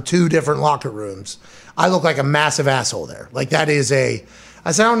ask for 2 different locker rooms, I look like a massive asshole there. Like, that is I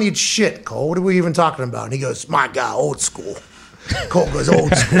said, I don't need shit, Cole. What are we even talking about? And he goes, my God, old school. Cole goes,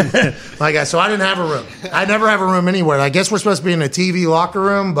 old school. My God, so I didn't have a room. I never have a room anywhere. I guess we're supposed to be in a TV locker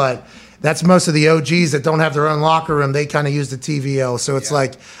room, but that's most of the OGs that don't have their own locker room. They kind of use the TVL. So it's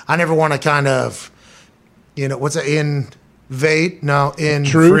like, I never want to kind of, what's it, intrude,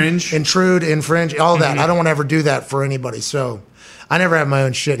 infringe, all that. I don't want to ever do that for anybody. So I never have my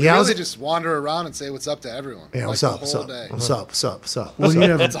own shit. Yeah, really just wander around and say what's up to everyone. Yeah, what's up? What's up? Well, you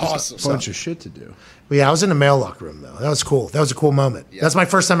have That's awesome. a bunch of shit to do. Well, yeah, I was in the male locker room though. That was cool. That was a cool moment. Yeah. That's my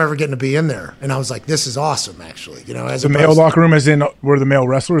first time ever getting to be in there, and I was like, "This is awesome." Actually, as the male locker room, as in where the male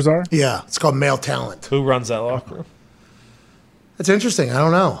wrestlers are. Yeah, it's called Male Talent. Who runs that locker room? That's interesting. I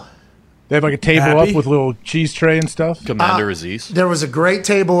don't know. They have like a table up with a little cheese tray and stuff. Commander Aziz. There was a great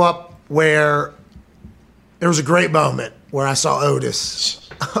table up where there was a great moment where I saw Otis.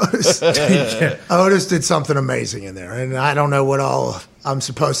 Otis did something amazing in there, and I don't know what all I'm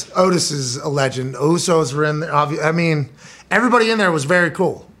supposed to. Otis is a legend. Usos were in there. I mean, everybody in there was very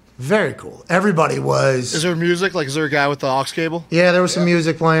cool. Very cool. Everybody was. Is there music? Like, is there a guy with the aux cable? Yeah, there was some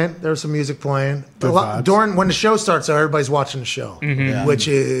music playing. During when the show starts, though, everybody's watching the show, which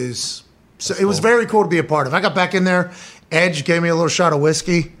is so. It was very cool to be a part of. I got back in there. Edge gave me a little shot of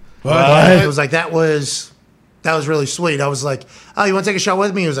whiskey. What? It was like that was really sweet. I was like, "Oh, you want to take a shot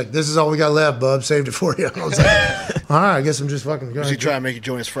with me?" He was like, "This is all we got left, bub. Saved it for you." I was like, "All right, I guess I'm just fucking going." Was he trying to make you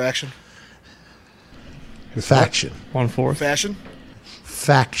join his fraction? Faction. 1/4. Fashion?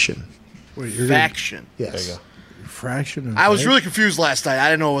 Faction. Faction. Yes. There you go. Fraction. I was really confused last night. I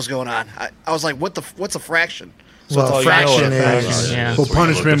didn't know what was going on. I was like, what's a fraction? Well, fraction is. Well,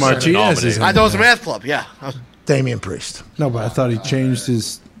 Punishment Martinez is. I thought it was a math club. Yeah. Damian Priest. No, but I thought he changed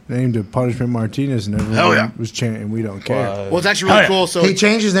his name to Punishment Martinez, and everyone was chanting, and we don't care. Well, it's actually really cool. So he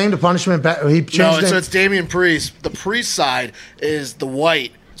changed his name to Punishment. He changed no, so it's Damian Priest. The Priest side is the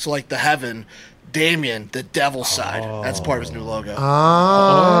white, so like the heaven. Damien, the devil side. That's part of his new logo.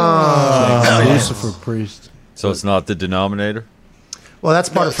 Lucifer Priest. So it's not the denominator? Well, that's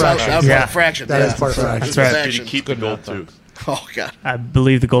part of Fraction. That was part of Fraction. That is part of Fraction. That's right. Did he keep the gold tooth? Oh, God. I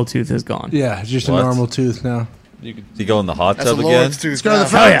believe the gold tooth is gone. Yeah, just a normal tooth now. You go in the hot That's tub a again? Lord's tooth. Let's go to the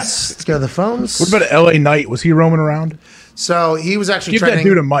phones. Let's go to the phones. What about L.A. Knight? Was he roaming around? So he was actually Give trending. that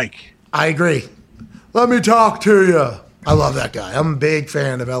dude a mic. I agree. Let me talk to you. I love that guy. I'm a big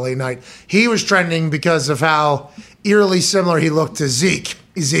fan of L.A. Knight. He was trending because of how eerily similar he looked to Zeke.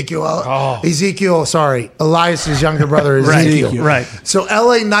 Ezekiel, sorry. Elias's younger brother is Ezekiel. Right. So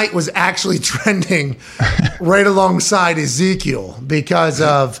LA Knight was actually trending right alongside Ezekiel because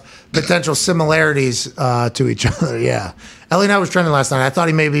of potential similarities to each other. Yeah. LA Knight was trending last night. I thought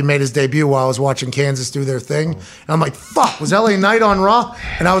he maybe made his debut while I was watching Kansas do their thing. And I'm like, fuck, was LA Knight on Raw?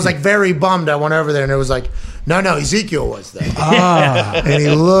 And I was like very bummed. I went over there and it was like, no, Ezekiel was there. And he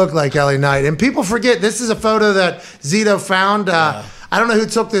looked like LA Knight. And people forget, this is a photo that Zito found. I don't know who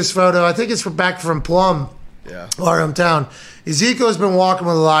took this photo. I think it's back from Plum, our hometown. Ezekiel has been walking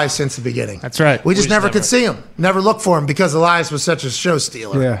with Elias since the beginting. That's right. We just never could see him. Never looked for him because Elias was such a show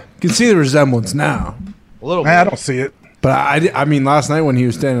stealer. Yeah. You can see the resemblance now. A little bit. I don't see it. But I mean, last night when he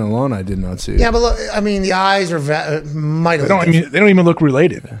was standing alone, I did not see it. Yeah, but look, I mean, the eyes are might have. They don't even look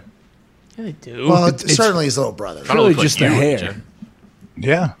related. Yeah, they do. Well, it's certainly his little brother. Really just the hair.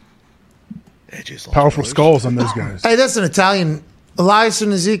 Yeah. Powerful skulls on those guys. Hey, that's an Italian. Elias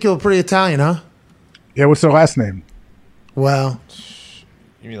and Ezekiel are pretty Italian, huh? Yeah, what's their last name? Well,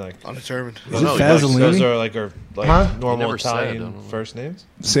 You mean like Undetermined. Is it those Fazzolini? are like our like Huh? normal never said, I Italian don't know. first names?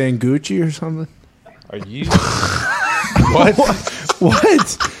 Sangucci or something? Are you? What?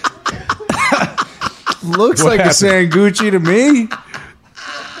 Looks What like happened? a Sangucci to me.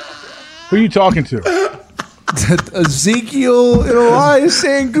 Who are you talking to? Ezekiel and Elias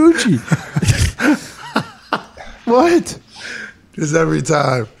Sangucci. What? just every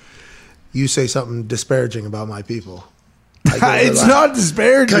time you say something disparaging about my people, I go to It's laugh. not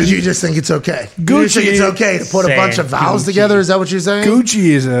disparaging. Because you just think it's okay. You Gucci just think it's okay to put a bunch of vowels Gucci. together. Is that what you're saying? Gucci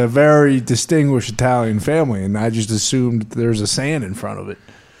is a very distinguished Italian family, and I just assumed there's a San in front of it.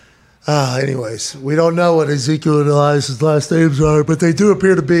 Anyways, we don't know what Ezekiel and Elias' last names are, but they do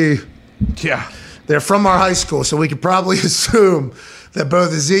appear to be. Yeah. They're from our high school, so we could probably assume that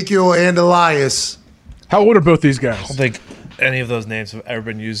both Ezekiel and Elias. How old are both these I guys? don't think any of those names have ever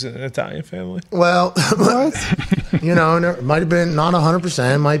been used in an Italian family. Well, you know, it might have been not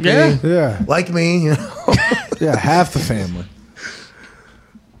 100%. Might be Yeah. like me. You know? Yeah, half the family.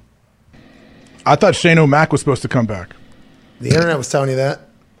 I thought Shane O'Mac was supposed to come back. The internet was telling you that.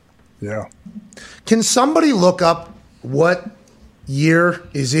 Yeah. Can somebody look up what year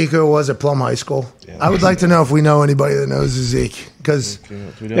Ezekiel was at Plum High School? I would like to know if we know anybody that knows Ezekiel. Because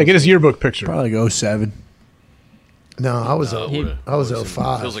Yeah, get his yearbook picture. Probably like 07. no, I was Would've-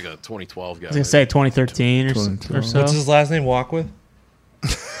 05. Feels like a 2012 guy. I was gonna say 2013 or so. What's his last name? Walk with?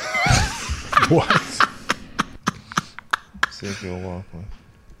 What? Ezekiel Walkway.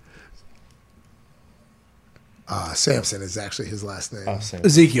 Samson is actually his last name. Oh, Sam.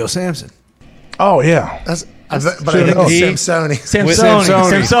 Ezekiel Sampson. Oh, yeah. But I think known. it's Samsoni.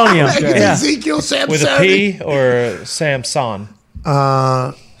 Samsonium. Yeah. Ezekiel Samsoni. With a P or Samson?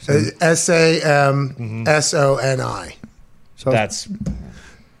 Samsoni. That's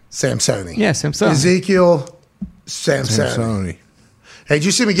Samsoni. Yeah, Samsoni. Ezekiel Samsoni. Sony. Hey, did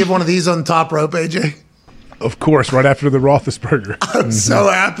you see me give one of these on the top rope, AJ? Of course, right after the Roethlisberger. I'm so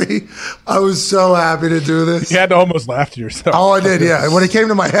happy. I was so happy to do this. You had to almost laugh to yourself. Oh, I did, yeah. When it came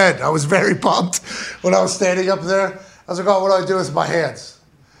to my head, I was very pumped. When I was standing up there, I was like, oh, what do I do with my hands?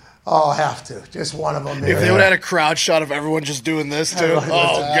 Oh, I have to. Just one of them. If they would have had a crowd shot of everyone just doing this too.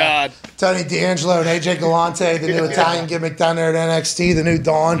 Oh God. Tony D'Angelo and AJ Galante, the new Italian gimmick down there at NXT, the new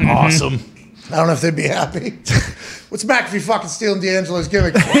Dawn. Awesome. I don't know if they'd be happy. What's McAfee fucking stealing D'Angelo's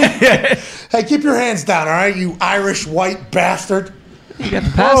gimmick for? Hey, keep your hands down, all right, you Irish white bastard. You got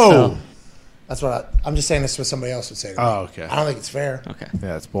the pass though. That's what I'm just saying this is what somebody else would say to me. Oh, okay. I don't think it's fair. Okay.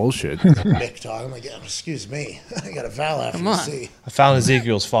 Yeah, it's bullshit. Mick talk. I'm like, yeah, excuse me. I got a vowel after Come the on. C. I found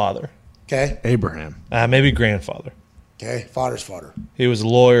Ezekiel's father. Okay? Abraham. Maybe grandfather. Okay. Fodder's fodder. He was a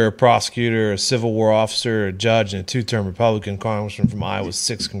lawyer, a prosecutor, a Civil War officer, a judge, and a two-term Republican congressman from Iowa's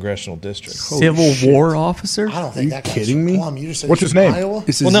 6th congressional district. Civil War officer? I don't think that guy's kidding from me? Plum. You just said What's he's his from name? Iowa?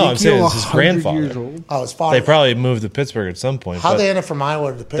 Is Well, no, I'm saying Ezekiel it's his 100 grandfather. years old? Oh, his father. They probably moved to Pittsburgh at some point. How'd but they end up from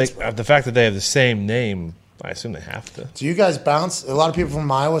Iowa to Pittsburgh? the fact that they have the same name, I assume they have to. Do you guys bounce? A lot of people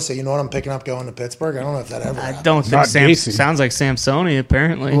from Iowa say, you know what, I'm picking up going to Pittsburgh. I don't know if that ever I happened. don't think Not Sam Gacy. sounds like Samsoni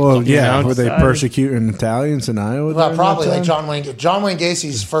apparently. Well, You yeah. know, Were they so- persecuting Italians in Iowa? Well, during probably that like time? John Wayne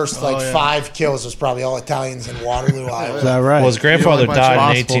Gacy's first 5 kills was probably all Italians in Waterloo, Iowa. Is that right? Well, his grandfather like died in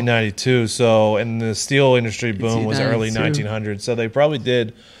possible. 1892, so and the steel industry boom was early 1892. 1900s, so they probably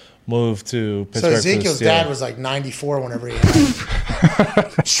did move to Pittsburgh. So for the Ezekiel's steel. dad was like 94 whenever he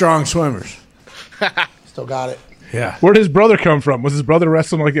died. Strong swimmers. Still got it. Yeah. Where did his brother come from? Was his brother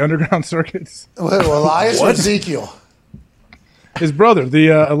wrestling like the underground circuits? Well, Elias or Ezekiel? His brother, the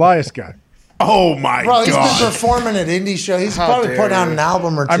Elias guy. Oh my Bro, he's God. been performing at indie shows. He's probably putting out an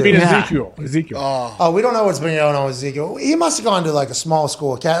album or two. I mean, Ezekiel. Oh, we don't know what's been going on with Ezekiel. He must have gone to like a small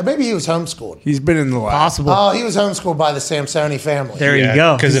school. Maybe he was homeschooled. He's been in the lab. Possible. Oh, he was homeschooled by the Samsoni family. There you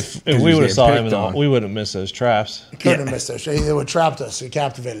go. Because if we would have saw him, on. we wouldn't have missed those traps. Couldn't have missed those. He would have trapped us. He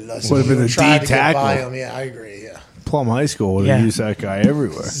captivated us. Would have been He a tried D to get by tackle. him. Yeah, I agree. Yeah. Plum High School would have used that guy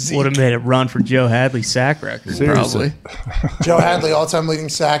everywhere. Would have made it run for Joe Hadley's sack record, Seriously. probably. Joe Hadley, all-time leading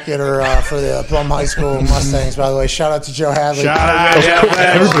sack getter for the Plum High School Mustangs, by the way. Shout out to Joe Hadley.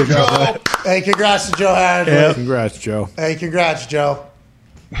 Hey, congrats to Joe Hadley. Yeah. Congrats, Joe. Hey, congrats, Joe.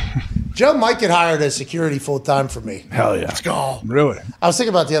 Joe might get hired as security full-time for me. Hell yeah. Let's go. Really? I was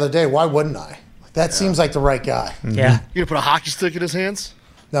thinking about the other day, why wouldn't I? That seems like the right guy. Yeah. You gonna put a hockey stick in his hands?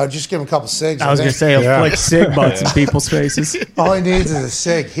 No, just give him a couple cigs. I was going to say, he'll flick cig butts in people's faces. All he needs is a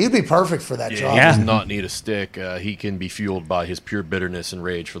cig. He'd be perfect for that job. He does not need a stick. He can be fueled by his pure bitterness and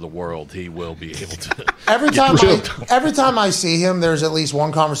rage for the world. He will be able to. Every time I see him, there's at least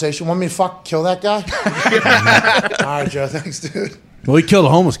one conversation. Want me to kill that guy? All right, Joe. Thanks, dude. Well, he killed a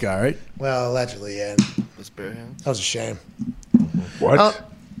homeless guy, right? Well, allegedly, yeah. That was a shame. What?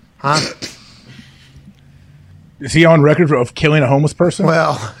 Huh? Is he on record of killing a homeless person?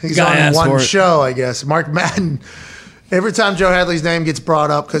 Well, he's on one show, I guess. Mark Madden. Every time Joe Hadley's name gets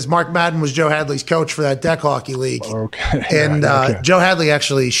brought up, because Mark Madden was Joe Hadley's coach for that deck hockey league. Okay. And Joe Hadley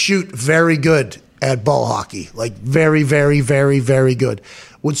actually shoot very good at ball hockey. Like very, very, very, very good.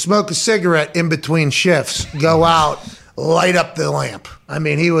 Would smoke a cigarette in between shifts, go out, light up the lamp. I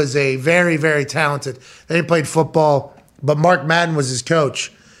mean, he was a very, very talented. Then he played football, but Mark Madden was his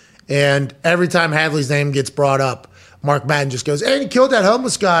coach. And every time Hadley's name gets brought up, Mark Madden just goes, hey, he killed that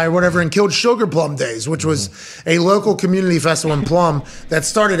homeless guy or whatever and killed Sugar Plum Days, which was a local community festival in Plum that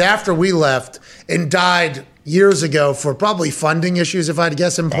started after we left and died years ago for probably funding issues, if I had to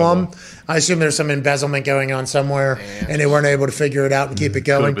guess, in Plum. I assume there's some embezzlement going on somewhere, and they weren't able to figure it out and keep it Could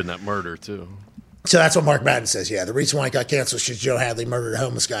going. have been that murder, too. So that's what Mark Madden says. Yeah, the reason why it got canceled is because Joe Hadley murdered a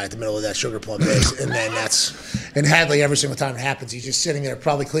homeless guy at the middle of that Sugar Plum Days, and then and Hadley every single time it happens, he's just sitting there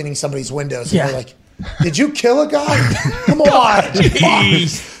probably cleaning somebody's windows. And they're like, "Did you kill a guy? Come on!"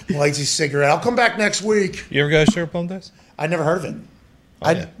 Lights his cigarette. I'll come back next week. You ever go to Sugar Plum Days? I never heard of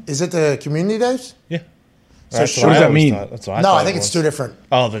it. Is it the community days? Yeah. So what does that mean? That's what I think it's two different.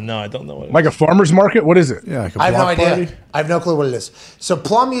 Oh, then no, I don't know what it is. Like a farmer's market? What is it? Yeah, like a I have no block idea. party? I have no clue what it is. So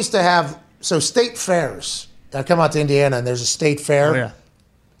Plum used to have state fairs. I come out to Indiana and there's a state fair. Oh, yeah.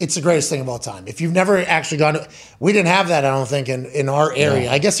 It's the greatest thing of all time. If you've never actually gone to, we didn't have that, I don't think, in our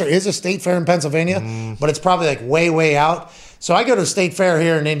area. I guess there is a state fair in Pennsylvania, but it's probably like way, way out. So I go to a state fair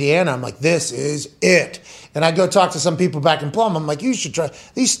here in Indiana. I'm like, this is it. And I go talk to some people back in Plum. I'm like, you should try.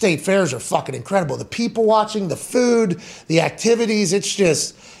 These state fairs are fucking incredible. The people watching, the food, the activities.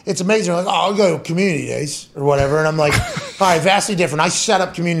 It's amazing. Like, oh, I'll go to community days or whatever. And I'm like, all right, vastly different. I set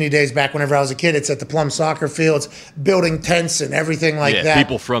up community days back whenever I was a kid. It's at the Plum soccer fields, building tents and everything like that.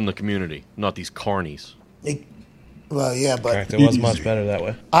 People from the community, not these carnies. Well, yeah, but Correct. It was much better that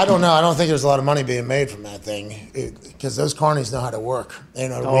way. I don't know. I don't think there's a lot of money being made from that thing because those carnies know how to work. They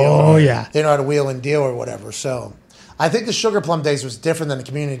know how to wheel. Oh, yeah. They know how to wheel and deal or whatever. So I think the Sugar Plum Days was different than the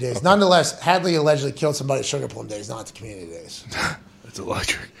community days. Okay. Nonetheless, Hadley allegedly killed somebody at Sugar Plum Days, not the community days. That's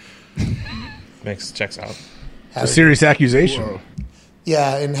electric. Checks out. It's a serious accusation. Whoa.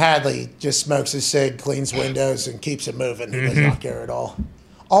 Yeah, and Hadley just smokes his cig, cleans windows, and keeps it moving. He does not care at all.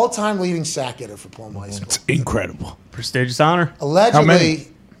 All-time leading sack hitter for Plum High School. It's incredible. Prestigious honor. Allegedly,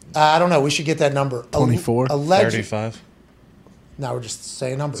 I don't know. We should get that number. 24? 35. No, we're just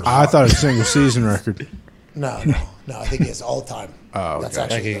saying numbers. I thought it was a single season record. No. I think he has all-time. Oh, okay. That's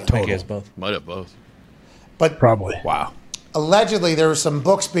actually I the think he has both. Might have both. But probably. Wow. Allegedly, there were some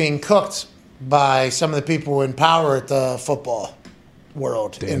books being cooked by some of the people in power at the football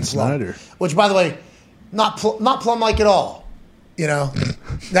world Dan in Plum. Snyder. Which, by the way, not Plum-like at all. You know,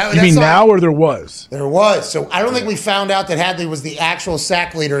 you mean now or there was? There was. So I don't think we found out that Hadley was the actual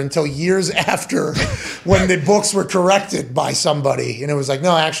sack leader until years after when the books were corrected by somebody. And it was like,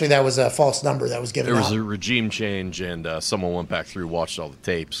 no, actually, that was a false number that was given out. There was a regime change, and someone went back through, watched all the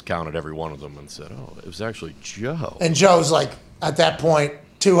tapes, counted every one of them, and said, oh, it was actually Joe. And Joe's like, at that point,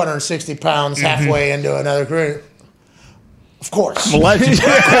 260 pounds, halfway into another career. Of course. Of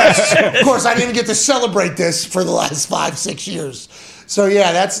course, I didn't get to celebrate this for the last 5-6 years. So,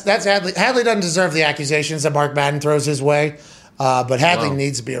 yeah, that's Hadley. Hadley doesn't deserve the accusations that Mark Madden throws his way, but Hadley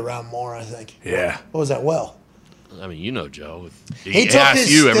needs to be around more, I think. Yeah. What was that? Well, I mean, you know Joe. He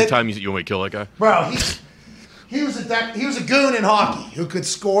asks you every time you want to kill that guy. Bro, he was a goon in hockey who could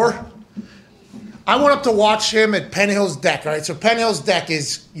score. I went up to watch him at Penn Hill's deck, right? So Penn Hill's deck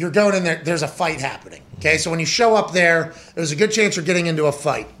is, you're going in there, there's a fight happening, okay? So when you show up there, there's a good chance you're getting into a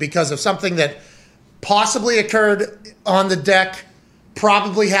fight because of something that possibly occurred on the deck,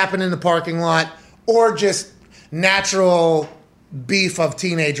 probably happened in the parking lot, or just natural beef of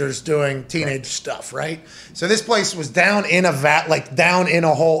teenagers doing teenage stuff, right? So this place was down in a vat, like down in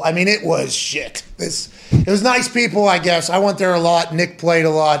a hole. I mean, it was shit. It was nice people, I guess. I went there a lot. Nick played a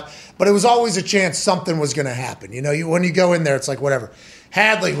lot. But it was always a chance something was going to happen. You know, when you go in there, it's like whatever.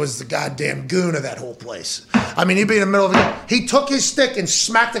 Hadley was the goddamn goon of that whole place. I mean, he'd be in the middle of it. He took his stick and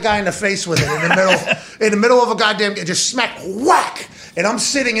smacked the guy in the face with it in the middle of a goddamn, just smack, whack. And I'm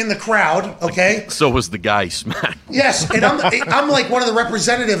sitting in the crowd, okay? So was the guy smacked. Yes, and I'm like one of the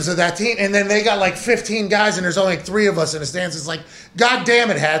representatives of that team, and then they got like 15 guys, and there's only like 3 of us in the stands. It's like, God damn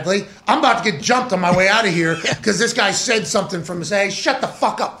it, Hadley. I'm about to get jumped on my way out of here because this guy said something from his, hey, shut the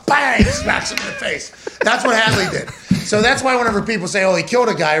fuck up. Bang! Smacks him in the face. That's what Hadley did. So that's why whenever people say, oh, he killed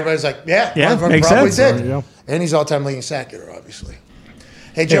a guy, everybody's like, yeah makes probably sense. did. And he's all-time leading sack hitter, obviously.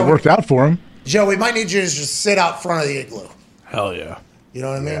 Hey, Joe. It worked out for him. Joe, we might need you to just sit out front of the igloo. Hell yeah. You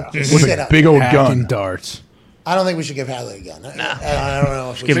know what I mean? Yeah. Just With sit a out big there. old Hacking gun. darts. I don't think we should give Hadley a gun. I don't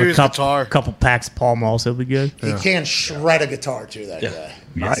know if we Give him should. a couple packs of Pall Malls. He'll be good. He can shred a guitar, too, that guy.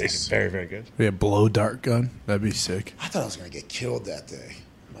 Nice. Very, very good. Yeah, blow dart gun. That'd be sick. I thought I was going to get killed that day.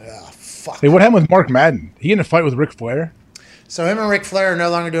 I'm like, oh, fuck. Hey, what happened with Mark Madden? He in a fight with Ric Flair? So him and Ric Flair are no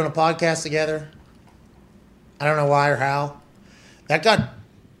longer doing a podcast together. I don't know why or how.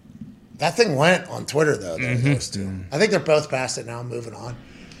 That thing went on Twitter, though. Those two. I think they're both past it now. Moving on.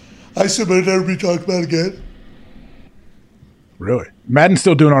 I submit never be talked about again. Really? Madden's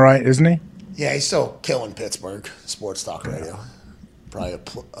still doing all right, isn't he? Yeah, he's still killing Pittsburgh sports talk radio. Probably a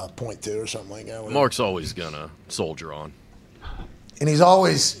 0.2 or something like that. Whatever. Mark's always gonna soldier on. And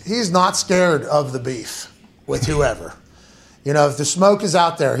he's not scared of the beef with whoever. You know, if the smoke is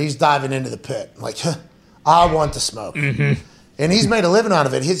out there, he's diving into the pit. Like, I want the smoke. Mm-hmm. And he's made a living out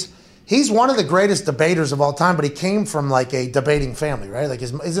of it. He's one of the greatest debaters of all time, but he came from like a debating family, right? Like,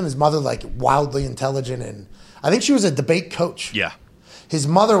 isn't his mother like wildly intelligent? And I think she was a debate coach. Yeah. His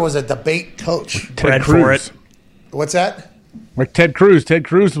mother was a debate coach. Ted Cruz. What's that? Like Ted Cruz. Ted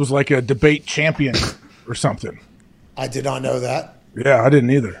Cruz was like a debate champion or something. I did not know that. Yeah, I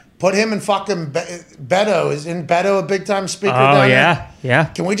didn't either. Put him and fucking Beto. Isn't Beto a big time speaker? Oh, down yeah.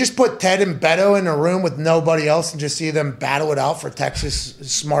 Can we just put Ted and Beto in a room with nobody else and just see them battle it out for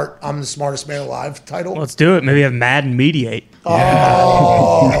Texas I'm the smartest man alive title? Let's do it. Maybe have Madden mediate.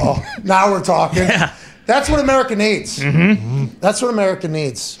 Oh, now we're talking. Yeah. That's what America needs. Mm-hmm. That's what America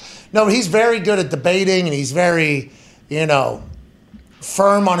needs. No, he's very good at debating, and he's very,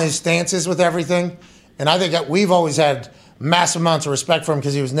 firm on his stances with everything. And I think that we've always had massive amounts of respect for him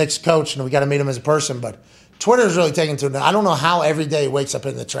because he was Nick's coach, and we got to meet him as a person. But Twitter's really taken to it. I don't know how every day he wakes up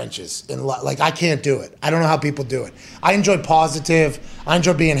in the trenches. I can't do it. I don't know how people do it. I enjoy positive. I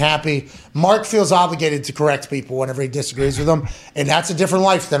enjoy being happy. Mark feels obligated to correct people whenever he disagrees with them, and that's a different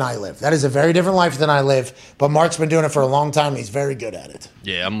life than I live. That is a very different life than I live, but Mark's been doing it for a long time, and he's very good at it.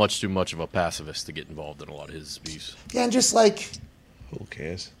 Yeah, I'm much too much of a pacifist to get involved in a lot of his beefs. Yeah, and just like... Who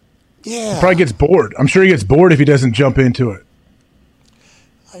cares? Yeah. He probably gets bored. I'm sure he gets bored if he doesn't jump into it.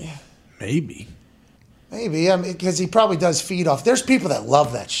 Maybe. Because he probably does feed off. There's people that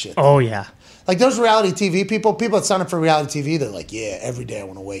love that shit. Oh, yeah. Like those reality TV people that sign up for reality TV, they're like, yeah, every day I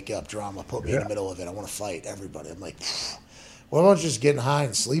want to wake up, drama, put me in the middle of it. I want to fight everybody. I'm like, what about just getting high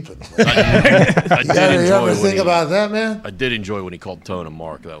and sleeping? Like, you ever think about that, man? I did enjoy when he called Tone a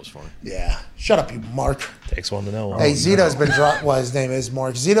Mark. That was funny. Yeah. Shut up, you Mark. Takes one to know. Hey, Zito's been his name is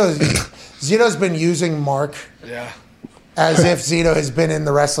Mark. Zito's been using Mark. Yeah. As if Zito has been in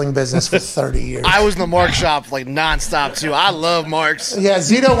the wrestling business for 30 years. I was in the Mark shop like nonstop too. I love Marks. Yeah,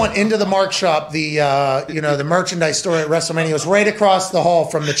 Zito went into the Mark shop, the merchandise store at WrestleMania. It was right across the hall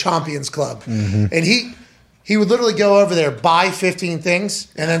from the Champions Club. Mm-hmm. And he would literally go over there, buy 15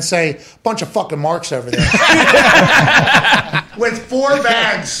 things, and then say, bunch of fucking Marks over there. With 4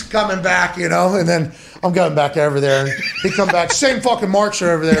 bags coming back, and then I'm going back over there, and he come back, same fucking Marks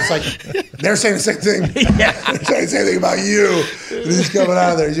are over there. It's like, they're saying the same thing. Yeah. They're saying the same thing about you. And he's coming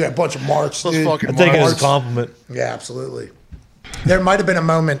out of there, he's got a bunch of Marks, dude. I take it as a compliment. Yeah, absolutely. There might have been a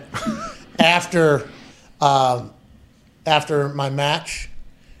moment after my match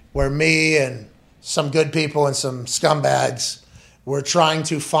where me and some good people and some scumbags were trying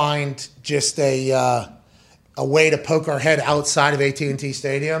to find just a way to poke our head outside of AT&T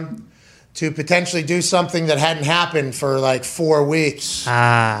Stadium to potentially do something that hadn't happened for like 4 weeks,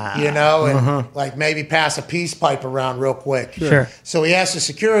 and like maybe pass a peace pipe around real quick. Sure. So we asked the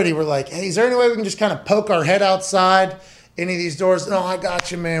security, we're like, hey, is there any way we can just kind of poke our head outside any of these doors? No, I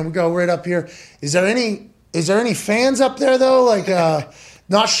got you, man. We go right up here. Is there any fans up there though? Like,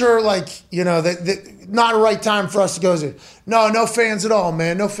 not sure, like, not a right time for us to go. No fans at all,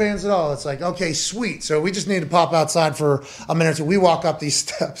 man. No fans at all. It's like, okay, sweet. So we just need to pop outside for a minute or two. We walk up these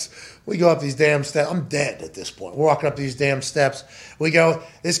steps. We go up these damn steps. I'm dead at this point. We're walking up these damn steps. We go,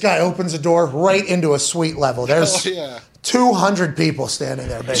 this guy opens the door right into a suite level. There's 200 people standing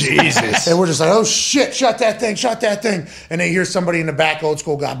there, basically. Jesus. And we're just like, oh, shit, shut that thing. And they hear somebody in the back, old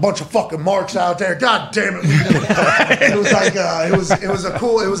school guy, bunch of fucking marks out there. God damn it. It was like, it was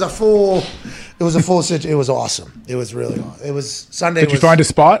a full situation. It was awesome. It was really awesome. It was Sunday. Did you find a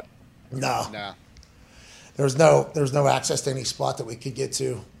spot? No. There was no access to any spot that we could get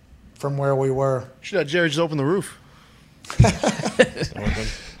to from where we were. Should have Jerry just open the roof.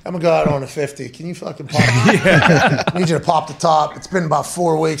 I'm going to go out on a 50. Can you fucking pop I need you to pop the top. It's been about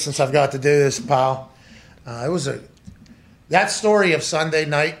 4 weeks since I've got to do this, pal. That story of Sunday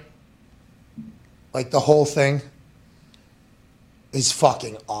night, like the whole thing, is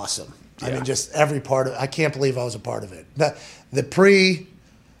fucking awesome. Yeah. I mean, just every part of it. I can't believe I was a part of it. The pre,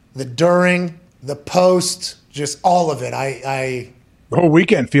 the during, the post, just all of it. The whole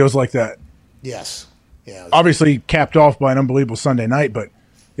weekend feels like that. Yes. Yeah. Obviously capped off by an unbelievable Sunday night, but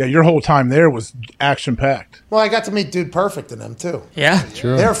yeah, your whole time there was action-packed. Well, I got to meet Dude Perfect and them, too. Yeah.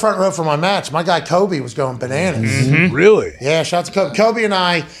 True. They were front row for my match. My guy Kobe was going bananas. Mm-hmm. Really? Yeah, shout out to Kobe. Kobe and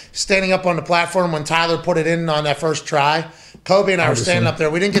I standing up on the platform when Tyler put it in on that first try. Kobe and I were standing up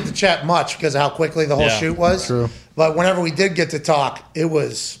there. We didn't get to chat much because of how quickly the whole shoot was. True. But whenever we did get to talk,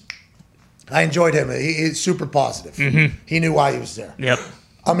 I enjoyed him. He's super positive. Mm-hmm. He knew why he was there. Yep.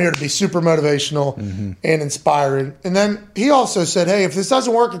 I'm here to be super motivational and inspiring. And then he also said, hey, if this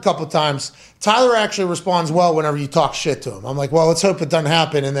doesn't work a couple of times, Tyler actually responds well whenever you talk shit to him. I'm like, well, let's hope it doesn't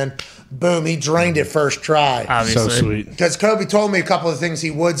happen. And then, boom, he drained it first try. Obviously. So sweet. Because Kobe told me a couple of things he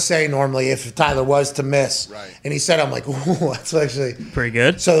would say normally if Tyler was to miss. Right. And he said, I'm like, ooh, that's actually pretty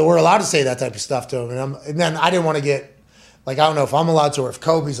good. So we're allowed to say that type of stuff to him. And then I didn't want to get, like, I don't know if I'm allowed to or if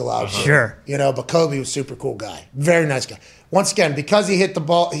Kobe's allowed to. Sure. But Kobe was a super cool guy. Very nice guy. Once again, because he hit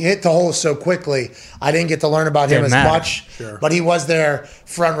the hole so quickly, I didn't get to learn about him as much. Sure. But he was there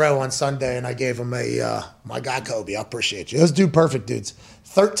front row on Sunday, and I gave him my guy Kobe. I appreciate you. Those Dude Perfect dudes.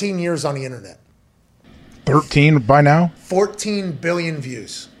 13 years on the internet. 13 by now? 14 billion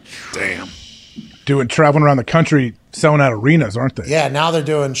views. Damn. Traveling around the country selling out arenas, aren't they? Yeah, now they're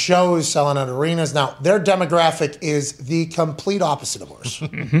doing shows, selling out arenas. Now, their demographic is the complete opposite of ours.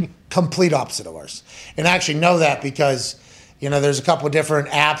 Complete opposite of ours. And I actually know that because, there's a couple of different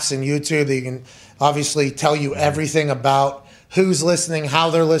apps and YouTube that you can obviously tell you everything about who's listening, how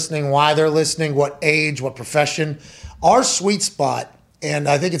they're listening, why they're listening, what age, what profession. Our sweet spot, and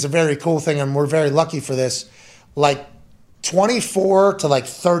I think it's a very cool thing, and we're very lucky for this, like 24 to like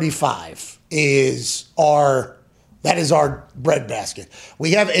 35 is our breadbasket.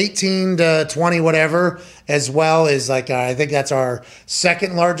 We have 18 to 20 whatever as well as I think that's our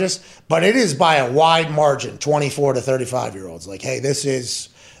second largest, but it is by a wide margin, 24 to 35 year olds. Like, hey,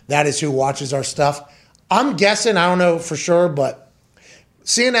 that is who watches our stuff. I'm guessing, I don't know for sure, but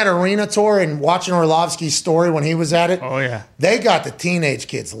seeing that arena tour and watching Orlovsky's story when he was at it, oh yeah, they got the teenage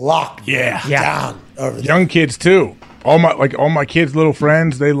kids locked down over there. Young kids too. All my kids' little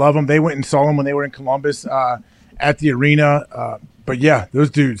friends, they love them. They went and saw them when they were in Columbus at the arena. But yeah,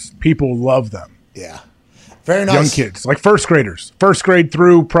 those dudes, people love them. Yeah, very nice. Young kids, like first graders, first grade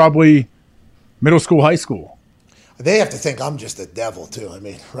through probably middle school, high school. They have to think I'm just the devil too. I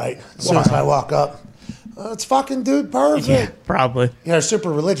mean, right? As soon as I walk up, it's fucking Dude Perfect. Yeah, probably. Yeah, they're super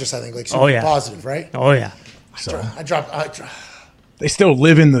religious. I think, like super positive, right? Oh yeah. I drop. They still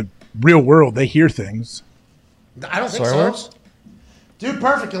live in the real world. They hear things. I don't think so. Dude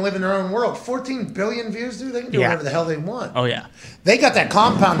Perfect can live in their own world. 14 billion views, dude. They can do whatever the hell they want. Oh, yeah. They got that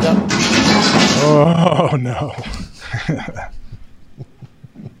compound up. Oh, no.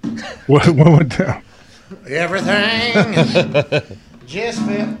 What went down? Everything just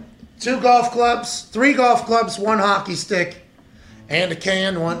fit. 2 golf clubs, 3 golf clubs, 1 hockey stick, and a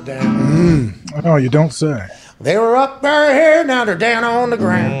can went down. Oh, you don't say. They were up there here, now they're down on the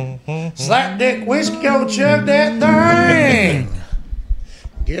ground. Slap dick whiskey, go chug that thing.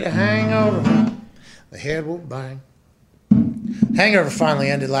 Get a hangover, the head will bang. Hangover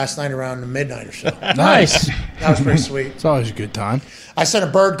finally ended last night around midnight or so. Nice. That was pretty sweet. It's always a good time. I sent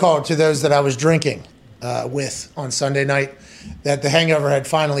a bird call to those that I was drinking with on Sunday night. that the hangover had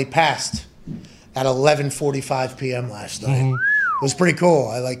finally passed at 11:45 p.m. last night. It was pretty cool.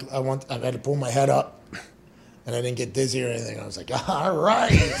 I had to pull my head up, and I didn't get dizzy or anything. I was like, all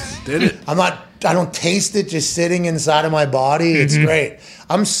right. Did it? I don't taste it just sitting inside of my body. It's great.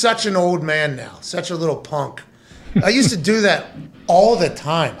 I'm such an old man now, such a little punk. I used to do that all the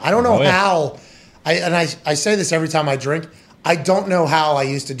time. I don't know how. I say this every time I drink. I don't know how I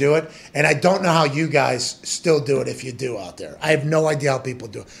used to do it, and I don't know how you guys still do it if you do out there. I have no idea how people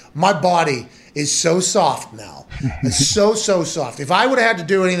do it. My body is so soft now. It's so soft. If I would have had to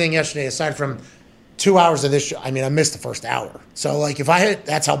do anything yesterday aside from 2 hours of this show, I missed the first hour. So like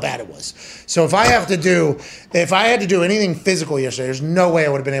that's how bad it was. So if I had to do anything physical yesterday, there's no way I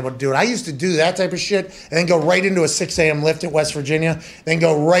would have been able to do it. I used to do that type of shit and then go right into a 6 a.m. lift at West Virginia, then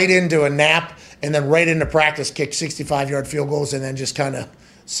go right into a nap, and then right into practice, kick 65-yard field goals, and then just kind of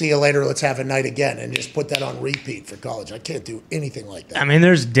see you later, let's have a night again, and just put that on repeat for college. I can't do anything like that.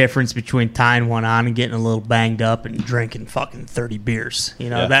 There's a difference between tying one on and getting a little banged up and drinking fucking 30 beers.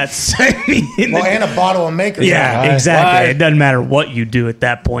 That's... and a bottle of Maker's. Yeah, exactly. It doesn't matter what you do at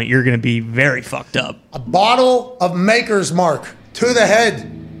that point. You're going to be very fucked up. A bottle of Maker's Mark to the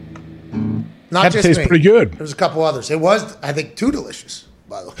head. Not that just tastes me. pretty good. There's a couple others. It was, I think, too delicious,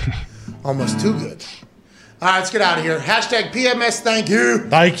 by the way. Almost too good. All right, let's get out of here. Hashtag PMS, thank you.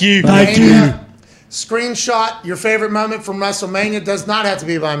 Thank you. Screenshot your favorite moment from WrestleMania. Does not have to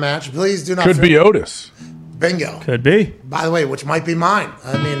be my match. Please do not. Could be Otis. Bingo. Could be. By the way, which might be mine.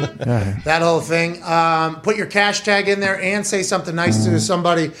 That whole thing. Put your cash tag in there and say something nice to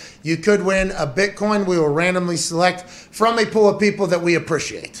somebody. You could win a Bitcoin. We will randomly select from a pool of people that we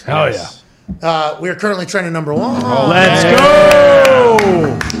appreciate. Hell yeah. We are currently trending number 1. Let's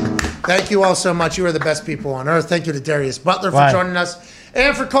go. Thank you all so much. You are the best people on earth. Thank you to Darius Butler for joining us,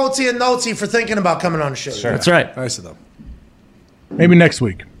 and for Coltsy and Noltsy for thinking about coming on the show. Sure. That's right. Nice of them. Maybe next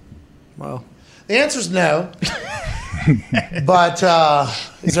week. Well, the answer's no. But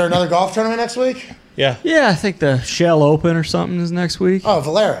is there another golf tournament next week? Yeah. Yeah, I think the Shell Open or something is next week. Oh,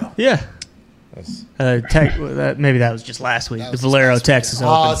 Valero. Yeah. Maybe that was just last week. The Valero, Texas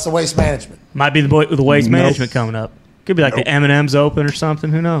Open. Oh, it's the Waste Management. Might be the Waste Management coming up. Could be like the M&M's Open or something.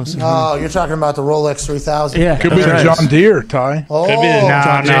 Who knows? Oh, you're talking about the Rolex 3000. Yeah. Could be the John Deere, Ty. Oh, Could be the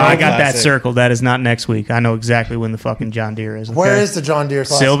John Deere. I got that circled. That is not next week. I know exactly when the fucking John Deere is. Okay? Where is the John Deere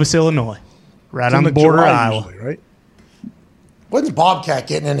class? Silvis, Illinois. Right It's on in the border of July Iowa. usually, right? When's Bobcat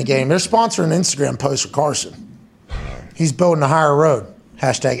getting in the game? They're sponsoring an Instagram post for Carson. He's building a higher road.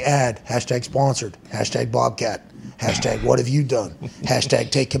 Hashtag ad. Hashtag sponsored. Hashtag Bobcat. Hashtag what have you done?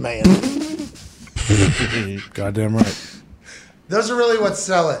 Hashtag take command. goddamn right. Those are really what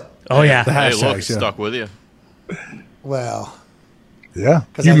sell it. Oh, yeah. The Hey, hashtags, look, yeah. stuck with you. Well, Yeah.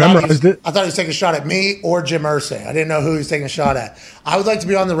 'cause You I thought he memorized was- it. I thought he was taking a shot at me or Jim Irsay. I didn't know who he was taking a shot at. I would like to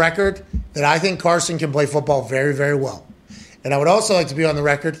be on the record that I think Carson can play football very, very well. And I would also like to be on the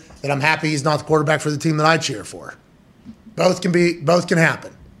record that I'm happy he's not the quarterback for the team that I cheer for. Both can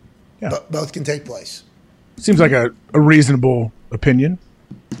happen. Yeah. Both can take place. Seems like a reasonable opinion.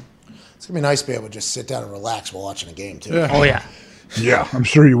 It's going to be nice to be able to just sit down and relax while watching a game, too. Yeah. Oh, yeah. Yeah, I'm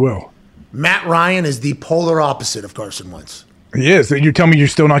sure you will. Matt Ryan is the polar opposite of Carson Wentz. He is. You tell me you're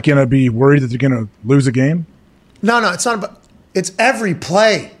still not going to be worried that they're going to lose a game? No, it's not about. It's every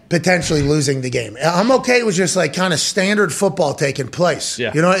play potentially losing the game. I'm okay with just like kind of standard football taking place.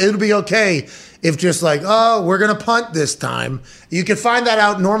 Yeah. It'll be okay if just like, oh, we're going to punt this time. You can find that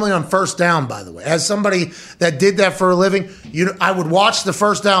out normally on first down, by the way. As somebody that did that for a living, I would watch the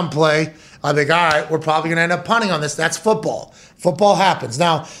first down play. I'd be like, all right, we're probably going to end up punting on this. That's football. Football happens.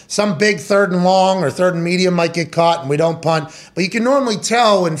 Now, some big third and long or third and medium might get caught and we don't punt, but you can normally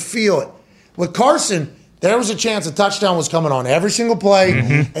tell and feel it. With Carson, there was a chance a touchdown was coming on every single play,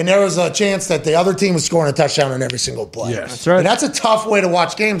 and there was a chance that the other team was scoring a touchdown on every single play. Yes. That's right. And that's a tough way to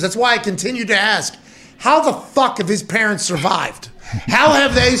watch games. That's why I continue to ask, how the fuck have his parents survived? How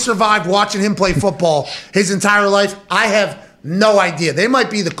have they survived watching him play football his entire life? I have no idea. They might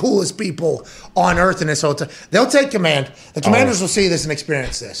be the coolest people on earth in this whole time. They'll take command. The Commanders will see this and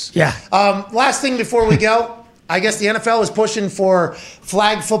experience this. Yeah. Last thing before we go, I guess the NFL is pushing for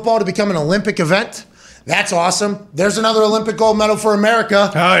flag football to become an Olympic event. That's awesome. There's another Olympic gold medal for America.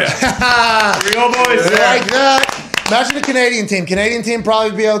 Oh, yeah. Here we go, boys. Like that. Imagine the Canadian team. Canadian team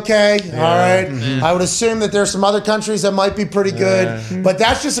probably be okay. Yeah. All right. Mm-hmm. I would assume that there's some other countries that might be pretty good. But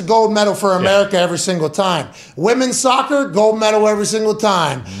that's just a gold medal for America every single time. Women's soccer, gold medal every single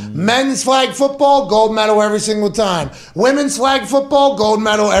time. Men's flag football, gold medal every single time. Women's flag football, gold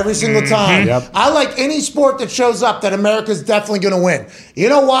medal every single time. Yep. I like any sport that shows up that America's definitely going to win. You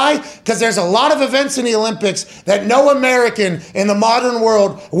know why? Because there's a lot of events in the Olympics that no American in the modern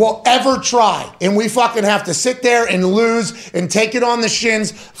world will ever try. And we fucking have to sit there and lose and take it on the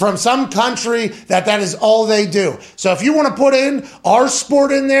shins from some country that is all they do. So if you want to put in our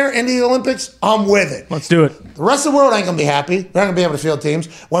sport in there in the Olympics, I'm with it. Let's do it. The rest of the world ain't going to be happy. They're not going to be able to field teams.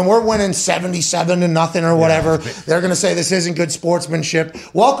 When we're winning 77-0 or whatever, they're going to say this isn't good sportsmanship.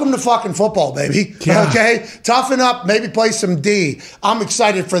 Welcome to fucking football, baby. Yeah. Okay? Toughen up. Maybe play some D. I'm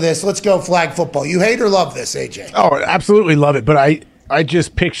excited for this. Let's go flag football. You hate or love this, AJ? Oh, absolutely love it. But I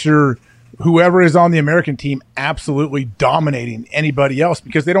just picture whoever is on the American team absolutely dominating anybody else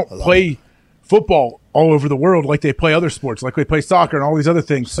because they don't play football all over the world like they play other sports, like they play soccer and all these other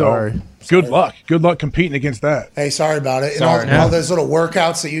things. So good luck. Good luck competing against that. Hey, sorry about it. And all those little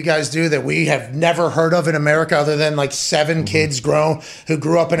workouts that you guys do that we have never heard of in America other than like 7 kids who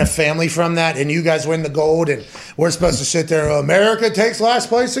grew up in a family from that, and you guys win the gold, and we're supposed to sit there, America takes last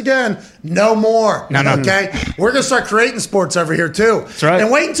place again. No more. No. Okay? We're going to start creating sports over here, too. That's right.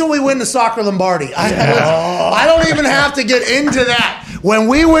 And wait until we win the soccer Lombardi. I don't even have to get into that. When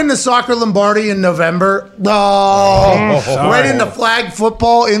we win the soccer Lombardi in November, right into flag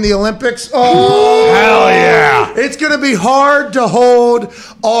football in the Olympics, hell yeah. It's going to be hard to hold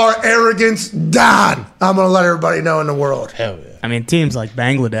our arrogance down. I'm going to let everybody know in the world. Hell yeah. I mean, teams like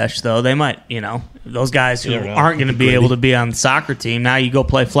Bangladesh, though, they might, those guys who aren't going to be able to be on the soccer team, now you go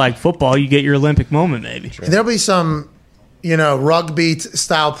play flag football, you get your Olympic moment, maybe. There'll be some,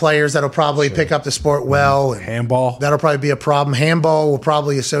 rugby-style players that'll probably pick up the sport well. And Handball. that'll probably be a problem. Handball will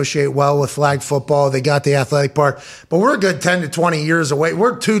probably associate well with flag football. They got the athletic part. But we're a good 10 to 20 years away.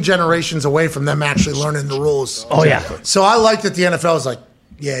 We're 2 generations away from them actually learning the rules. Oh, yeah. So I like that the NFL is like,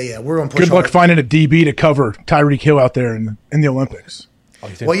 we're going to push Good luck hard. finding a DB to cover Tyreek Hill out there in the Olympics.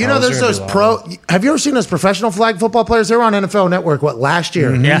 Well, there's those have you ever seen those professional flag football players? They were on NFL Network, last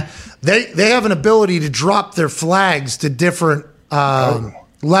year? Mm-hmm. Yeah. They have an ability to drop their flags to different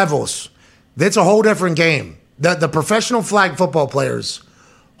levels. It's a whole different game. The professional flag football players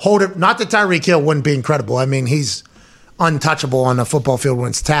hold it. Not that Tyreek Hill wouldn't be incredible. I mean, he's untouchable on the football field when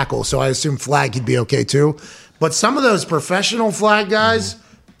it's tackle, so I assume flag he'd be okay too. But some of those professional flag guys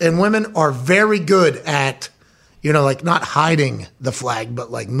and women are very good at not hiding the flag,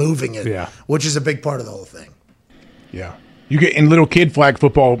 but moving it, which is a big part of the whole thing. Yeah. You get in little kid flag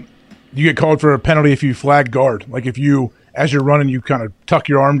football, you get called for a penalty if you flag guard. Like if you, as you're running, you kind of tuck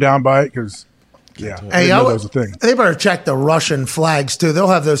your arm down by it because, hey, that was a thing. They better check the Russian flags too. They'll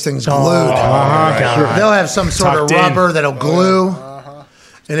have those things glued. Sure. They'll have some sort of rubber that'll glue,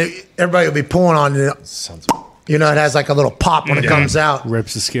 and everybody will be pulling on it. It has like a little pop when it comes out.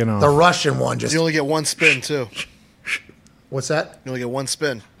 Rips the skin off. The Russian one You only get 1 spin too. What's that? You only get 1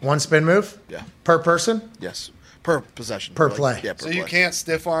 spin. 1 spin move? Yeah. Per person? Yes. Per possession. Per play. Yeah. Per So you play. can't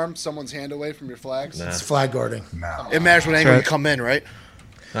stiff arm someone's hand away from your flags? It's flag guarding. It matters what angle you come in, right?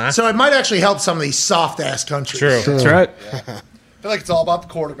 So it might actually help some of these soft ass countries. True. That's right. I feel like it's all about the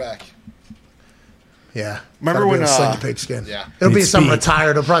quarterback. Yeah. Remember Gotta be when, a sling pigskin. Yeah. It'll be Needs some speed.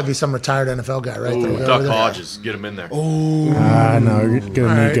 retired. It'll probably be some retired NFL guy, right? Ooh, there. Duck Hodges, get him in there. No, you're going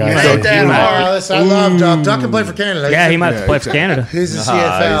to need guys. Ain't that Duck. hard. I love Duck. Duck can play for Canada. Yeah, he might have to play for Canada. He's the He's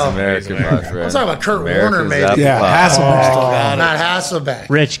CFL. American, my friend. I'm talking about Kurt America's Warner, maybe. apple Yeah, pie. Hasselbeck. Not Hasselbeck.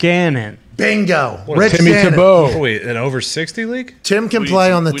 Rich Gannon. Bingo. Rich Timmy Gannon. Tebow. Wait, an over 60 league? Tim can We need play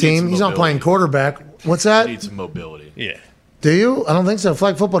some- on the we need team. some He's not playing mobility. quarterback. What's that? Need some mobility. Yeah. Do you? I don't think so.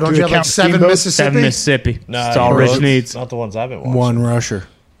 Flag football. Don't Do you they have like count 7 steamboats? Mississippi? 7 Mississippi. No, That's all Rich needs. Not the ones I've been watching. One rusher,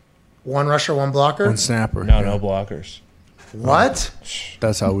 1 rusher, 1 blocker. one snapper. No blockers. What?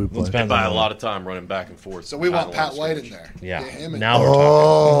 That's how we play. Depends By on a lot of time running back and forth. So we want Pat Pat White in there. Yeah. Get him in Now there. we're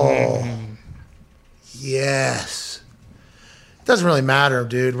talking. Oh. Yes. Doesn't really matter,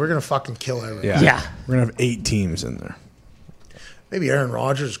 dude. We're going to fucking kill everything. Yeah. We're going to have 8 teams in there. Maybe Aaron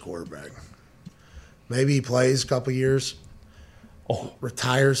Rodgers is quarterback. Maybe he plays a couple years,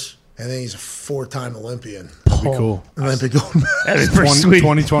 retires, and then he's a 4-time Olympian. That'd be cool. Olympic gold medal. That'd be pretty sweet.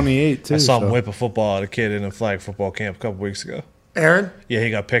 2028, too. I saw him so. whip a football at a kid in a flag football camp a couple weeks ago. Aaron? Yeah, he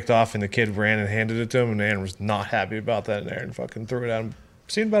got picked off, and the kid ran and handed it to him, and Aaron was not happy about that, and Aaron fucking threw it at him.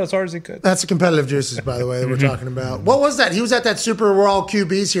 Seemed about as hard as he could. That's the competitive juices, by the way, that we're talking about. What was that? He was at that Super We're All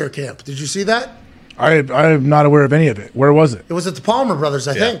QBs Here camp. Did you see that? I'm not aware of any of it. Where was it? It was at the Palmer Brothers,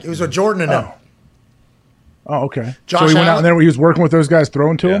 I think. It was with Jordan and them. Oh, okay. Josh so he went out Allen? there. He was working with those guys,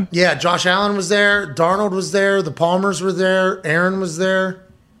 throwing to him. Yeah, Josh Allen was there. Darnold was there. The Palmers were there. Aaron was there.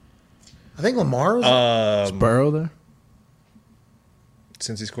 I think Lamar was there. Is Burrow there?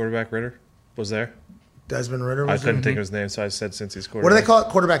 Cincy's quarterback, Ritter, was there. Desmond Ritter I was couldn't think of his name, so I said Cincy's quarterback. What do they call it?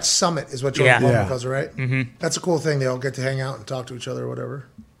 Quarterback Summit is what Jordan Plummer calls it, right? Mm-hmm. That's a cool thing. They all get to hang out and talk to each other or whatever.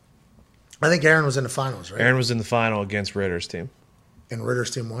 I think Aaron was in the finals, right? Aaron was in the final against Ritter's team. And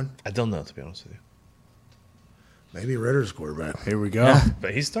Ritter's team won? I don't know, to be honest with you. Maybe Ritter's quarterback. Here we go. Yeah.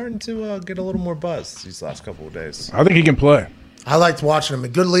 But he's starting to get a little more buzz these last couple of days. I think he can play. I liked watching him.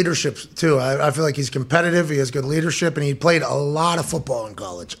 And good leadership, too. I feel like he's competitive. He has good leadership. And he played a lot of football in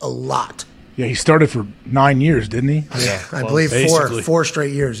college. A lot. Yeah, he started for 9 years, didn't he? Yeah, I believe four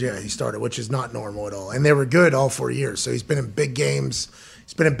straight years. Yeah, he started, which is not normal at all. And they were good all 4 years. So he's been in big games.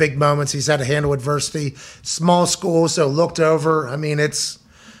 He's been in big moments. He's had to handle adversity. Small school, so looked over. I mean,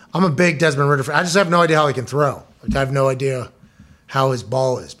 I'm a big Desmond Ritter fan. I just have no idea how he can throw. Like, I have no idea how his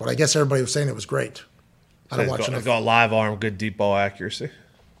ball is. But I guess everybody was saying it was great. I don't watch enough. He's got live arm, good deep ball accuracy.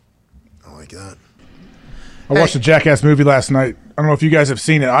 I like that. I watched the Jackass movie last night. I don't know if you guys have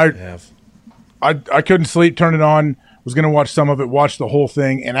seen it. I have. I couldn't sleep, turned it on, was going to watch some of it, watched the whole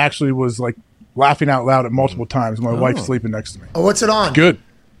thing, and actually was like laughing out loud at multiple times. My wife's sleeping next to me. Oh, what's it on? Good.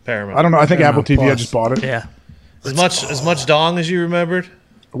 Paramount. I don't know. I think Paramount Apple TV. Plus. I just bought it. Yeah. As much dong as you remembered?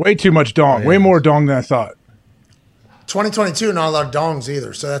 Way too much dong. Way more dong than I thought. 2022, not a lot of dongs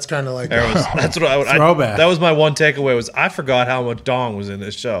either. So that's kind of like That's what I Throwback. That was my one takeaway was I forgot how much dong was in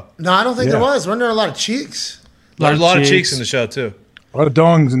this show. No, I don't think Yeah. there was. Weren't there a lot of cheeks? There's a lot of cheeks in the show too. A lot of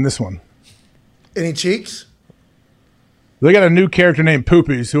dongs in this one. Any cheeks? They got a new character named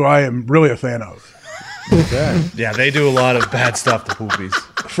Poopies, who I am really a fan of. Yeah, they do a lot of bad stuff to Poopies.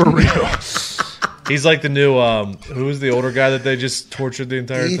 For real. He's like the new who was the older guy that they just tortured the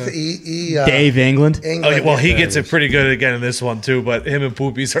entire time? Dave England. Okay, well, he gets it pretty good again in this one too, but him and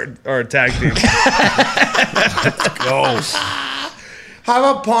Poopies are a tag team. Go. How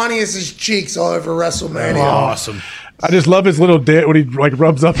about Pontius's cheeks all over WrestleMania? Awesome. I just love his little dance when he like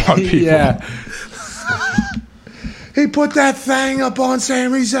rubs up on people. Yeah. He put that thing up on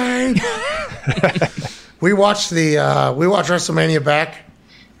Sami Zayn. we watched WrestleMania back.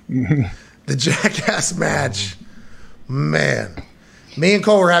 The Jackass match. Man. Me and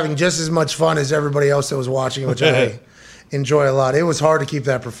Cole were having just as much fun as everybody else that was watching, which I enjoy a lot. It was hard to keep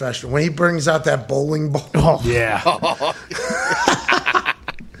that professional. When he brings out that bowling ball. Yeah.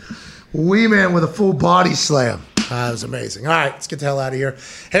 Wee Man with a full body slam. That was amazing. All right, let's get the hell out of here.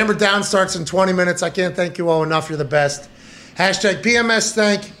 Hammer Down starts in 20 minutes. I can't thank you all enough. You're the best. Hashtag PMS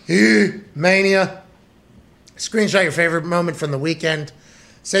thank you, Mania. Screenshot your favorite moment from the weekend.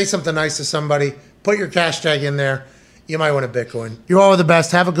 Say something nice to somebody. Put your hashtag in there. You might win a Bitcoin. You all are the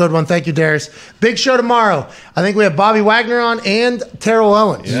best. Have a good one. Thank you, Darius. Big show tomorrow. I think we have Bobby Wagner on and Terrell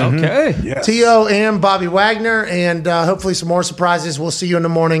Owens. Yeah. Okay. Yes. T.O. and Bobby Wagner, and hopefully some more surprises. We'll see you in the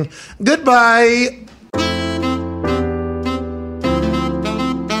morning. Goodbye.